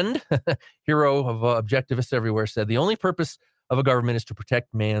Ayn Rand, hero of objectivists everywhere, said, the only purpose of a government is to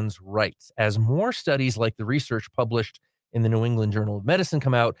protect man's rights. As more studies like the research published in the New England Journal of Medicine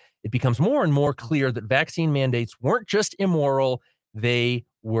come out, it becomes more and more clear that vaccine mandates weren't just immoral, they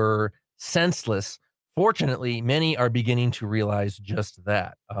were senseless. Fortunately, many are beginning to realize just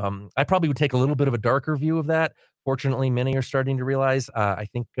that. I probably would take a little bit of a darker view of that. Fortunately, many are starting to realize. I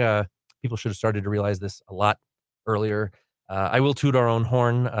think people should have started to realize this a lot earlier. I will toot our own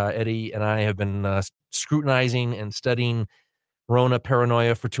horn. Eddie and I have been scrutinizing and studying Rona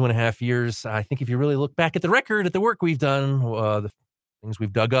paranoia for 2.5 years. I think if you really look back at the record, at the work we've done, the things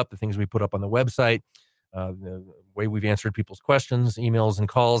we've dug up, the things we put up on the website, the way we've answered people's questions, emails, and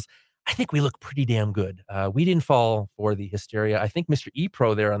calls, I think we look pretty damn good. We didn't fall for the hysteria. I think Mr.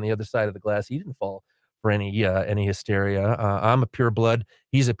 E-Pro there on the other side of the glass, he didn't fall for any hysteria. I'm a pure blood.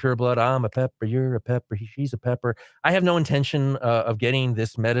 He's a pure blood. I'm a pepper. You're a pepper. She's a pepper. I have no intention of getting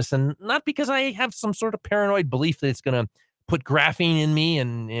this medicine, not because I have some sort of paranoid belief that it's going to put graphene in me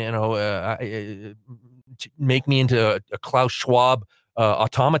and, make me into a Klaus Schwab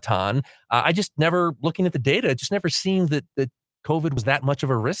automaton. I just never, looking at the data, it just never seemed that COVID was that much of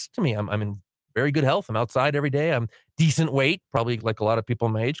a risk to me. I'm in very good health. I'm outside every day. I'm decent weight, probably like a lot of people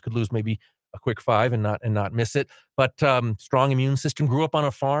my age, could lose maybe a quick 5 and not miss it. But strong immune system, grew up on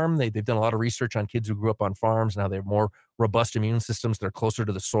a farm. They've done a lot of research on kids who grew up on farms. Now they have more robust immune systems. They're closer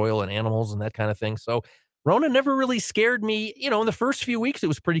to the soil and animals and that kind of thing. So Rona never really scared me. In the first few weeks, it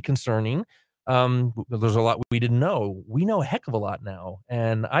was pretty concerning. There's a lot we didn't know. We know a heck of a lot now.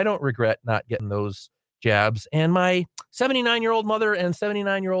 And I don't regret not getting those jabs. And my 79-year-old mother and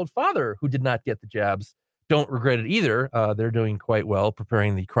 79-year-old father who did not get the jabs don't regret it either. They're doing quite well,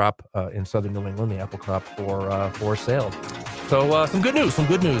 preparing the crop in southern New England, the apple crop, for sale. So some good news.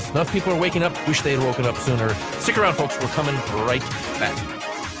 Enough people are waking up. Wish they had woken up sooner. Stick around, folks. We're coming right back.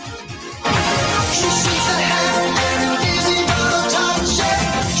 She sees the hair and busy, but the top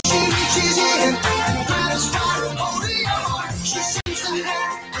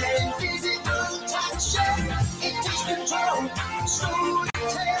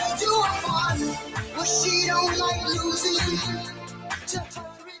tell you fun, but she don't like losing.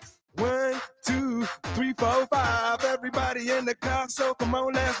 1, 2, 3, 4, 5. Everybody in the car, so come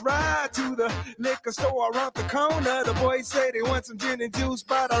on, let's ride to the liquor store around the corner. The boys say they want some gin and juice,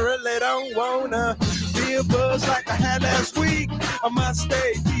 but I really don't wanna be a buzz like I had last week. I must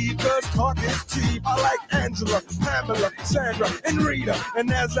stay deep, cause talk is cheap. I like Angela, Pamela, Sandra, and Rita.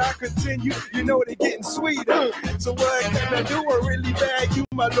 And as I continue, you know they're getting sweeter. So what can I do? I really bag you,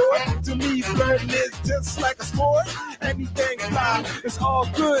 my lord. To me, flirting is just like a sport. Anything fly, it's all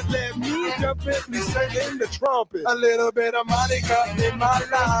good. Let me jump in, please sing in the trumpet. A little bit of Monica in my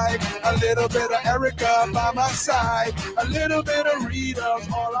life, a little bit of Erica by my side, a little bit of Rita's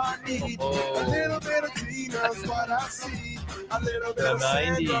all I need, a little bit of Tina's what I see, a little bit of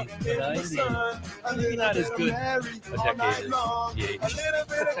Sandra in the sun, a little bit of Mary all night long, a little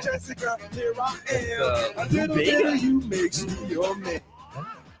bit of Jessica, here I am, a little bit of you makes me your man.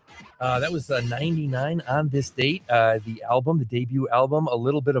 That was 99 on this date. The album, the debut album, A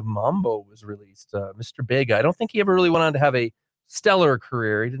Little Bit of Mambo was released. Mr. Big, I don't think he ever really went on to have a stellar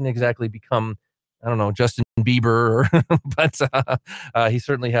career. He didn't exactly become, I don't know, Justin Bieber, but he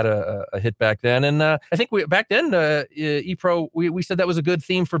certainly had a hit back then. And I think back then, E-Pro, we said that was a good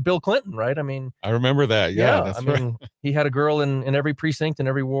theme for Bill Clinton, right? I mean, I remember that. Yeah, that's right. Mean, he had a girl in every precinct, in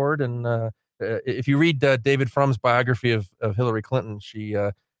every ward. And if you read David Frum's biography of Hillary Clinton, she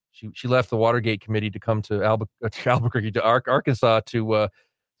left the Watergate Committee to come to Albuquerque, to Arkansas, to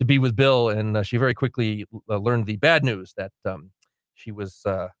be with Bill, and she very quickly learned the bad news that she was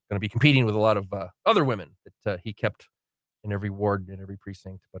going to be competing with a lot of other women that he kept in every ward, in every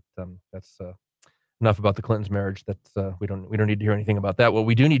precinct. But that's enough about the Clintons' marriage. That we don't need to hear anything about that. What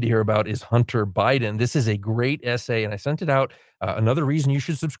we do need to hear about is Hunter Biden. This is a great essay, and I sent it out. Another reason you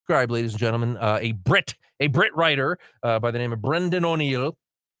should subscribe, ladies and gentlemen. A Brit writer by the name of Brendan O'Neill.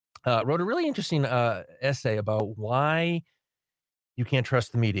 Wrote a really interesting essay about why you can't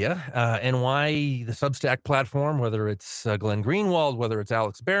trust the media and why the Substack platform, whether it's Glenn Greenwald, whether it's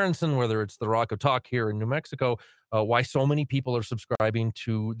Alex Berenson, whether it's the Rock of Talk here in New Mexico, why so many people are subscribing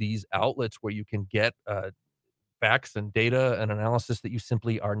to these outlets where you can get facts and data and analysis that you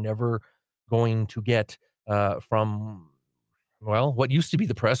simply are never going to get from, well, what used to be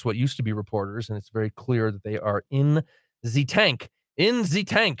the press, what used to be reporters. And it's very clear that they are in the tank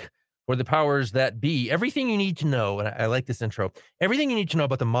for the powers that be. Everything you need to know, and I like this intro, everything you need to know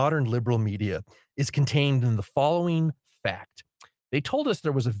about the modern liberal media is contained in the following fact. They told us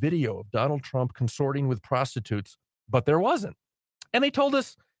there was a video of Donald Trump consorting with prostitutes, but there wasn't. And they told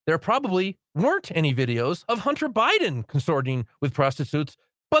us there probably weren't any videos of Hunter Biden consorting with prostitutes,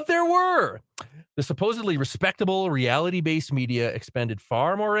 but there were. The supposedly respectable reality-based media expended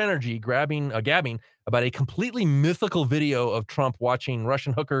far more energy gabbing about a completely mythical video of Trump watching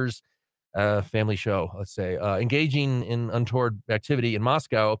Russian hookers, family show, let's say, engaging in untoward activity in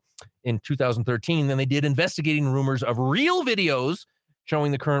Moscow in 2013 than they did investigating rumors of real videos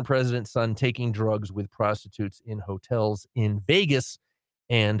showing the current president's son taking drugs with prostitutes in hotels in Vegas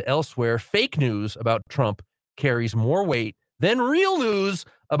and elsewhere. Fake news about Trump carries more weight than real news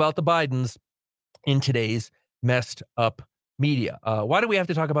about the Bidens in today's messed up media. Why do we have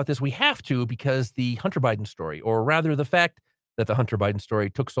to talk about this? We have to because the Hunter Biden story, or rather the fact that the Hunter Biden story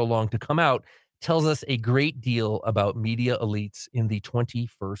took so long to come out, tells us a great deal about media elites in the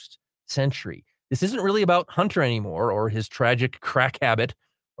 21st century. This isn't really about Hunter anymore, or his tragic crack habit,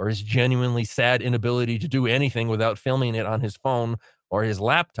 or his genuinely sad inability to do anything without filming it on his phone or his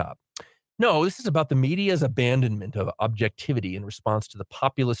laptop. No, this is about the media's abandonment of objectivity in response to the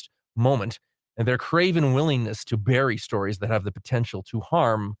populist moment and their craven willingness to bury stories that have the potential to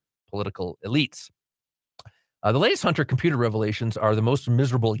harm political elites. The latest Hunter computer revelations are the most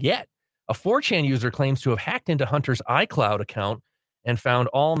miserable yet. A 4chan user claims to have hacked into Hunter's iCloud account and found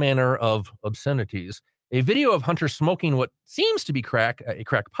all manner of obscenities. A video of Hunter smoking what seems to be a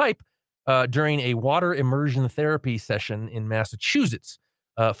crack pipe during a water immersion therapy session in Massachusetts.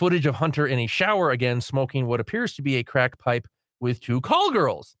 Footage of Hunter in a shower again smoking what appears to be a crack pipe with two call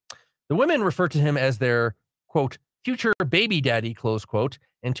girls. The women refer to him as their, quote, future baby daddy, close quote,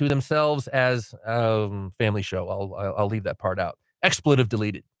 and to themselves as family show. I'll leave that part out. Expletive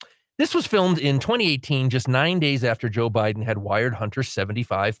deleted. This was filmed in 2018, just 9 days after Joe Biden had wired Hunter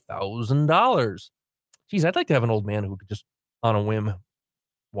 $75,000. Geez, I'd like to have an old man who could just, on a whim,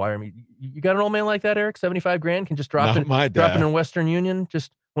 wire me. You got an old man like that, Eric? 75 grand can just drop it in Western Union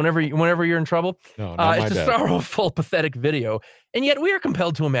just whenever you're in trouble. No, it's a sorrowful, pathetic video. And yet we are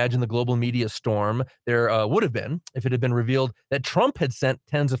compelled to imagine the global media storm there would have been if it had been revealed that Trump had sent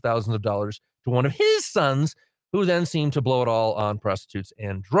tens of thousands of dollars to one of his sons who then seemed to blow it all on prostitutes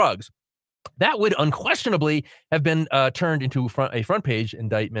and drugs. That would unquestionably have been turned into a front page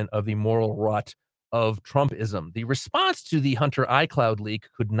indictment of the moral rot of Trumpism. The response to the Hunter iCloud leak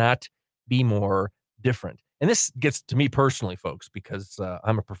could not be more different. And this gets to me personally, folks, because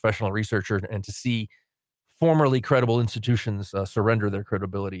I'm a professional researcher, and to see formerly credible institutions surrender their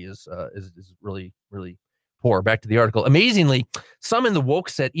credibility is really, really poor. Back to the article. Amazingly, some in the woke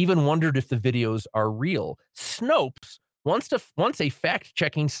set even wondered if the videos are real. Snopes, once a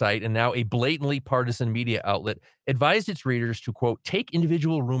fact-checking site and now a blatantly partisan media outlet, advised its readers to, quote, take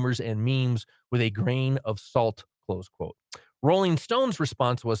individual rumors and memes with a grain of salt, close quote. Rolling Stone's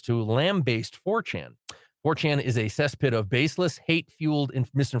response was to lambaste 4chan. 4chan is a cesspit of baseless, hate-fueled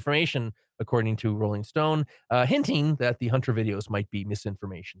misinformation, according to Rolling Stone, hinting that the Hunter videos might be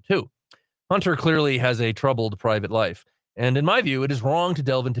misinformation too. Hunter clearly has a troubled private life, and in my view, it is wrong to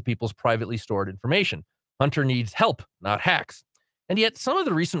delve into people's privately stored information. Hunter needs help, not hacks. And yet, some of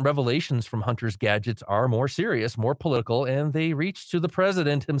the recent revelations from Hunter's gadgets are more serious, more political, and they reach to the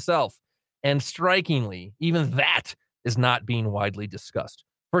president himself. And strikingly, even that is not being widely discussed.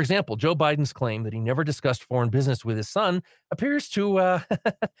 For example, Joe Biden's claim that he never discussed foreign business with his son appears to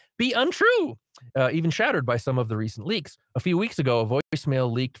be untrue, even shattered by some of the recent leaks. A few weeks ago, a voicemail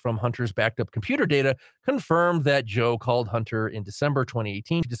leaked from Hunter's backed-up computer data confirmed that Joe called Hunter in December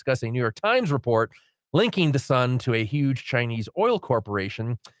 2018 to discuss a New York Times report linking the son to a huge Chinese oil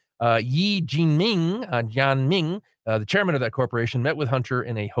corporation. Yi Jianming, the chairman of that corporation, met with Hunter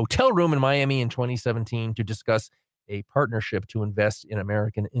in a hotel room in Miami in 2017 to discuss a partnership to invest in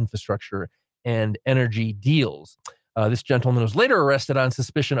American infrastructure and energy deals. This gentleman was later arrested on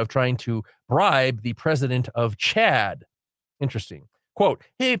suspicion of trying to bribe the president of Chad. Interesting. Quote,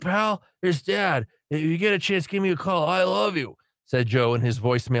 hey, pal, here's Dad. If you get a chance, give me a call. I love you, said Joe in his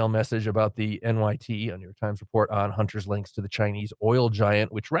voicemail message about the NYT, a New York Times report on Hunter's links to the Chinese oil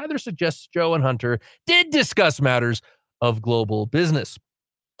giant, which rather suggests Joe and Hunter did discuss matters of global business.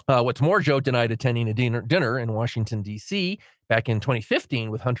 What's more, Joe denied attending a dinner in Washington, D.C. back in 2015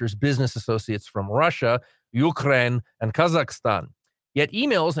 with Hunter's business associates from Russia, Ukraine, and Kazakhstan. Yet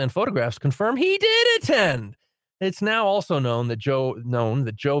emails and photographs confirm he did attend. It's now also known that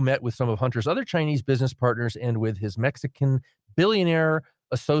Joe met with some of Hunter's other Chinese business partners and with his Mexican billionaire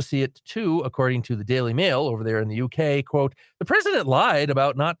associate too, according to the Daily Mail over there in the UK. Quote, the president lied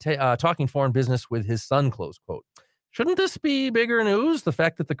about not talking foreign business with his son, close quote. Shouldn't this be bigger news? The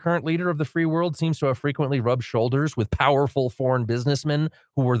fact that the current leader of the free world seems to have frequently rubbed shoulders with powerful foreign businessmen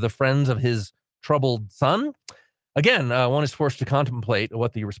who were the friends of his troubled son? Again, one is forced to contemplate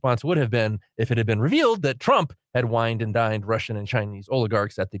what the response would have been if it had been revealed that Trump had wined and dined Russian and Chinese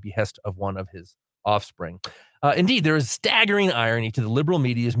oligarchs at the behest of one of his offspring. Indeed, there is staggering irony to the liberal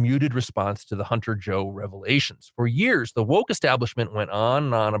media's muted response to the Hunter Joe revelations. For years, the woke establishment went on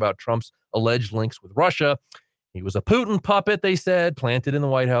and on about Trump's alleged links with Russia. He was a Putin puppet, they said, planted in the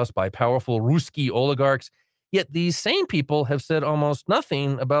White House by powerful Ruski oligarchs. Yet these same people have said almost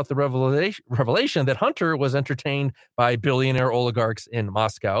nothing about the revelation that Hunter was entertained by billionaire oligarchs in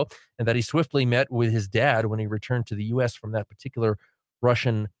Moscow and that he swiftly met with his dad when he returned to the U.S. from that particular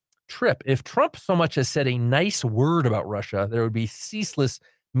Russian trip. If Trump so much as said a nice word about Russia, there would be ceaseless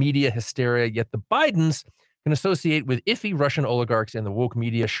media hysteria, yet the Bidens can associate with iffy Russian oligarchs, and the woke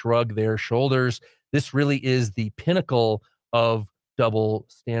media shrug their shoulders. This really is the pinnacle of double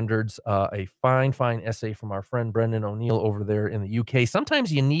standards. A fine essay from our friend Brendan O'Neill over there in the UK.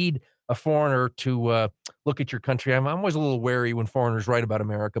 Sometimes you need a foreigner to look at your country. I'm always a little wary when foreigners write about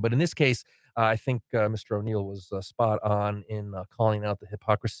America, but in this case, I think Mr. O'Neill was spot on in calling out the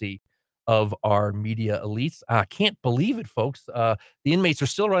hypocrisy of our media elites. I can't believe it, folks. The inmates are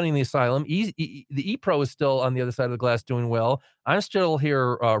still running the asylum. The EPRO is still on the other side of the glass doing well. I'm still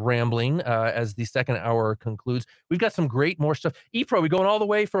here rambling as the second hour concludes. We've got some more stuff. EPRO, we going all the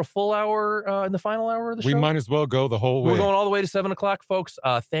way for a full hour in the final hour of the show? We might as well go the whole way. We're going all the way to 7 o'clock, folks.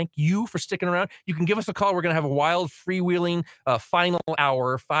 Thank you for sticking around. You can give us a call. We're going to have a wild, freewheeling final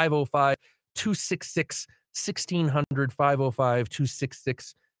hour, 505-266-1600,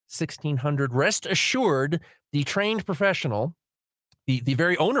 505-266-1600. Rest assured, the trained professional, the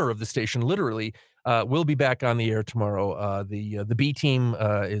very owner of the station, literally, will be back on the air tomorrow. The B team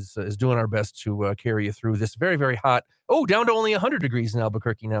is doing our best to carry you through this very, very hot, down to only 100 degrees in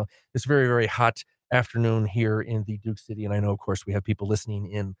Albuquerque now, this very, very hot afternoon here in the Duke City. And I know, of course, we have people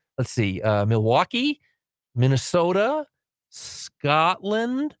listening in, Milwaukee, Minnesota,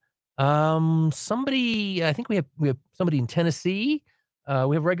 Scotland, I think we have somebody in Tennessee.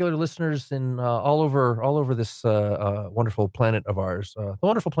 We have regular listeners in all over this wonderful planet of ours, the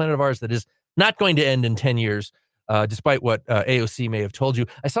wonderful planet of ours that is not going to end in 10 years, despite what AOC may have told you.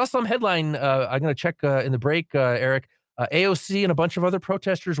 I saw some headline. I'm going to check in the break, Eric. AOC and a bunch of other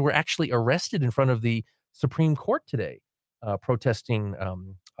protesters were actually arrested in front of the Supreme Court today, protesting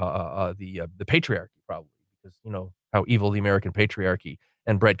the patriarchy, probably, because you know how evil the American patriarchy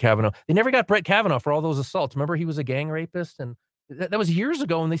and Brett Kavanaugh. They never got Brett Kavanaugh for all those assaults. Remember, he was a gang rapist, and that was years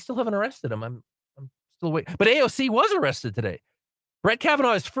ago, and they still haven't arrested him. I'm still waiting. But AOC was arrested today. Brett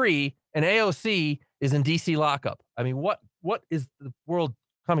Kavanaugh is free, and AOC is in D.C. lockup. I mean, what is the world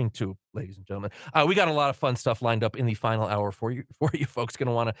coming to, ladies and gentlemen? We got a lot of fun stuff lined up in the final hour for you folks. Going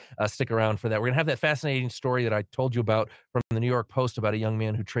to want to stick around for that. We're going to have that fascinating story that I told you about from the New York Post about a young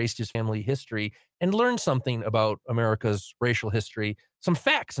man who traced his family history and learned something about America's racial history, some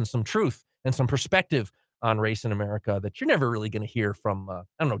facts and some truth and some perspective on race in America that you're never really going to hear from,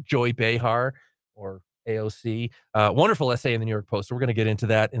 Joy Behar or AOC. Wonderful essay in the New York Post. So we're going to get into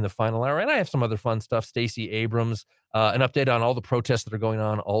that in the final hour. And I have some other fun stuff. Stacey Abrams, an update on all the protests that are going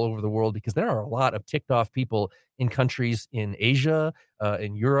on all over the world, because there are a lot of ticked off people in countries in Asia,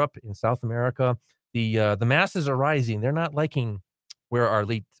 in Europe, in South America. The masses are rising. They're not liking where our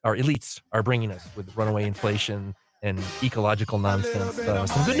elites are bringing us with runaway inflation and ecological nonsense.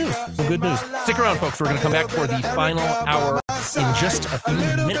 Some good news. Stick around, folks. We're going to come back for the final hour in just a few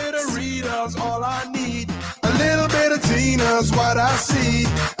minutes. All I need. A little bit of Tina's what I see.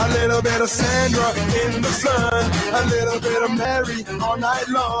 A little bit of Sandra in the sun. A little bit of Mary all night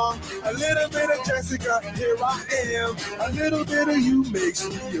long. A little bit of Jessica, here I am. A little bit of you makes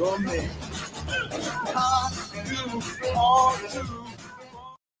me your man. I do all too.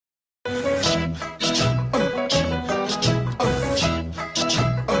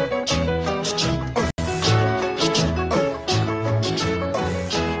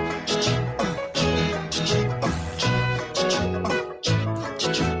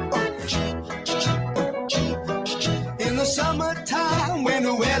 Summertime, when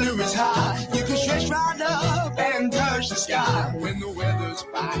the weather is hot, you can stretch right up and touch the sky. When the weather's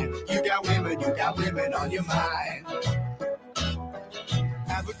fine, you got women on your mind.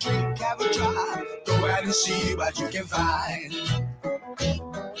 Have a drink, have a drive, go out and see what you can find.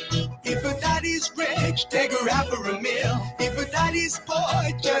 If a daddy's rich, take her out for a meal. If a daddy's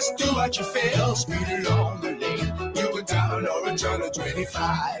poor, just do what you feel. Speed along the lane, you go down or a turn of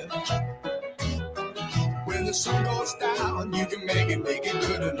 25. When the sun goes down, you can make it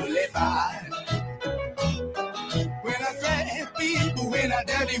good and live by. When I grab people, when I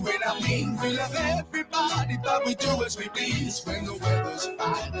daddy, when I mean, we love everybody, but we do as we please. When the weather's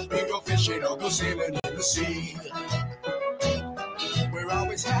fine, we go fishing or go sailing in the sea. We're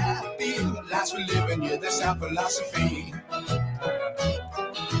always happy, lives we live in, yeah, that's our philosophy.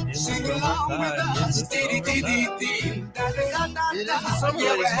 Sing along with us, dee-dee-dee-dee-dee. It is the summer,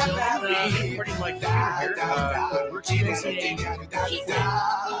 ladies and gentlemen, pretty like that here. We're seeing,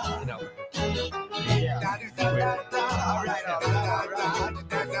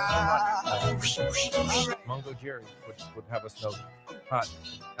 Mungo Jerry would have us know hot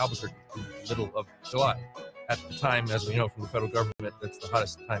Albuquerque in the middle of July. At the time, as we know from the federal government, that's the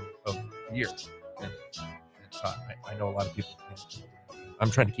hottest time of the year. And it's hot. I know a lot of people can't. I'm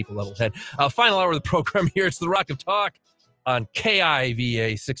trying to keep a level head. Final hour of the program here. It's the Rock of Talk on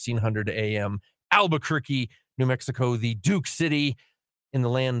KIVA 1600 AM, Albuquerque, New Mexico, the Duke City in the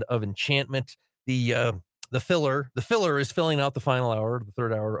land of enchantment. The filler is filling out the final hour, the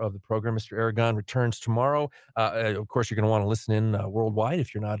third hour of the program. Mr. Aragon returns tomorrow. Of course, you're going to want to listen in worldwide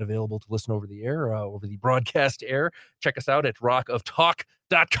if you're not available to listen over the air, over the broadcast air. Check us out at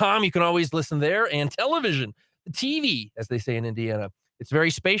rockoftalk.com. You can always listen there, and television, the TV, as they say in Indiana. It's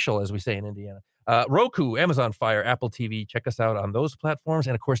very spatial, as we say in Indiana. Roku, Amazon Fire, Apple TV. Check us out on those platforms.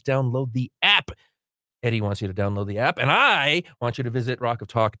 And, of course, download the app. Eddie wants you to download the app. And I want you to visit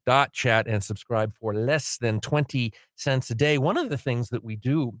rockoftalk.chat and subscribe for less than 20 cents a day. One of the things that we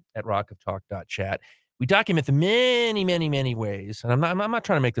do at rockoftalk.chat, we document the many, many, many ways. And I'm not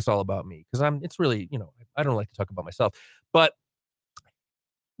trying to make this all about me, because it's really, I don't like to talk about myself. But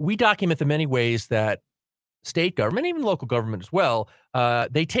we document the many ways that state government, even local government as well,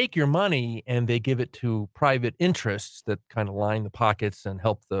 they take your money and they give it to private interests that kind of line the pockets and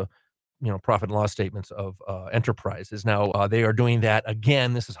help the, profit and loss statements of enterprises. Now, they are doing that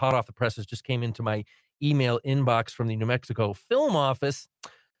again. This is hot off the presses. Just came into my email inbox from the New Mexico Film Office.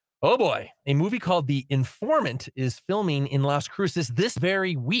 Oh boy, a movie called The Informant is filming in Las Cruces this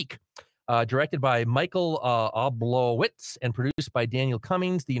very week. Directed by Michael Oblowitz and produced by Daniel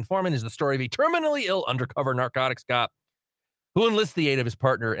Cummings. The Informant is the story of a terminally ill undercover narcotics cop who enlists the aid of his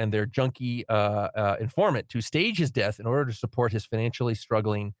partner and their junkie informant to stage his death in order to support his financially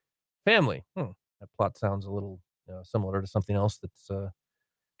struggling family. That plot sounds a little similar to something else that's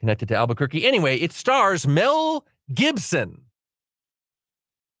connected to Albuquerque. Anyway, it stars Mel Gibson.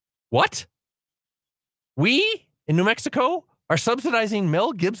 What? We in New Mexico are subsidizing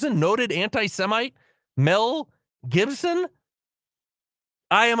Mel Gibson, noted anti-Semite Mel Gibson?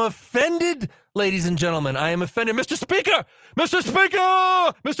 I am offended, ladies and gentlemen. I am offended. Mr. Speaker! Mr.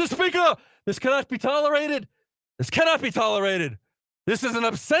 Speaker! Mr. Speaker! This cannot be tolerated. This cannot be tolerated. This is an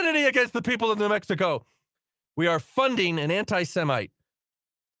obscenity against the people of New Mexico. We are funding an anti-Semite,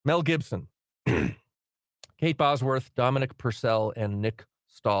 Mel Gibson, Kate Bosworth, Dominic Purcell, and Nick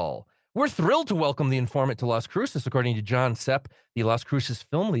Stahl. We're thrilled to welcome the informant to Las Cruces, according to John Sepp, the Las Cruces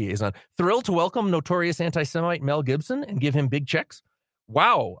film liaison. Thrilled to welcome notorious anti-Semite Mel Gibson and give him big checks.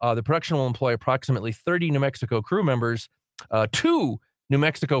 Wow. The production will employ approximately 30 New Mexico crew members, 2 New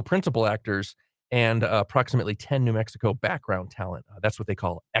Mexico principal actors, and approximately 10 New Mexico background talent. That's what they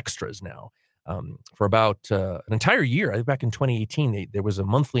call extras now. For about an entire year, I think back in 2018, there was a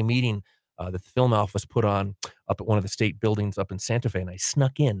monthly meeting that the film office put on up at one of the state buildings up in Santa Fe, and I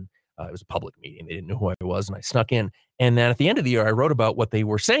snuck in. It was a public meeting. They didn't know who I was, and I snuck in. And then at the end of the year, I wrote about what they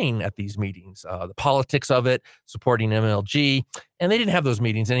were saying at these meetings, the politics of it, supporting MLG, and they didn't have those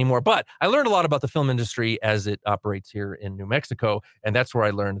meetings anymore. But I learned a lot about the film industry as it operates here in New Mexico, and that's where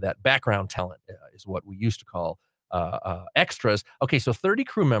I learned that background talent is what we used to call extras. Okay, so 30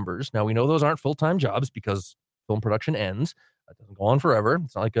 crew members. Now, we know those aren't full-time jobs because film production ends. It doesn't go on forever.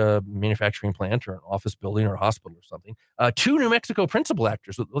 It's not like a manufacturing plant or an office building or a hospital or something. 2 New Mexico principal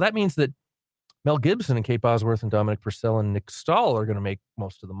actors. Well, that means that Mel Gibson and Kate Bosworth and Dominic Purcell and Nick Stahl are going to make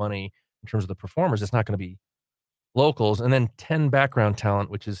most of the money in terms of the performers. It's not going to be locals. And then 10 background talent,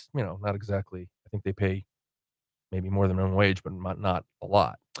 which is, not exactly, I think they pay maybe more than minimum wage, but not a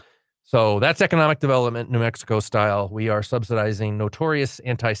lot. So that's economic development, New Mexico style. We are subsidizing notorious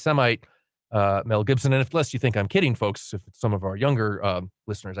anti-Semite Mel Gibson. And unless you think I'm kidding, folks, if it's some of our younger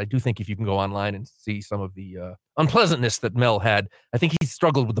listeners, I do think if you can go online and see some of the unpleasantness that Mel had, I think he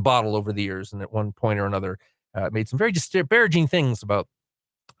struggled with the bottle over the years, and at one point or another made some very disparaging things about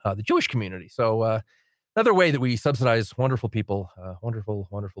the Jewish community. So another way that we subsidize wonderful people,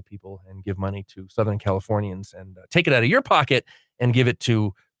 wonderful people, and give money to Southern Californians and take it out of your pocket and give it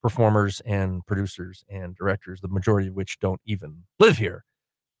to performers and producers and directors, the majority of which don't even live here.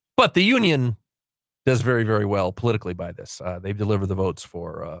 But the union does very, very well politically by this. They've delivered the votes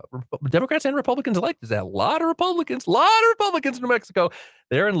for Democrats and Republicans alike. There's a lot of Republicans in New Mexico.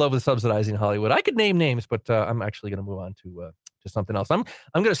 They're in love with subsidizing Hollywood. I could name names, but I'm actually going to move on to something else. I'm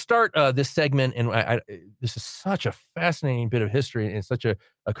going to start this segment, and this is such a fascinating bit of history, and such a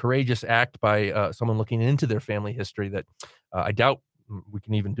courageous act by someone looking into their family history that I doubt we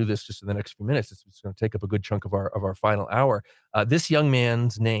can even do this just in the next few minutes. It's going to take up a good chunk of our final hour. This young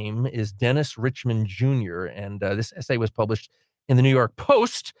man's name is Dennis Richmond Jr., and this essay was published in the New York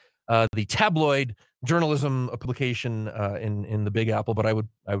Post, the tabloid journalism publication in the Big Apple. But I would,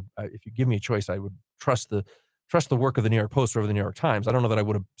 if you give me a choice, I would trust the work of the New York Post over the New York Times. I don't know that I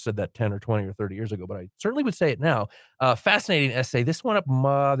would have said that 10 or 20 or 30 years ago, but I certainly would say it now. Fascinating essay. This went up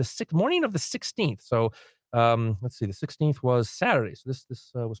the morning of the 16th. So let's see, the 16th was Saturday. So this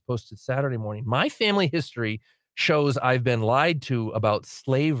was posted Saturday morning. My family history shows I've been lied to about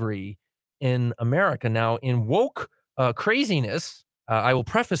slavery in America. Now, in woke craziness, I will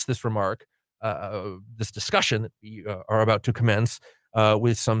preface this remark, this discussion that we are about to commence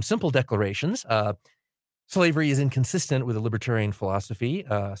with some simple declarations. Slavery is inconsistent with a libertarian philosophy.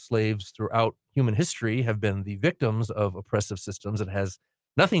 Slaves throughout human history have been the victims of oppressive systems. It has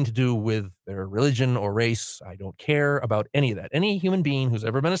nothing to do with their religion or race. I don't care about any of that. Any human being who's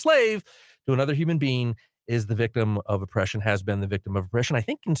ever been a slave to another human being is the victim of oppression, has been the victim of oppression. I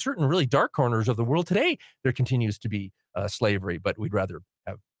think in certain really dark corners of the world today, there continues to be slavery, but we'd rather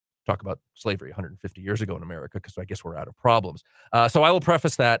talk about slavery 150 years ago in America, because I guess we're out of problems. So I will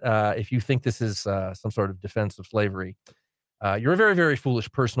preface that if you think this is some sort of defense of slavery, you're a very, very foolish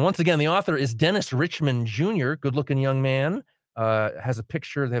person. Once again, the author is Dennis Richmond Jr., good-looking young man. Has a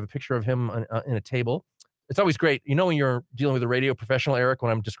picture. They have a picture of him in a table. It's always great. When you're dealing with a radio professional, Eric,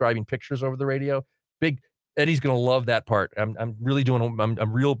 when I'm describing pictures over the radio, Big Eddie's going to love that part. I'm really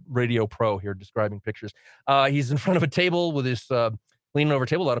I'm real radio pro here describing pictures. He's in front of a table with his leaning over a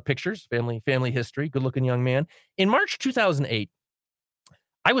table, a lot of pictures, family history, good looking young man. In March 2008,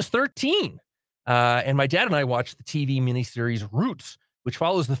 I was 13. And my dad and I watched the TV miniseries Roots, which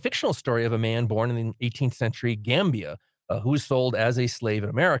follows the fictional story of a man born in the 18th century Gambia, who was sold as a slave in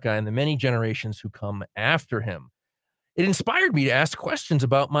America and the many generations who come after him. It inspired me to ask questions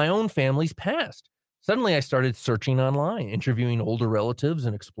about my own family's past. Suddenly, I started searching online, interviewing older relatives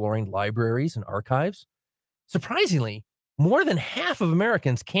and exploring libraries and archives. Surprisingly, more than half of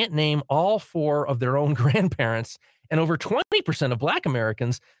Americans can't name all four of their own grandparents, and over 20% of Black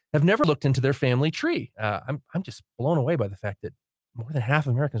Americans have never looked into their family tree. I'm just blown away by the fact that more than half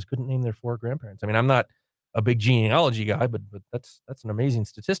of Americans couldn't name their four grandparents. I mean, I'm not a big genealogy guy, but that's an amazing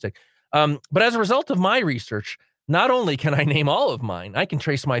statistic. But as a result of my research, not only can I name all of mine, I can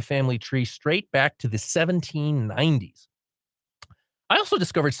trace my family tree straight back to the 1790s. I also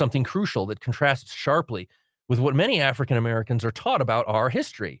discovered something crucial that contrasts sharply with what many African Americans are taught about our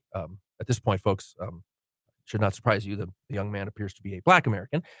history. At this point, folks, should not surprise you, the young man appears to be a Black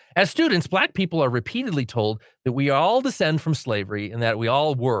American. As students, Black people are repeatedly told that we all descend from slavery and that we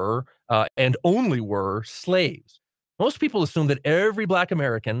all were and only were slaves. Most people assume that every Black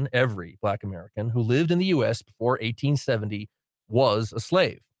American who lived in the U.S. before 1870 was a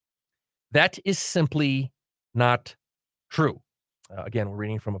slave. That is simply not true. Again, we're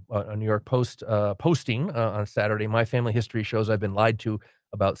reading from a New York Post posting on Saturday. My family history shows I've been lied to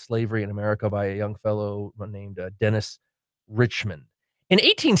about slavery in America by a young fellow named Dennis Richmond. In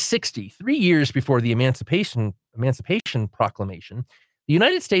 1860, 3 years before the Emancipation Proclamation, the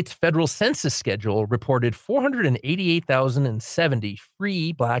United States Federal Census Schedule reported 488,070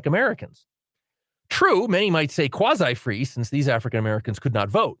 free Black Americans. True, many might say quasi-free, since these African Americans could not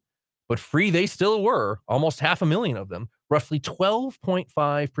vote. But free they still were, almost 500,000 of them, roughly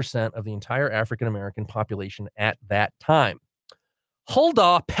 12.5% of the entire African American population at that time.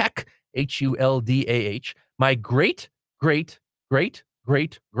 Huldah Peck, Huldah, my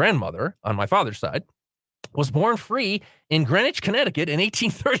great-great-great-great-grandmother on my father's side, was born free in Greenwich, Connecticut in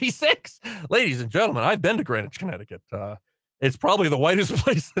 1836. Ladies and gentlemen, I've been to Greenwich, Connecticut. It's probably the whitest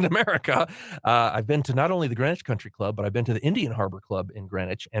place in America. I've been to not only the Greenwich Country Club, but I've been to the Indian Harbor Club in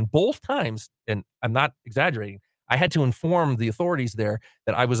Greenwich. And both times, and I'm not exaggerating, I had to inform the authorities there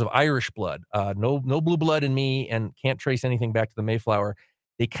that I was of Irish blood. No blue blood in me, and can't trace anything back to the Mayflower.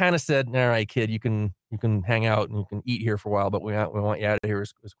 They kind of said, all right, kid, you can hang out and you can eat here for a while, but we want you out of here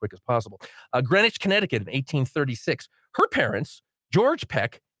as quick as possible. Greenwich, Connecticut in 1836. Her parents, George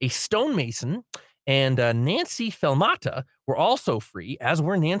Peck, a stonemason, and Nancy Felmata were also free, as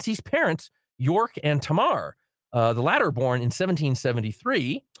were Nancy's parents, York and Tamar. The latter born in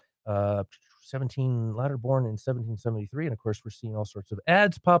 1773, latter born in 1773. And of course, we're seeing all sorts of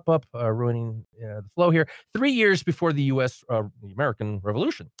ads pop up, ruining the flow here. 3 years before the the American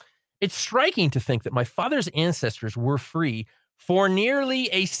Revolution. It's striking to think that my father's ancestors were free for nearly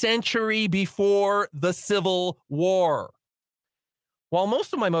a century before the Civil War. While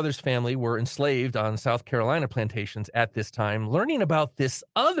most of my mother's family were enslaved on South Carolina plantations at this time, learning about this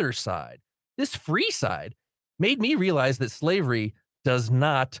other side, this free side, made me realize that slavery does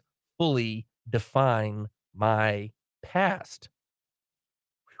not fully define my past.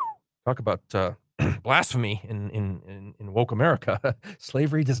 Talk about blasphemy in woke America.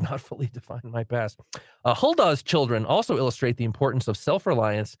 Slavery does not fully define my past. Huldah's children also illustrate the importance of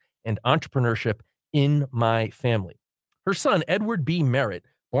self-reliance and entrepreneurship in my family. Her son, Edward B. Merritt,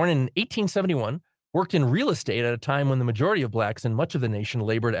 born in 1871, worked in real estate at a time when the majority of Blacks in much of the nation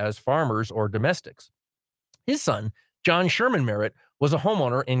labored as farmers or domestics. His son, John Sherman Merritt, was a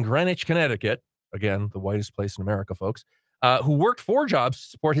homeowner in Greenwich, Connecticut, again, the whitest place in America, folks, who worked 4 jobs to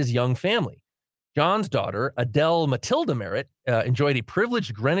support his young family. John's daughter, Adele Matilda Merritt, enjoyed a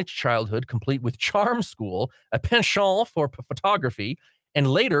privileged Greenwich childhood, complete with charm school, a penchant for photography, and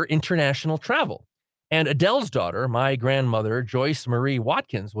later international travel. And Adele's daughter, my grandmother, Joyce Marie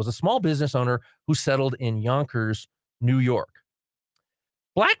Watkins, was a small business owner who settled in Yonkers, New York.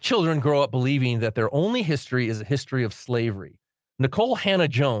 Black children grow up believing that their only history is a history of slavery. Nicole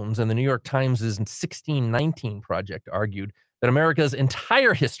Hannah-Jones and the New York Times' 1619 Project argued that America's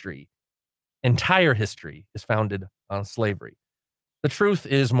entire history is founded on slavery. The truth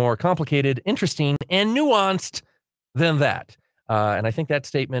is more complicated, interesting, and nuanced than that. And I think that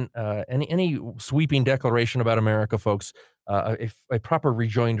statement, any sweeping declaration about America, folks, if a proper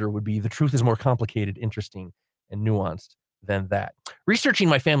rejoinder would be the truth is more complicated, interesting, and nuanced than that. Researching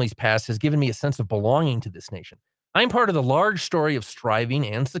my family's past has given me a sense of belonging to this nation. I'm part of the large story of striving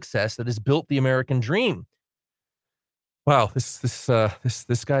and success that has built the American dream. Wow, this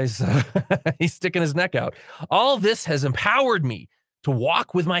guy's he's sticking his neck out. All this has empowered me to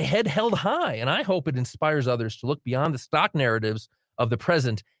walk with my head held high, and I hope it inspires others to look beyond the stock narratives of the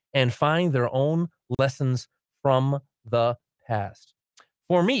present and find their own lessons from the past.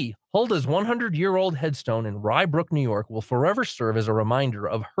 For me, Huldah's 100-year-old headstone in Rye Brook, New York, will forever serve as a reminder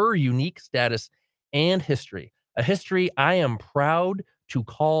of her unique status and history, a history I am proud to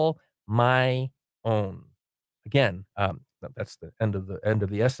call my own. Again, that's the end of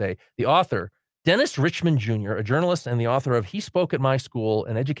the essay. The author, Dennis Richmond Jr., a journalist and the author of He Spoke at My School,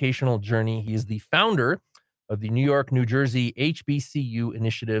 An Educational Journey. He is the founder of the New York, New Jersey HBCU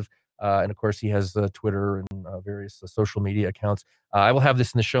initiative. And of course, he has Twitter and various social media accounts. I will have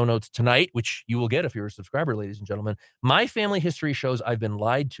this in the show notes tonight, which you will get if you're a subscriber, ladies and gentlemen. My family history shows I've been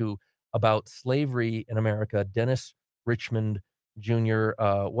lied to about slavery in America. Dennis Richmond Jr.,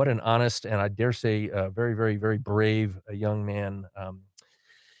 what an honest and I dare say very, very, very brave young man.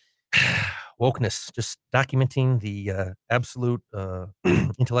 Wokeness, just documenting the absolute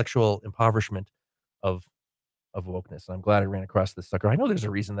intellectual impoverishment of wokeness. And I'm glad I ran across this sucker. I know there's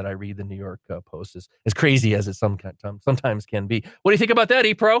a reason that I read the New York Post, as crazy as it sometimes can be. What do you think about that,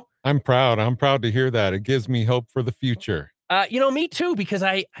 E-Pro? I'm proud. I'm proud to hear that. It gives me hope for the future. Me too, because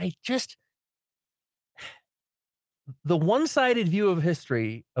I just, the one-sided view of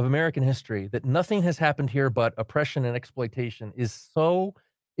history, of American history, that nothing has happened here but oppression and exploitation is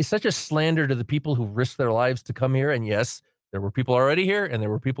such a slander to the people who risked their lives to come here. And yes, there were people already here and there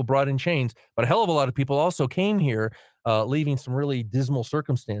were people brought in chains, but a hell of a lot of people also came here, leaving some really dismal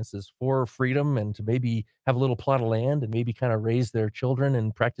circumstances for freedom and to maybe have a little plot of land and maybe kind of raise their children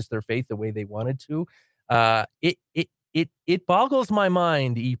and practice their faith the way they wanted to. It boggles my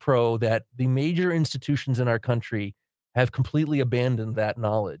mind, E-Pro, that the major institutions in our country have completely abandoned that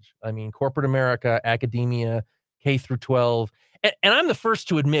knowledge. I mean, corporate America, academia, K through 12. And I'm the first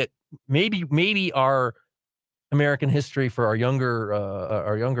to admit, maybe our American history for our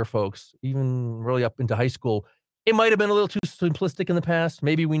younger folks, even really up into high school, it might have been a little too simplistic in the past.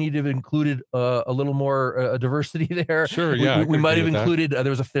 Maybe we need to have included a little more diversity there. Sure, yeah. We might have included.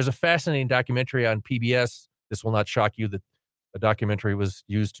 There's a fascinating documentary on PBS. This will not shock you that a documentary was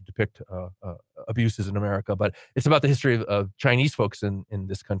used to depict abuses in America, but it's about the history of Chinese folks in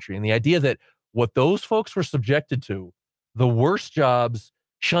this country and the idea that what those folks were subjected to, the worst jobs,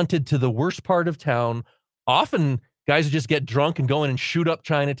 shunted to the worst part of town. Often guys would just get drunk and go in and shoot up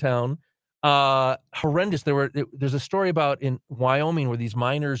Chinatown. Horrendous. There's a story about in Wyoming where these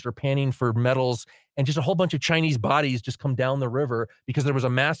miners are panning for metals and just a whole bunch of Chinese bodies just come down the river because there was a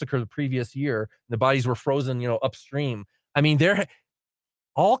massacre the previous year. And the bodies were frozen, upstream. I mean,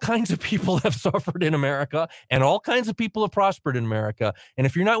 all kinds of people have suffered in America and all kinds of people have prospered in America. And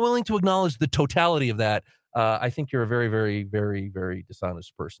if you're not willing to acknowledge the totality of that, I think you're a very, very, very, very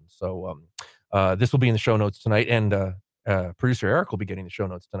dishonest person. So this will be in the show notes tonight. And producer Eric will be getting the show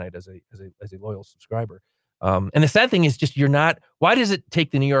notes tonight as a loyal subscriber. And the sad thing is just why does it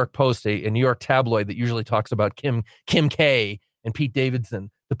take the New York Post, a New York tabloid that usually talks about Kim K and Pete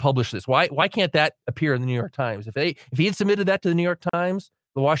Davidson, to publish this? Why can't that appear in the New York Times? If he had submitted that to the New York Times,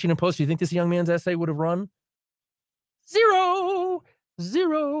 the Washington Post, do you think this young man's essay would have run? Zero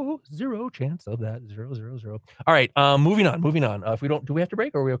chance of that. Zero. All right. Moving on. If we don't, do we have to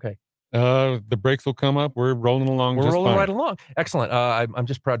break or are we okay? The breaks will come up. We're rolling along. We're rolling right along. Excellent. I'm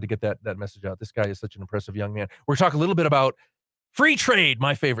just proud to get that message out. This guy is such an impressive young man. We're talking a little bit about free trade,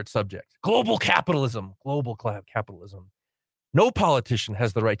 my favorite subject. Global capitalism. No politician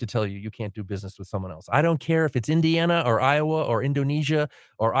has the right to tell you can't do business with someone else. I don't care if it's Indiana or Iowa or Indonesia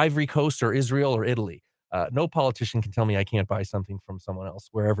or Ivory Coast or Israel or Italy. No politician can tell me I can't buy something from someone else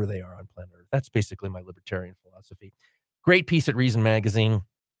wherever they are on planet Earth. That's basically my libertarian philosophy. Great piece at Reason Magazine.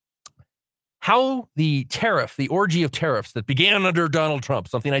 How the orgy of tariffs that began under Donald Trump,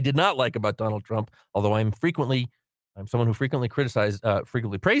 something I did not like about Donald Trump, although I'm someone who frequently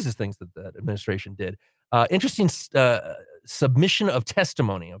praises things that the administration did. Interesting submission of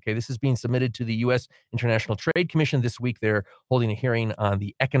testimony. Okay, this is being submitted to the U.S. International Trade Commission this week. They're holding a hearing on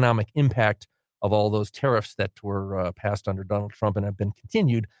the economic impact of all those tariffs that were passed under Donald Trump and have been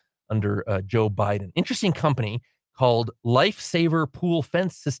continued under Joe Biden. Interesting company called Lifesaver Pool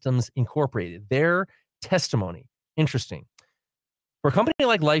Fence Systems Incorporated. Their testimony, interesting. For a company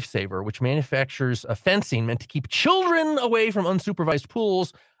like Lifesaver, which manufactures fencing meant to keep children away from unsupervised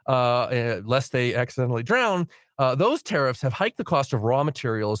pools, lest they accidentally drown, those tariffs have hiked the cost of raw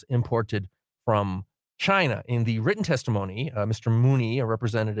materials imported from China. In the written testimony, Mr. Mooney, a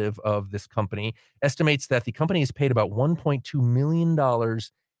representative of this company, estimates that the company has paid about $1.2 million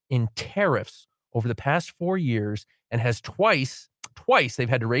in tariffs over the past 4 years and has twice they've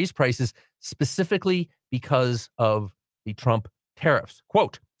had to raise prices specifically because of the Trump tariffs.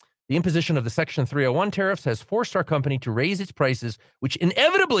 Quote, the imposition of the Section 301 tariffs has forced our company to raise its prices, which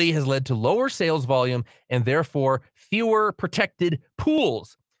inevitably has led to lower sales volume and therefore fewer protected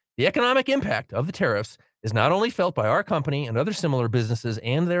pools. The economic impact of the tariffs is not only felt by our company and other similar businesses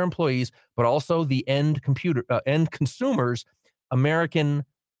and their employees, but also the end consumers, American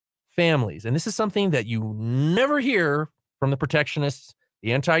families. And this is something that you never hear from the protectionists,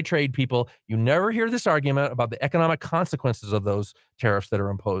 the anti-trade people. You never hear this argument about the economic consequences of those tariffs that are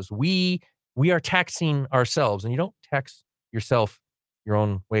imposed. We are taxing ourselves, and you don't tax yourself your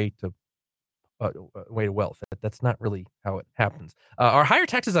own way to wealth. That's not really how it happens. Are higher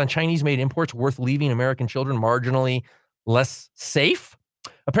taxes on Chinese-made imports worth leaving American children marginally less safe?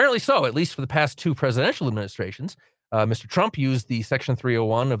 Apparently so, at least for the past 2 presidential administrations. Mr. Trump used the Section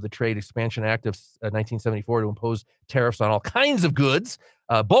 301 of the Trade Expansion Act of 1974 to impose tariffs on all kinds of goods,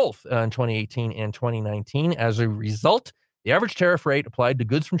 both in 2018 and 2019. As a result, the average tariff rate applied to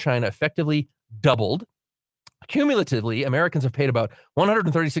goods from China effectively doubled. Cumulatively, Americans have paid about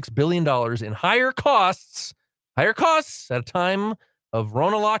 $136 billion in higher costs at a time of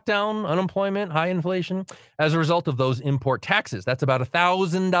Rona lockdown, unemployment, high inflation, as a result of those import taxes. That's about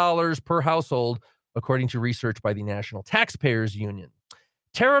 $1,000 per household, according to research by the National Taxpayers Union.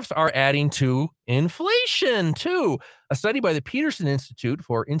 Tariffs are adding to inflation, too. A study by the Peterson Institute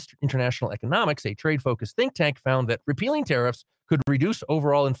for International Economics, a trade-focused think tank, found that repealing tariffs could reduce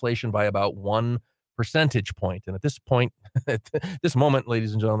overall inflation by about 1 percentage point. And at this point, at this moment,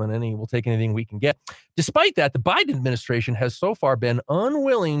 ladies and gentlemen, we'll take anything we can get. Despite that, the Biden administration has so far been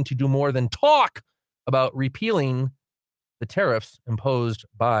unwilling to do more than talk about repealing the tariffs imposed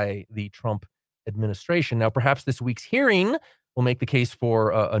by the Trump administration. Now, perhaps this week's hearing will make the case for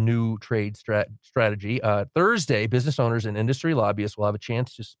a new trade strategy. Thursday, business owners and industry lobbyists will have a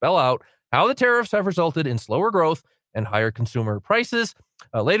chance to spell out how the tariffs have resulted in slower growth and higher consumer prices.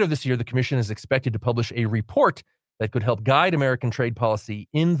 Later this year, the commission is expected to publish a report that could help guide American trade policy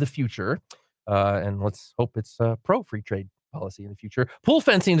in the future. And let's hope it's pro-free trade policy in the future. Pool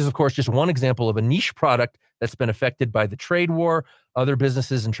fencing is, of course, just one example of a niche product that's been affected by the trade war. Other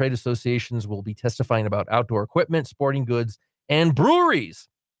businesses and trade associations will be testifying about outdoor equipment, sporting goods, and breweries.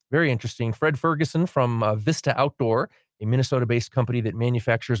 Very interesting. Fred Ferguson from Vista Outdoor, a Minnesota-based company that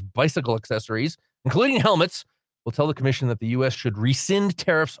manufactures bicycle accessories, including helmets, will tell the commission that the U.S. should rescind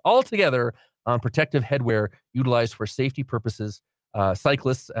tariffs altogether on protective headwear utilized for safety purposes,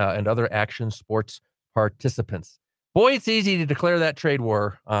 cyclists, and other action sports participants. Boy, it's easy to declare that trade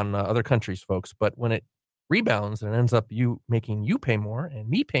war on other countries, folks, but when it rebounds and ends up making you pay more and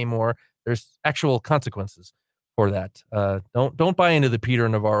me pay more, there's actual consequences for that. Don't buy into the Peter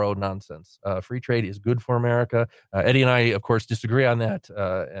Navarro nonsense. Free trade is good for America. Eddie and I, of course, disagree on that,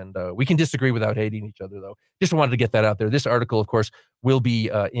 and we can disagree without hating each other, though. Just wanted to get that out there. This article, of course, will be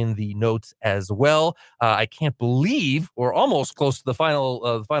in the notes as well. I can't believe we're almost close to the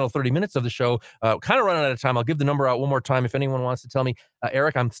final 30 minutes of the show. Kind of running out of time. I'll give the number out one more time if anyone wants to tell me.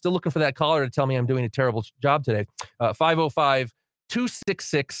 Eric, I'm still looking for that caller to tell me I'm doing a terrible job today.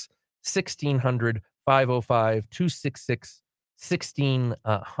 505-266-1600.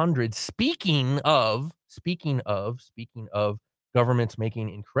 505-266-1600. Speaking of governments making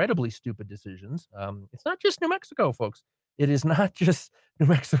incredibly stupid decisions, it's not just New Mexico, folks. It is not just New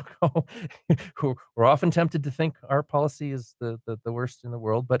Mexico. We're often tempted to think our policy is the worst in the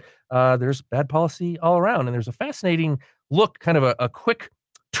world, but there's bad policy all around. And there's a fascinating look, kind of a quick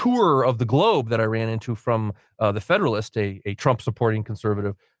tour of the globe that I ran into from the Federalist, a Trump-supporting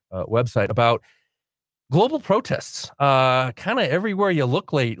conservative website, about global protests. Kind of everywhere you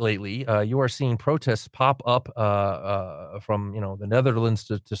look lately, you are seeing protests pop up from the Netherlands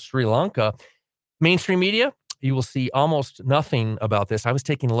to Sri Lanka. Mainstream media, you will see almost nothing about this. I was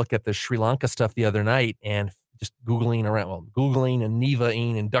taking a look at the Sri Lanka stuff the other night and just Googling and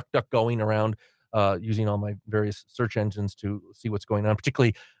Nevaing and DuckDuckGoing around, using all my various search engines to see what's going on,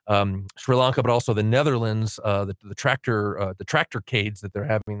 particularly Sri Lanka, but also the Netherlands, the tractorcades that they're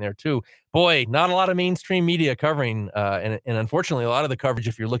having there too. Boy, not a lot of mainstream media covering, and unfortunately, a lot of the coverage,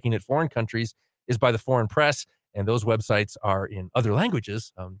 if you're looking at foreign countries, is by the foreign press, and those websites are in other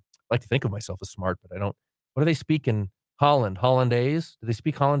languages. I like to think of myself as smart, but I don't. What do they speak in Holland? Hollandaise? Do they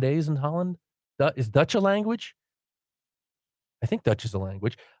speak Hollandaise in Holland? Is Dutch a language? I think Dutch is a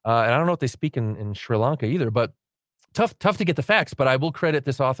language. And I don't know what they speak in Sri Lanka either, but tough to get the facts, but I will credit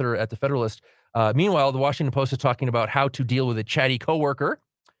this author at the Federalist. Meanwhile, the Washington Post is talking about how to deal with a chatty coworker.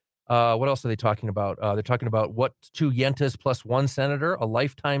 What else are they talking about? They're talking about what 2 Yentas plus 1 senator, a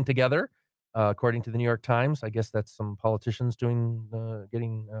lifetime together, according to the New York Times. I guess that's some politicians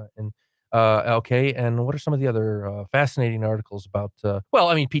getting okay. And what are some of the other fascinating articles about?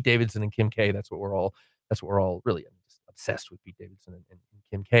 Pete Davidson and Kim K. That's what we're all really obsessed with, Pete Davidson and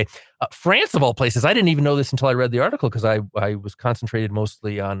Kim K. France, of all places, I didn't even know this until I read the article, because I was concentrated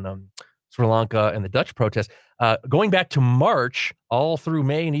mostly on Sri Lanka and the Dutch protests. Going back to March, all through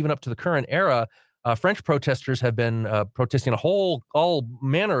May, and even up to the current era, French protesters have been protesting all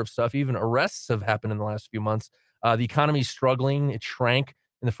manner of stuff. Even arrests have happened in the last few months. The economy is struggling. It shrank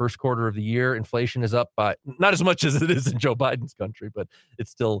in the first quarter of the year. Inflation is up by not as much as it is in Joe Biden's country, but it's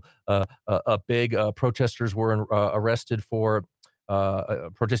still a big. Protesters were arrested for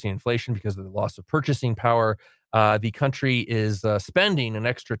protesting inflation because of the loss of purchasing power. The country is spending an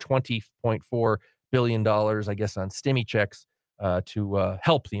extra $20.4 billion, I guess, on stimmy checks to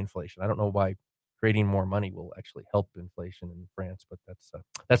help the inflation. I don't know why creating more money will actually help inflation in France, but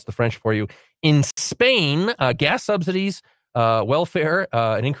that's the French for you. In Spain, gas subsidies, welfare,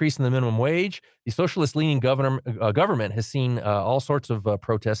 an increase in the minimum wage. The socialist-leaning government has seen all sorts of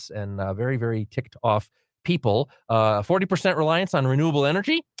protests and very, very ticked off people. 40% reliance on renewable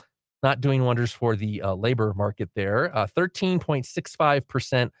energy, not doing wonders for the labor market there.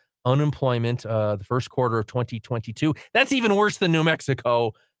 13.65% unemployment the first quarter of 2022. That's even worse than New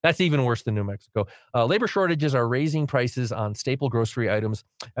Mexico. Labor shortages are raising prices on staple grocery items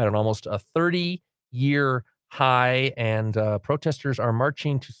at an almost a 30-year high, and protesters are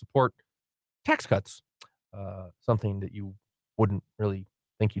marching to support tax cuts, something that you wouldn't really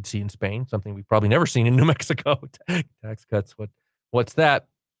think you'd see in Spain, something we've probably never seen in New Mexico. Tax cuts, what's that?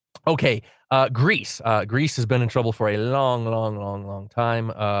 Okay, Greece. Greece has been in trouble for a long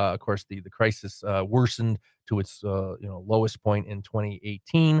time. Of course, the crisis worsened to its lowest point in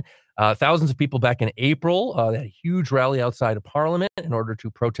 2018. Thousands of people back in April they had a huge rally outside of Parliament in order to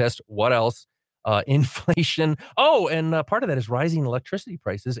protest what else? Inflation. Oh, and part of that is rising electricity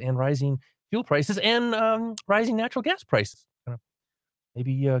prices and rising fuel prices and rising natural gas prices.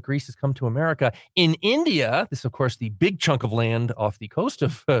 Maybe Greece has come to America. In India, this, of course, the big chunk of land off the coast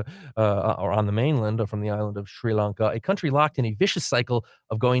of, or on the mainland from the island of Sri Lanka, a country locked in a vicious cycle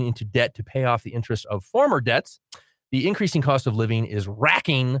of going into debt to pay off the interest of former debts. The increasing cost of living is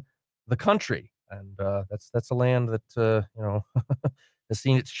racking the country. And that's a land that, has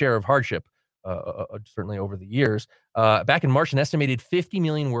seen its share of hardship, certainly over the years. Back in March, an estimated 50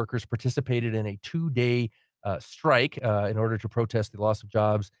 million workers participated in a 2-day strike in order to protest the loss of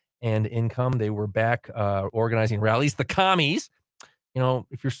jobs and income. They were back organizing rallies. The commies,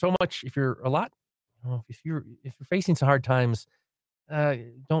 if you're facing some hard times,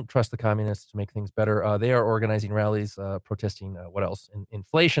 don't trust the communists to make things better. They are organizing rallies, protesting what else?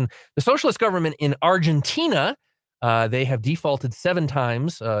 Inflation. The socialist government in Argentina, they have defaulted 7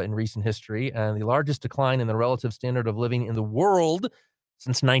 times in recent history, and the largest decline in the relative standard of living in the world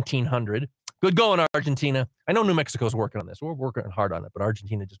since 1900. Good going, Argentina. I know New Mexico's working on this. We're working hard on it, but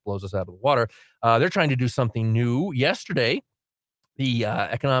Argentina just blows us out of the water. They're trying to do something new. Yesterday, the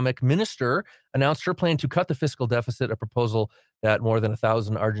economic minister announced her plan to cut the fiscal deficit, a proposal that more than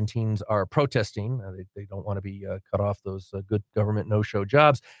 1,000 Argentines are protesting. They don't want to be cut off those good government no-show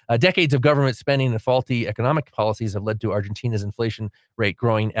jobs. Decades of government spending and faulty economic policies have led to Argentina's inflation rate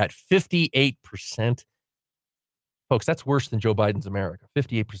growing at 58%. Folks, that's worse than Joe Biden's America.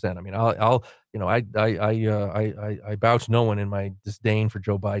 58%. I mean, I bow to no one in my disdain for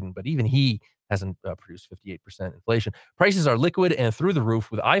Joe Biden, but even he hasn't produced 58% inflation. Prices are liquid and through the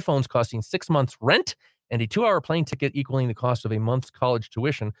roof, with iPhones costing 6 months rent and a 2-hour plane ticket equaling the cost of a month's college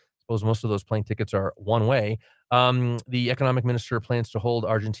tuition. I suppose most of those plane tickets are one way. The economic minister plans to hold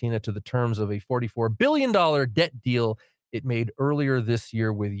Argentina to the terms of a $44 billion debt deal it made earlier this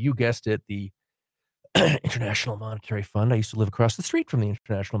year with, you guessed it, the International Monetary Fund. I used to live across the street from the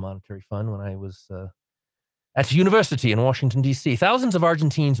International Monetary Fund when I was at university in Washington, D.C. Thousands of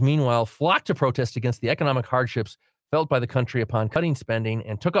Argentines, meanwhile, flocked to protest against the economic hardships felt by the country upon cutting spending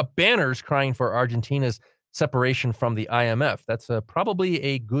and took up banners crying for Argentina's separation from the IMF. That's probably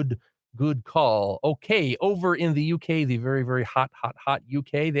a good call. Okay, over in the UK, the very, very hot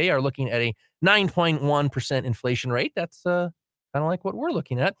UK, they are looking at a 9.1% inflation rate. That's kind of like what we're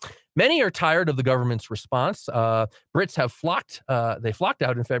looking at. Many are tired of the government's response. Brits have flocked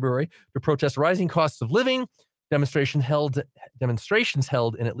out in February to protest rising costs of living. Demonstrations held in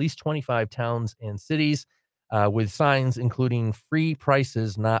at least 25 towns and cities with signs including freeze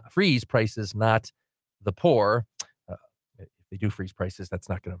prices, not the poor. If they do freeze prices, that's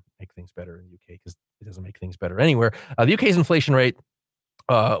not going to make things better in the UK because it doesn't make things better anywhere. The UK's inflation rate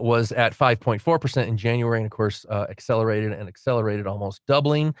was at 5.4% in January, and of course, accelerated, almost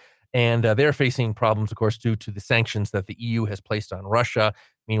doubling. And they're facing problems, of course, due to the sanctions that the EU has placed on Russia.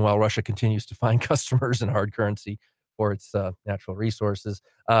 Meanwhile, Russia continues to find customers in hard currency for its natural resources.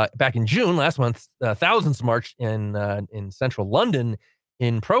 Back in June, last month, thousands marched in central London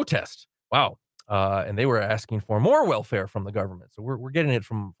in protest. Wow. And they were asking for more welfare from the government. So we're getting it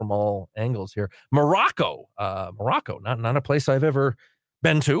from all angles here. Morocco, not a place I've ever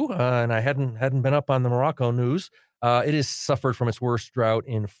been to, and I hadn't been up on the Morocco news. It has suffered from its worst drought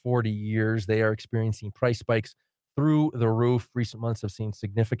in 40 years. They are experiencing price spikes through the roof. Recent months have seen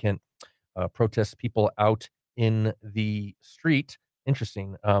significant protests, people out in the street.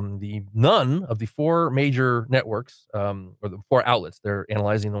 Interesting. None of the four major networks, or the four outlets, they're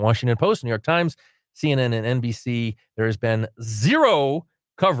analyzing the Washington Post, New York Times, CNN, and NBC. There has been zero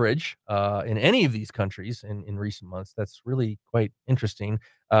coverage in any of these countries in recent months. That's really quite interesting.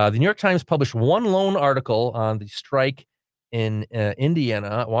 The New York Times published one lone article on the strike in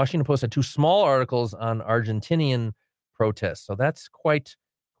Indiana. Washington Post had two small articles on Argentinian protests. So that's quite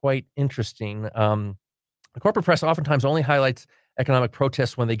interesting. The corporate press oftentimes only highlights economic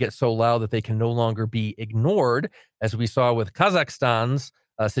protests when they get so loud that they can no longer be ignored, as we saw with Kazakhstan's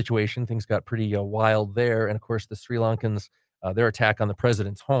situation. Things got pretty wild there. And of course, the Sri Lankans, their attack on the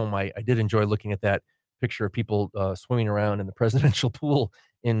president's home. I did enjoy looking at that picture of people swimming around in the presidential pool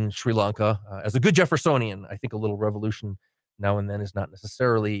in Sri Lanka. As a good Jeffersonian, I think a little revolution now and then is not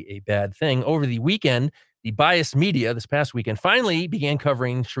necessarily a bad thing. Over the weekend, the biased media this past weekend finally began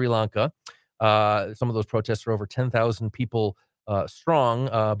covering Sri Lanka. Some of those protests are over 10,000 people strong,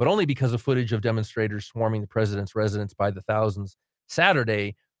 but only because of footage of demonstrators swarming the president's residence by the thousands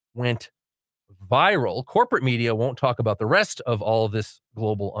Saturday went viral. Corporate media won't talk about the rest of all of this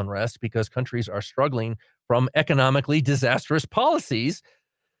global unrest because countries are struggling from economically disastrous policies.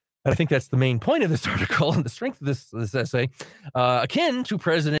 And I think that's the main point of this article and the strength of this essay, akin to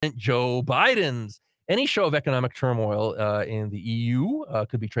President Joe Biden's. Any show of economic turmoil in the EU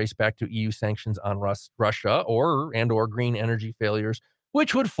could be traced back to EU sanctions on Russia or green energy failures,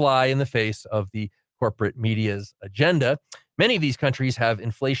 which would fly in the face of the corporate media's agenda. Many of these countries have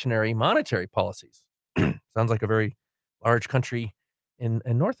inflationary monetary policies. Sounds like a very large country in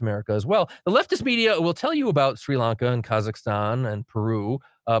North America as well. The leftist media will tell you about Sri Lanka and Kazakhstan and Peru,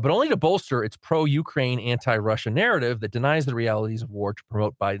 but only to bolster its pro-Ukraine, anti-Russia narrative that denies the realities of war to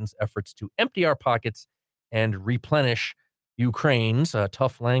promote Biden's efforts to empty our pockets and replenish Ukraine's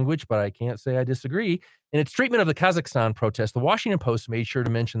tough language, but I can't say I disagree. In its treatment of the Kazakhstan protest, the Washington Post made sure to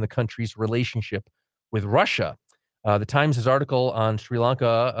mention the country's relationship with Russia. The Times' article on Sri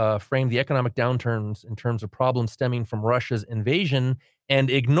Lanka framed the economic downturns in terms of problems stemming from Russia's invasion and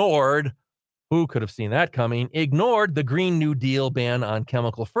ignored, who could have seen that coming, ignored the Green New Deal ban on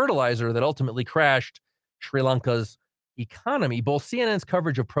chemical fertilizer that ultimately crashed Sri Lanka's economy. Both CNN's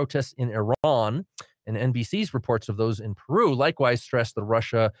coverage of protests in Iran and NBC's reports of those in Peru likewise stressed the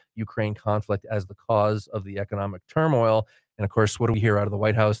Russia-Ukraine conflict as the cause of the economic turmoil. And of course, what do we hear out of the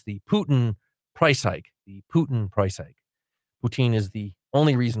White House? The Putin price hike. The Putin price hike. Putin is the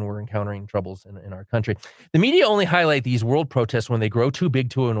only reason we're encountering troubles in our country. The media only highlight these world protests when they grow too big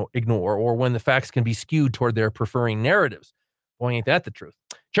to ignore or when the facts can be skewed toward their preferring narratives. Boy, ain't that the truth.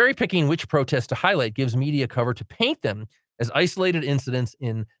 Cherry picking which protests to highlight gives media cover to paint them as isolated incidents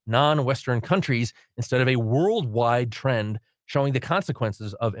in non-Western countries instead of a worldwide trend showing the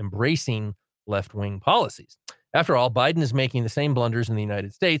consequences of embracing left-wing policies. After all, Biden is making the same blunders in the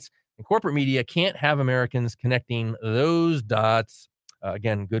United States, and corporate media can't have Americans connecting those dots.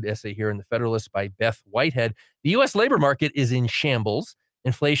 Again, good essay here in The Federalist by Beth Whitehead. The U.S. labor market is in shambles.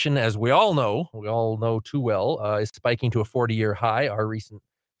 Inflation, as we all know too well, is spiking to a 40-year high. Our recent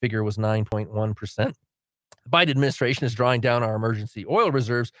figure was 9.1%. The Biden administration is drawing down our emergency oil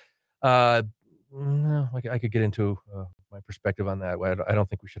reserves. I could get into my perspective on that. I don't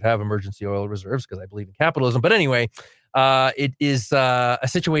think we should have emergency oil reserves because I believe in capitalism. But anyway, it is a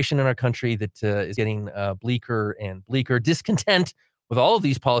situation in our country that is getting bleaker and bleaker. Discontent with all of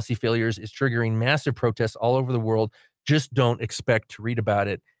these policy failures is triggering massive protests all over the world. Just don't expect to read about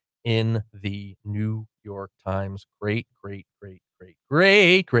it in the New York Times. Great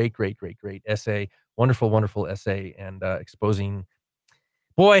essay. Wonderful essay, and exposing.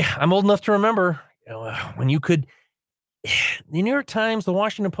 Boy, I'm old enough to remember when you could. The New York Times, the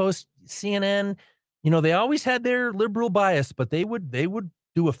Washington Post, CNN, they always had their liberal bias, but they would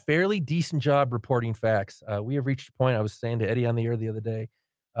do a fairly decent job reporting facts. We have reached a point. I was saying to Eddie on the air the other day,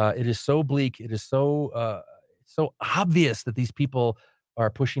 it is so bleak. It is so obvious that these people are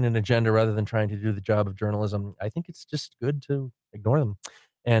pushing an agenda rather than trying to do the job of journalism. I think it's just good to ignore them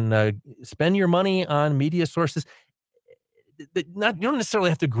and spend your money on media sources. You don't necessarily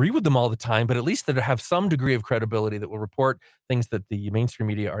have to agree with them all the time, but at least that have some degree of credibility that will report things that the mainstream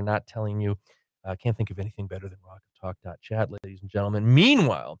media are not telling you. I can't think of anything better than rocktalk.chat, ladies and gentlemen.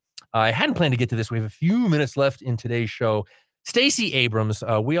 Meanwhile, I hadn't planned to get to this. We have a few minutes left in today's show. Stacey Abrams,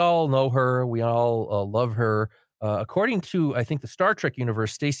 we all know her. We all love her. According to, I think, the Star Trek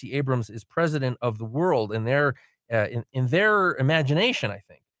universe, Stacey Abrams is president of the world, and there in their imagination, I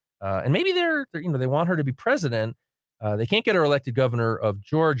think, and maybe they're they want her to be president. They can't get her elected governor of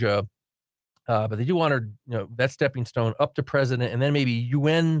Georgia, but they do want her, that stepping stone up to president, and then maybe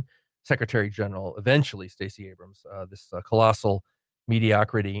UN Secretary General eventually. Stacey Abrams, this colossal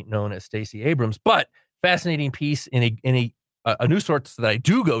mediocrity known as Stacey Abrams, but fascinating piece in a news source that I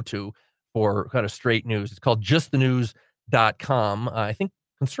do go to for kind of straight news. It's called justthenews.com. I think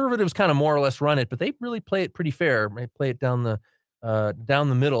conservatives kind of more or less run it, but they really play it pretty fair. They play it down the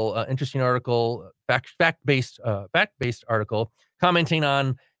middle. Interesting article, fact-based article, commenting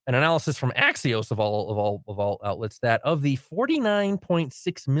on an analysis from Axios of all outlets that of the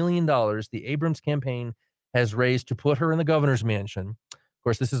 $49.6 million the Abrams campaign has raised to put her in the governor's mansion. Of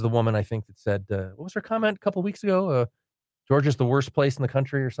course, this is the woman I think that said, what was her comment a couple of weeks ago? Georgia's the worst place in the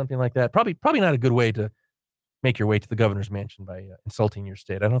country or something like that. Probably not a good way to make your way to the governor's mansion by insulting your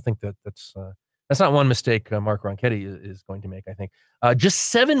state. I don't think that's not one mistake Mark Ronchetti is going to make, I think.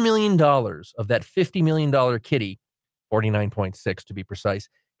 Just $7 million of that $50 million kitty, 49.6 to be precise,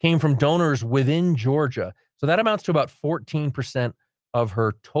 came from donors within Georgia. So that amounts to about 14% of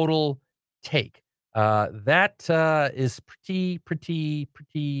her total take. That is pretty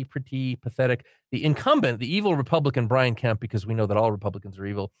pathetic. The incumbent, the evil Republican Brian Kemp, because we know that all Republicans are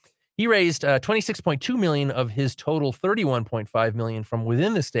evil, he raised $26.2 million of his total $31.5 million from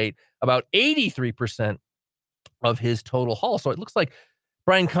within the state, about 83% of his total haul. So it looks like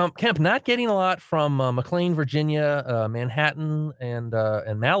Brian Kemp not getting a lot from McLean, Virginia, Manhattan, and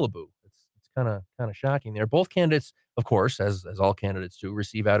Malibu. It's kind of shocking there. Both candidates, of course, as all candidates do,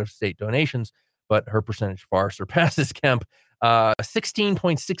 receive out-of-state donations, but her percentage far surpasses Kemp.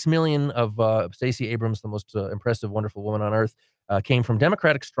 16.6 million of Stacey Abrams, the most impressive, wonderful woman on earth, came from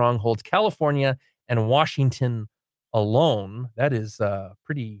Democratic strongholds, California and Washington alone. That is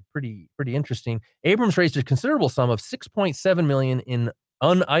pretty interesting. Abrams raised a considerable sum of $6.7 million in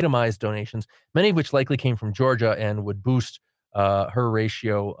unitemized donations, many of which likely came from Georgia and would boost her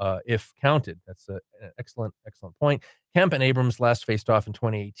ratio if counted. That's an excellent point. Kemp and Abrams last faced off in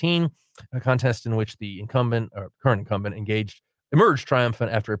 2018, a contest in which the current incumbent emerged triumphant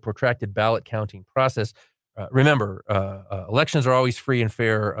after a protracted ballot counting process. Remember, elections are always free and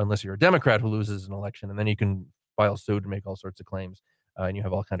fair unless you're a Democrat who loses an election, and then you can file suit and make all sorts of claims, and you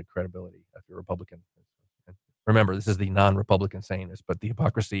have all kind of credibility if you're a Republican. Remember, this is the non-Republican saying this, but the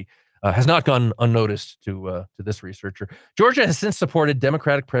hypocrisy has not gone unnoticed to this researcher. Georgia has since supported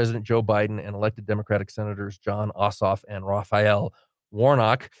Democratic President Joe Biden and elected Democratic Senators Jon Ossoff and Raphael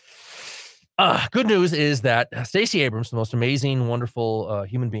Warnock. Good news is that Stacey Abrams, the most amazing, wonderful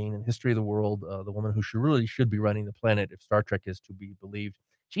human being in the history of the world, the woman who really should be running the planet if Star Trek is to be believed,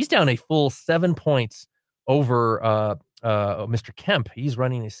 she's down a full 7 points over Mr. Kemp. He's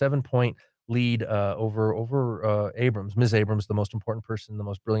running a 7-point lead over Abrams. Ms. Abrams, the most important person, the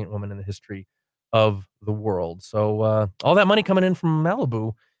most brilliant woman in the history of the world. So all that money coming in from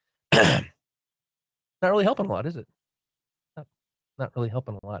Malibu, not really helping a lot, is it? Not really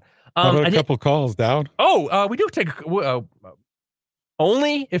helping a lot. How about a couple calls, Dowd? We do take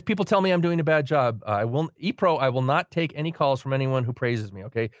only if people tell me I'm doing a bad job. I will not take any calls from anyone who praises me.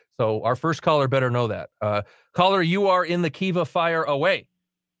 Okay, so our first caller better know that. Caller, you are in the Kiva. Fire away.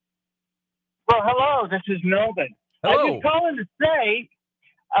 Well, hello. This is Melvin. Hello. I was calling to say,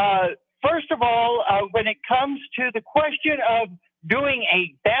 first of all, when it comes to the question of doing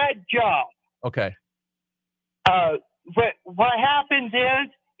a bad job, okay. What happens is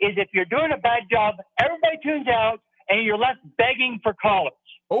if you're doing a bad job, everybody tunes out and you're left begging for callers.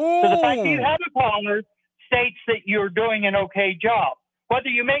 Oh. So the fact that you have a caller states that you're doing an okay job. Whether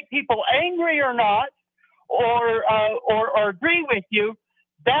you make people angry or not, or agree with you,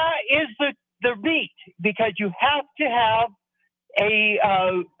 that is the meat, because you have to have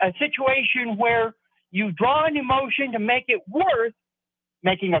a situation where you draw an emotion to make it worth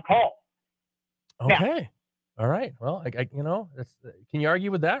making a call. Okay. Now, all right. Well, can you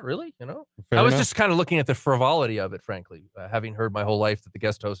argue with that? Really? Fair I was enough. just kind of looking at the frivolity of it, frankly. Having heard my whole life that the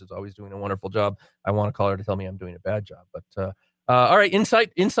guest host is always doing a wonderful job, I want a caller to tell me I'm doing a bad job. But all right,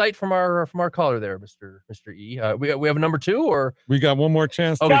 insight from our caller there, Mr. E. We have a number 2, or We got one more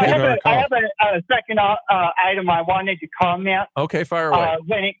chance to Okay. get our I call. have a second item I wanted to comment. okay, fire away.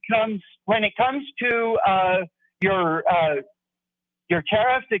 When it comes to your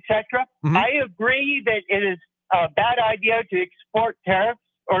tariffs, etc., Mhm. I agree that it is a bad idea to export tariffs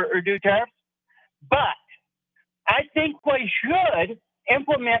or do tariffs, but I think we should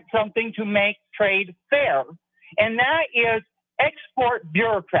implement something to make trade fair, and that is export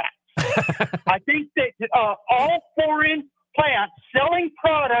bureaucrats. I think that all foreign plants selling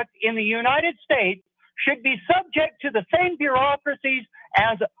product in the United States should be subject to the same bureaucracies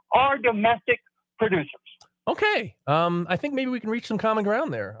as our domestic producers. Okay. I think maybe we can reach some common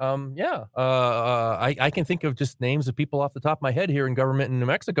ground there. I can think of just names of people off the top of my head here in government in New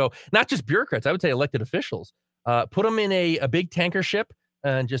Mexico, not just bureaucrats. I would say elected officials. Put them in a big tanker ship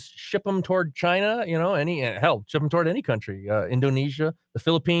and just ship them toward China, ship them toward any country, Indonesia, the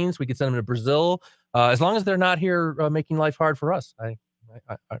Philippines. We could send them to Brazil, as long as they're not here making life hard for us. I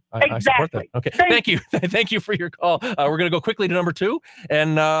support that. Okay, thank you. Thank you for your call. We're going to go quickly to number 2,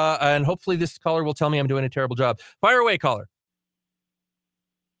 and hopefully this caller will tell me I'm doing a terrible job. Fire away, caller.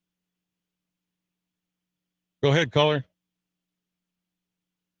 Go ahead, caller.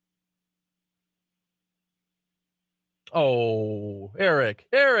 Oh, Eric,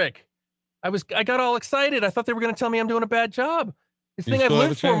 I got all excited. I thought they were going to tell me I'm doing a bad job. This thing I've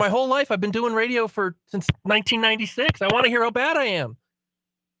lived for my whole life. I've been doing radio since 1996. I want to hear how bad I am.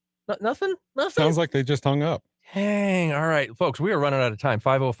 Nothing? Sounds like they just hung up. Dang. All right, folks, we are running out of time.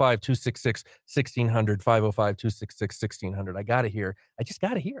 505-266-1600, 505-266-1600. I got to hear. I just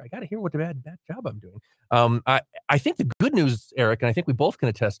got to hear. I got to hear what the bad job I'm doing. I think the good news, Eric, and I think we both can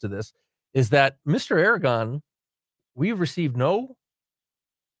attest to this, is that Mr. Aragon, we've received no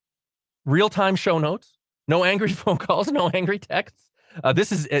real-time show notes, no angry phone calls, no angry texts.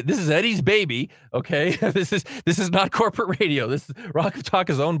 This is Eddie's baby. Okay, this is not corporate radio. This Rock of Talk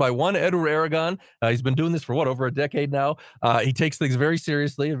is owned by one Edward Aragon. He's been doing this for over a decade now. He takes things very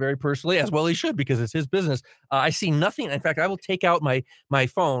seriously and very personally, as well he should, because it's his business. I see nothing. In fact, I will take out my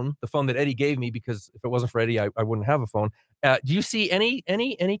phone, the phone that Eddie gave me, because if it wasn't for Eddie, I wouldn't have a phone. Do you see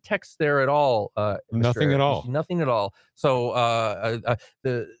any text there at all? Nothing at all. Nothing at all. So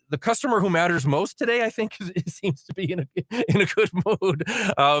the customer who matters most today, I think, seems to be in a good mood.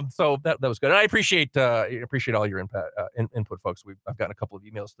 So that was good. And I appreciate all your input, folks. I've gotten a couple of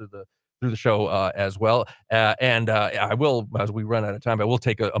emails through the show as well. And I will, as we run out of time, I will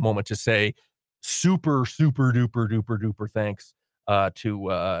take a moment to say super duper thanks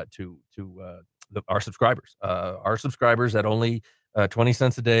to our subscribers. Our subscribers at only 20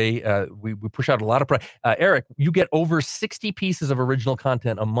 cents a day. We push out a lot of Eric, you get over 60 pieces of original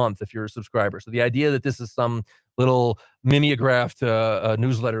content a month if you're a subscriber. So the idea that this is some little mimeographed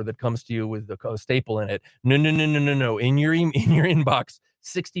newsletter that comes to you with a staple in it. No. In your inbox,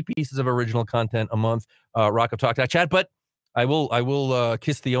 60 pieces of original content a month. rockoftalk.chat. But I will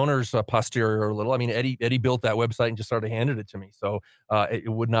kiss the owner's posterior a little. I mean, Eddie built that website and just sort of handed it to me. So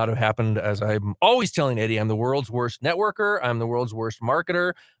it would not have happened, as I'm always telling Eddie, I'm the world's worst networker. I'm the world's worst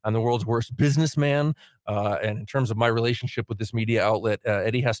marketer. I'm the world's worst businessman. And in terms of my relationship with this media outlet,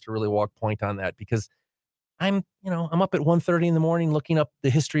 Eddie has to really walk point on that, because I'm up at 1:30 in the morning looking up the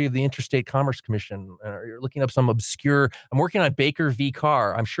history of the Interstate Commerce Commission, or looking up some obscure, I'm working on Baker v.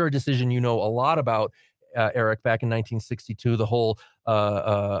 Carr. I'm sure a decision you know a lot about, Eric, back in 1962, the whole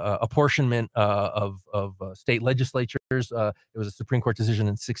apportionment of state legislatures. It was a Supreme Court decision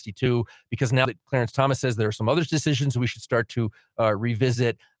in 62, because now that Clarence Thomas says there are some other decisions we should start to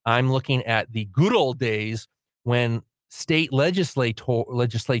revisit, I'm looking at the good old days when state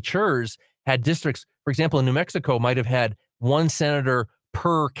legislatures had districts. For example, in New Mexico, might have had one senator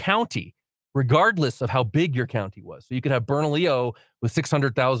per county, regardless of how big your county was. So you could have Bernalillo with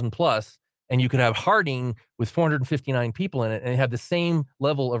 600,000 plus, and you could have Harding with 459 people in it, and have the same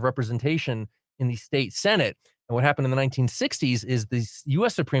level of representation in the state Senate. And what happened in the 1960s is the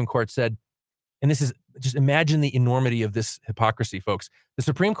U.S. Supreme Court said, and this is, just imagine the enormity of this hypocrisy, folks. The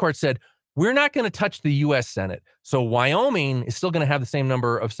Supreme Court said, we're not going to touch the U.S. Senate. So Wyoming is still going to have the same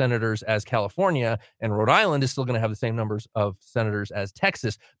number of senators as California, and Rhode Island is still going to have the same numbers of senators as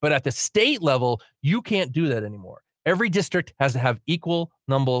Texas. But at the state level, you can't do that anymore. Every district has to have equal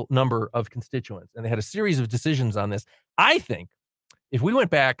number of constituents. And they had a series of decisions on this. I think if we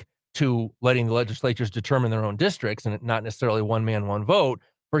went back to letting the legislatures determine their own districts, and not necessarily one man, one vote,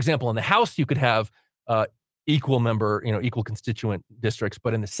 for example, in the House, you could have equal constituent districts.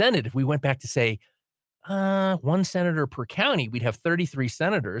 But in the Senate, if we went back to say one senator per county, we'd have 33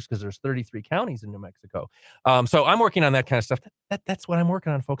 senators, because there's 33 counties in New Mexico. So I'm working on that kind of stuff. That's what I'm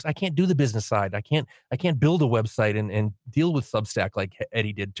working on, folks. I can't do the business side. I can't build a website and deal with Substack like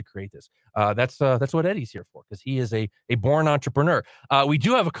Eddie did to create this. That's what Eddie's here for, because he is a born entrepreneur. We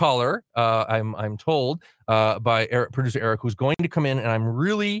do have a caller, I'm told, by producer Eric, who's going to come in, and I'm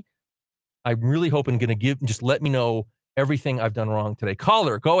really hoping going to just let me know everything I've done wrong today.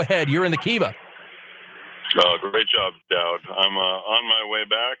 Caller, go ahead. You're in the Kiva. Great job, Dowd. I'm on my way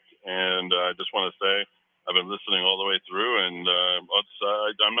back, and I just want to say I've been listening all the way through, and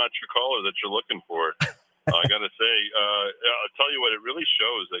I'm not your caller that you're looking for. I got to say, I'll tell you what, it really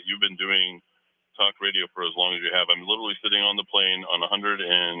shows that you've been doing talk radio radio for as long as you have. I'm literally sitting on the plane on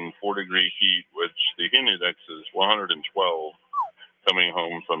 104-degree heat, which the heat index is 112 coming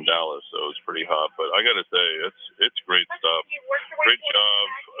home from Dallas, so it's pretty hot. But I got to say, it's great stuff. Great job.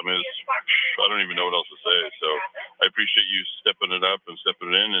 I mean, I don't even know what else to say. So I appreciate you stepping it up and stepping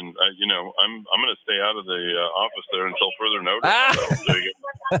it in. And I'm going to stay out of the office there until further notice. So there you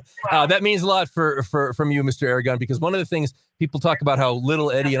go. That means a lot from you, Mr. Aragon, because one of the things people talk about how little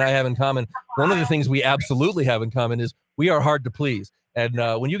Eddie and I have in common. One of the things we absolutely have in common is we are hard to please. And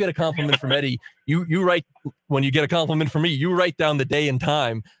when you get a compliment from Eddie, you write. When you get a compliment from me, you write down the day and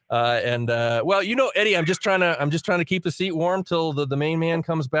time. Well, Eddie, I'm just trying to keep the seat warm till the main man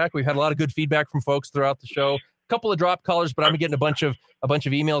comes back. We've had a lot of good feedback from folks throughout the show. A couple of drop callers, but I'm getting a bunch of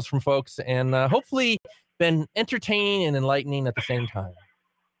emails from folks, and hopefully been entertaining and enlightening at the same time.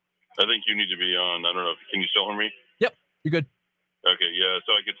 I think you need to be on. I don't know. Can you still hear me? Yep, you're good. Okay, yeah.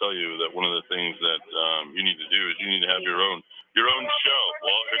 So I could tell you that one of the things that you need to do is you need to have your own show.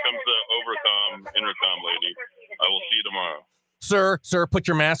 Well, here comes the intercom lady. I will see you tomorrow. Sir, put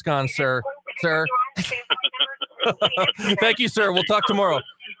your mask on, sir. Thank you, sir. We'll talk tomorrow.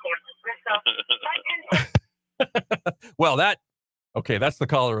 Well, that's the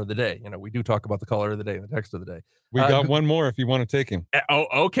caller of the day. We do talk about the caller of the day, the text of the day. We got one more if you want to take him. Oh,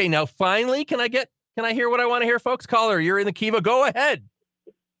 okay. Now, finally, can I hear what I want to hear, folks? Caller, you're in the Kiva. Go ahead.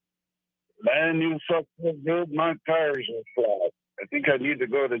 Man, you suck so good, my tires are flat. I think I need to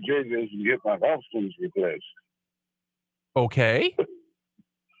go to JJ's and get my valve stems replaced. Okay.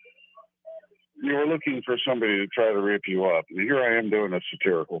 You were looking for somebody to try to rip you up. And here I am doing a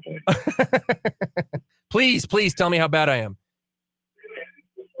satirical thing. Please tell me how bad I am.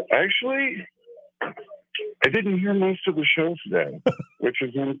 Actually, I didn't hear most of the show today, which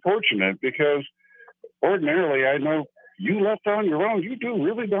is unfortunate because ordinarily I know you left on your own. You do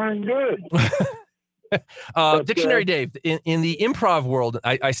really darn good. Dictionary Dave, in the improv world,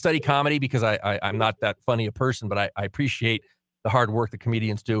 I study comedy because I'm not that funny a person, but I appreciate the hard work that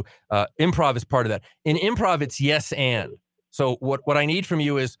comedians do. Improv is part of that. In improv, it's yes and. So what I need from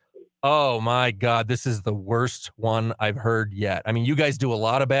you is, oh my God, this is the worst one I've heard yet. I mean, you guys do a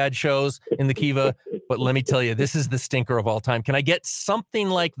lot of bad shows in the Kiva, but let me tell you, this is the stinker of all time. Can I get something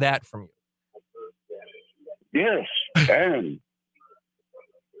like that from you? Yes, and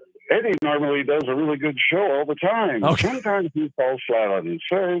Eddie normally does a really good show all the time. Okay. Sometimes he falls flat on his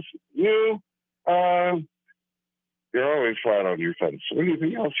face. You're always flat on your face. So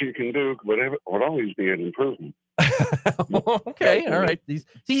anything else you can do would always be an improvement. Okay, all right. He's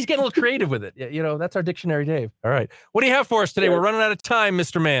getting a little creative with it. That's our Dictionary Dave. All right. What do you have for us today? We're running out of time,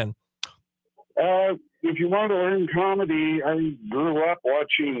 Mr. Man. If you want to learn comedy, I grew up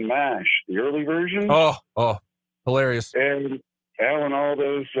watching MASH, the early version. Oh, hilarious. And Alan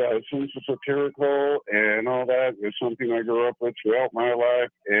Alda's sense of satirical and all that is something I grew up with throughout my life.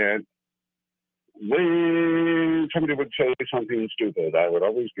 And when somebody would say something stupid, I would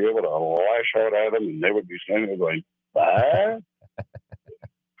always be able to lash out at them, and they would be standing there going, "What?"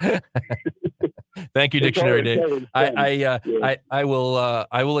 Thank you, Dictionary Dave. I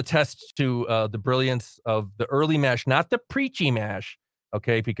will attest to the brilliance of the early MASH, not the preachy MASH,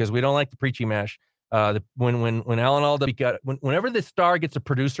 okay? Because we don't like the preachy MASH. When Alan Alda whenever the star gets a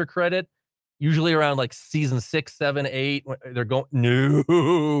producer credit, usually around like season 6, 7, 8, they're going,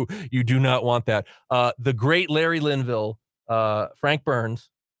 no, you do not want that. The great Larry Linville, Frank Burns.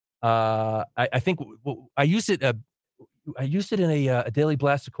 I think I used it. I used it in a Daily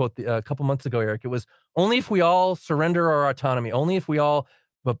Blaster quote a couple months ago, Eric. It was, only if we all surrender our autonomy, only if we all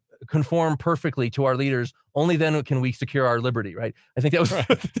conform perfectly to our leaders, only then can we secure our liberty, right? I think that was, right.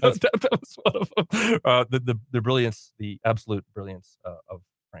 that was one of the brilliance, the absolute brilliance of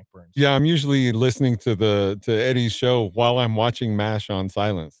Frank Burns. Yeah, I'm usually listening to Eddie's show while I'm watching MASH on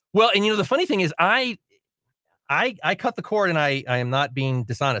silence. Well, and the funny thing is I cut the cord, and I am not being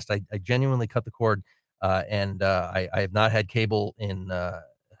dishonest. I genuinely cut the cord. And I have not had cable in,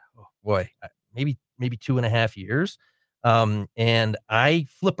 maybe 2.5 years. And I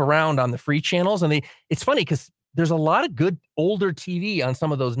flip around on the free channels, and it's funny because there's a lot of good older TV on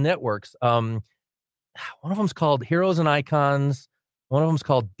some of those networks. One of them's called Heroes and Icons. One of them's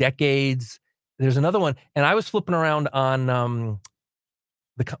called Decades. There's another one. And I was flipping around on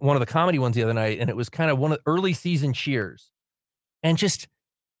one of the comedy ones the other night, and it was kind of one of the early season Cheers. And just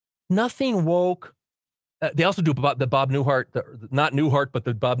nothing woke. They also do the Bob Newhart, not Newhart, but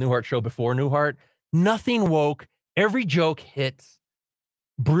the Bob Newhart show before Newhart. Nothing woke. Every joke hits.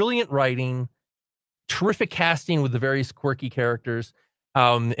 Brilliant writing. Terrific casting with the various quirky characters.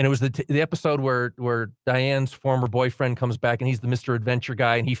 And it was the episode where Diane's former boyfriend comes back, and he's the Mr. Adventure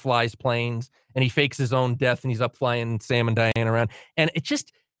guy, and he flies planes, and he fakes his own death, and he's up flying Sam and Diane around. And it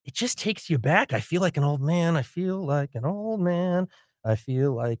just takes you back. I feel like an old man. I feel like an old man. I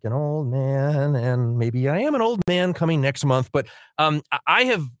feel like an old man, and maybe I am an old man coming next month. But I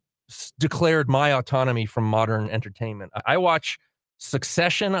have declared my autonomy from modern entertainment. I watch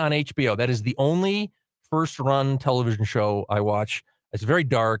Succession on HBO. That is the only first-run television show I watch. It's very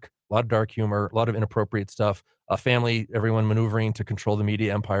dark, a lot of dark humor, a lot of inappropriate stuff. A family, everyone maneuvering to control the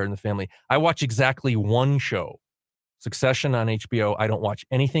media empire in the family. I watch exactly one show, Succession on HBO. I don't watch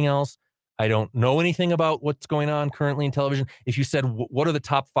anything else. I don't know anything about what's going on currently in television. If you said, what are the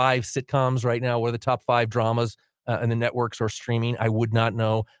top 5 sitcoms right now? What are the top 5 dramas in the networks or streaming? I would not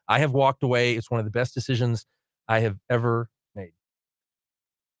know. I have walked away. It's one of the best decisions I have ever made.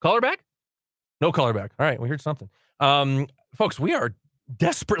 Caller back? No caller back. All right, we heard something. Folks, we are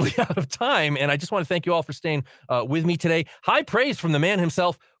desperately out of time, and I just want to thank you all for staying with me today. High praise from the man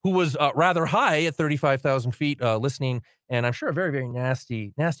himself, who was rather high at 35,000 feet listening, and I'm sure a very, very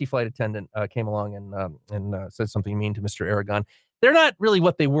nasty flight attendant came along and said something mean to Mr. Aragon. They're not really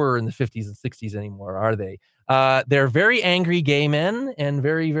what they were in the 50s and 60s anymore, are they? They're very angry gay men and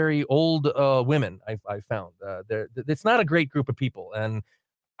very, very old women, I've found. It's not a great group of people, and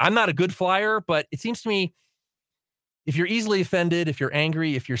I'm not a good flyer, but it seems to me if you're easily offended, if you're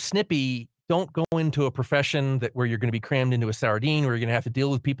angry, if you're snippy, don't go into a profession where you're going to be crammed into a sardine, where you're going to have to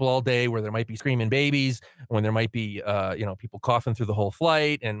deal with people all day, where there might be screaming babies, when there might be, people coughing through the whole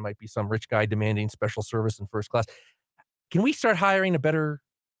flight, and might be some rich guy demanding special service in first class. Can we start hiring a better?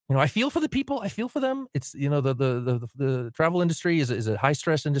 I feel for the people. I feel for them. It's the travel industry is a high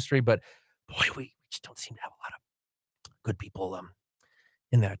stress industry, but boy, we just don't seem to have a lot of good people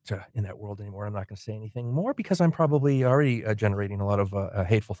in that world anymore. I'm not going to say anything more because I'm probably already generating a lot of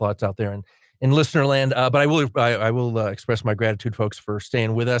hateful thoughts out there in listener land. But I will express my gratitude, folks, for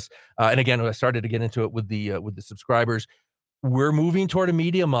staying with us. And again, I started to get into it with the subscribers. We're moving toward a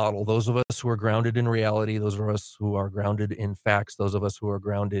media model. Those of us who are grounded in reality, those of us who are grounded in facts, those of us who are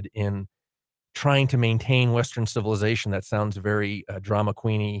grounded in trying to maintain Western civilization. That sounds very drama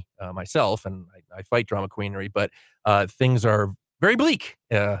queeny myself, and I fight drama queenery, but things are very bleak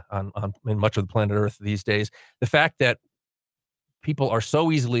in much of the planet Earth these days. The fact that people are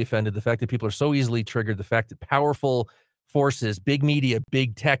so easily offended, the fact that people are so easily triggered, the fact that powerful forces, big media,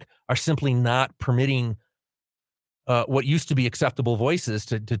 big tech, are simply not permitting what used to be acceptable voices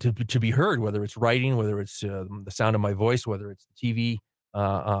to be heard, whether it's writing, whether it's the sound of my voice, whether it's TV,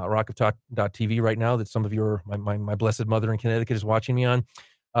 rockoftalk.tv right now that some of your, my blessed mother in Connecticut is watching me on.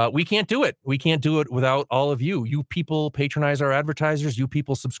 We can't do it. We can't do it without all of you. You people patronize our advertisers. You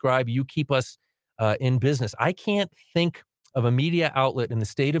people subscribe. You keep us in business. I can't think of a media outlet in the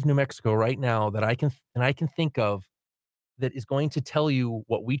state of New Mexico right now that I can think of that is going to tell you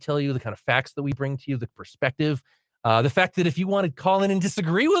what we tell you, the kind of facts that we bring to you, the perspective. The fact that if you want to call in and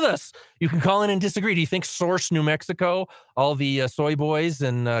disagree with us, you can call in and disagree. Do you think Source New Mexico, all the soy boys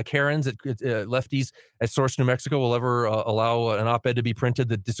and Karens at lefties at Source New Mexico will ever allow an op-ed to be printed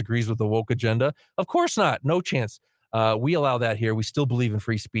that disagrees with the woke agenda? Of course not. No chance. We allow that here. We still believe in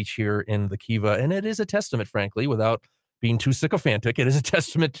free speech here in the Kiva, and it is a testament, frankly, without being too sycophantic. It is a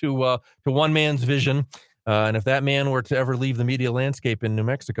testament to one man's vision. And if that man were to ever leave the media landscape in New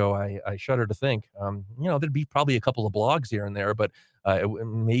Mexico, I shudder to think, there'd be probably a couple of blogs here and there, but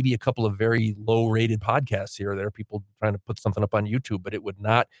maybe a couple of very low-rated podcasts here or there, people trying to put something up on YouTube, but it would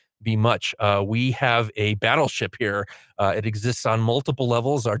not be much. We have a battleship here. It exists on multiple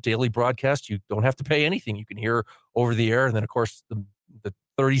levels. Our daily broadcast, you don't have to pay anything. You can hear over the air. And then, of course, the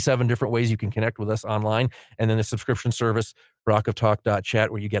 37 different ways you can connect with us online. And then the subscription service, rockoftalk.chat,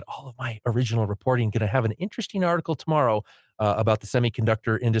 where you get all of my original reporting. Going to have an interesting article tomorrow about the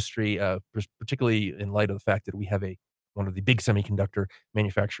semiconductor industry, particularly in light of the fact that we have one of the big semiconductor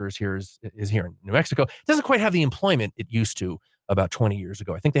manufacturers here is here in New Mexico. It doesn't quite have the employment it used to about 20 years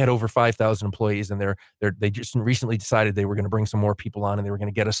ago. I think they had over 5,000 employees, and they just recently decided they were going to bring some more people on, and they were going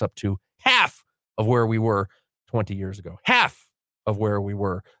to get us up to half of where we were 20 years ago. Half of where we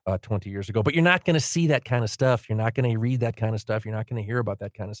were 20 years ago. But you're not going to see that kind of stuff. You're not going to read that kind of stuff. You're not going to hear about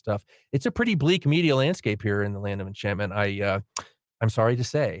that kind of stuff. It's a pretty bleak media landscape here in the land of enchantment. I'm sorry to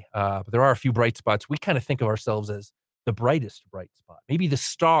say, but there are a few bright spots. We kind of think of ourselves as the brightest bright spot, maybe the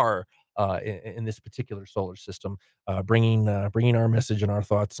star in this particular solar system, bringing our message and our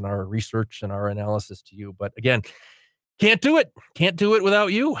thoughts and our research and our analysis to you. But again, can't do it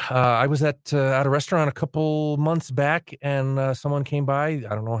without you. I was at a restaurant a couple months back, and someone came by.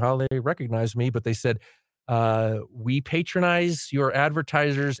 I don't know how they recognized me, but they said, We patronize your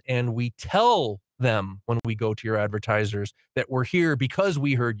advertisers, and we tell them when we go to your advertisers that we're here because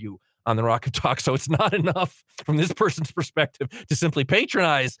we heard you on the Rock of Talk. So it's not enough from this person's perspective to simply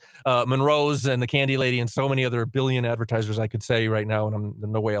patronize Monroe's and the Candy Lady and so many other billion advertisers I could say right now, and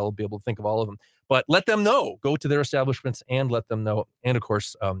there's no way I'll be able to think of all of them. But let them know. Go to their establishments and let them know. And of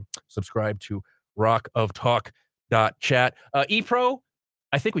course, subscribe to rockoftalk.chat. ePro,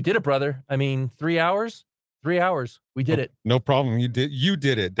 I think we did it, brother. I mean, 3 hours. 3 hours. We did it. No problem. You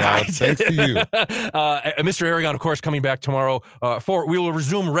did it, Dad. Thanks to you. Mr. Aragon, of course, coming back tomorrow. We will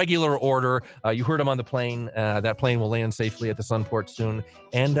resume regular order. You heard him on the plane. That plane will land safely at the Sunport soon.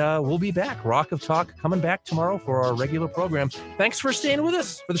 And we'll be back. Rock of Talk coming back tomorrow for our regular program. Thanks for staying with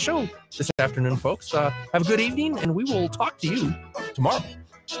us for the show this afternoon, folks. Have a good evening, and we will talk to you tomorrow.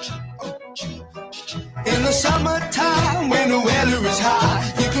 In the summertime, when the weather is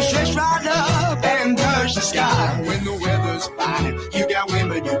high, you can stretch right up and touch the sky. When the weather's fine, you got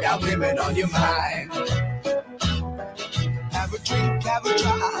women on your mind. Have a drink, have a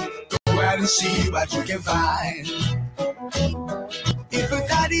drive, go out and see what you can find. If a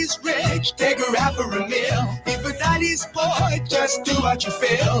daddy's rich, take her out for a meal. If a daddy's poor, just do what you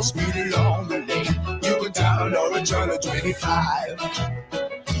feel. Speed along the lane, you go down or a turn of 25.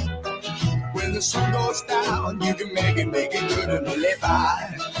 When the sun goes down, you can make it good and live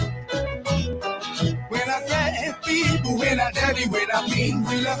by. When I get people, when I daddy, when I mean,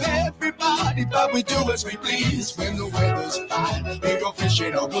 we love everybody, but we do as we please. When the weather's fine, we go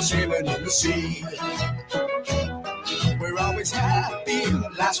fishing or go sailing in the sea. We're always happy, the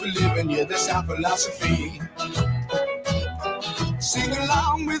lives we live in, yeah, that's our philosophy. Sing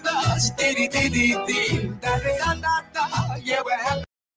along with us, dee dee dee dee dee, da da da da da, yeah, we're happy.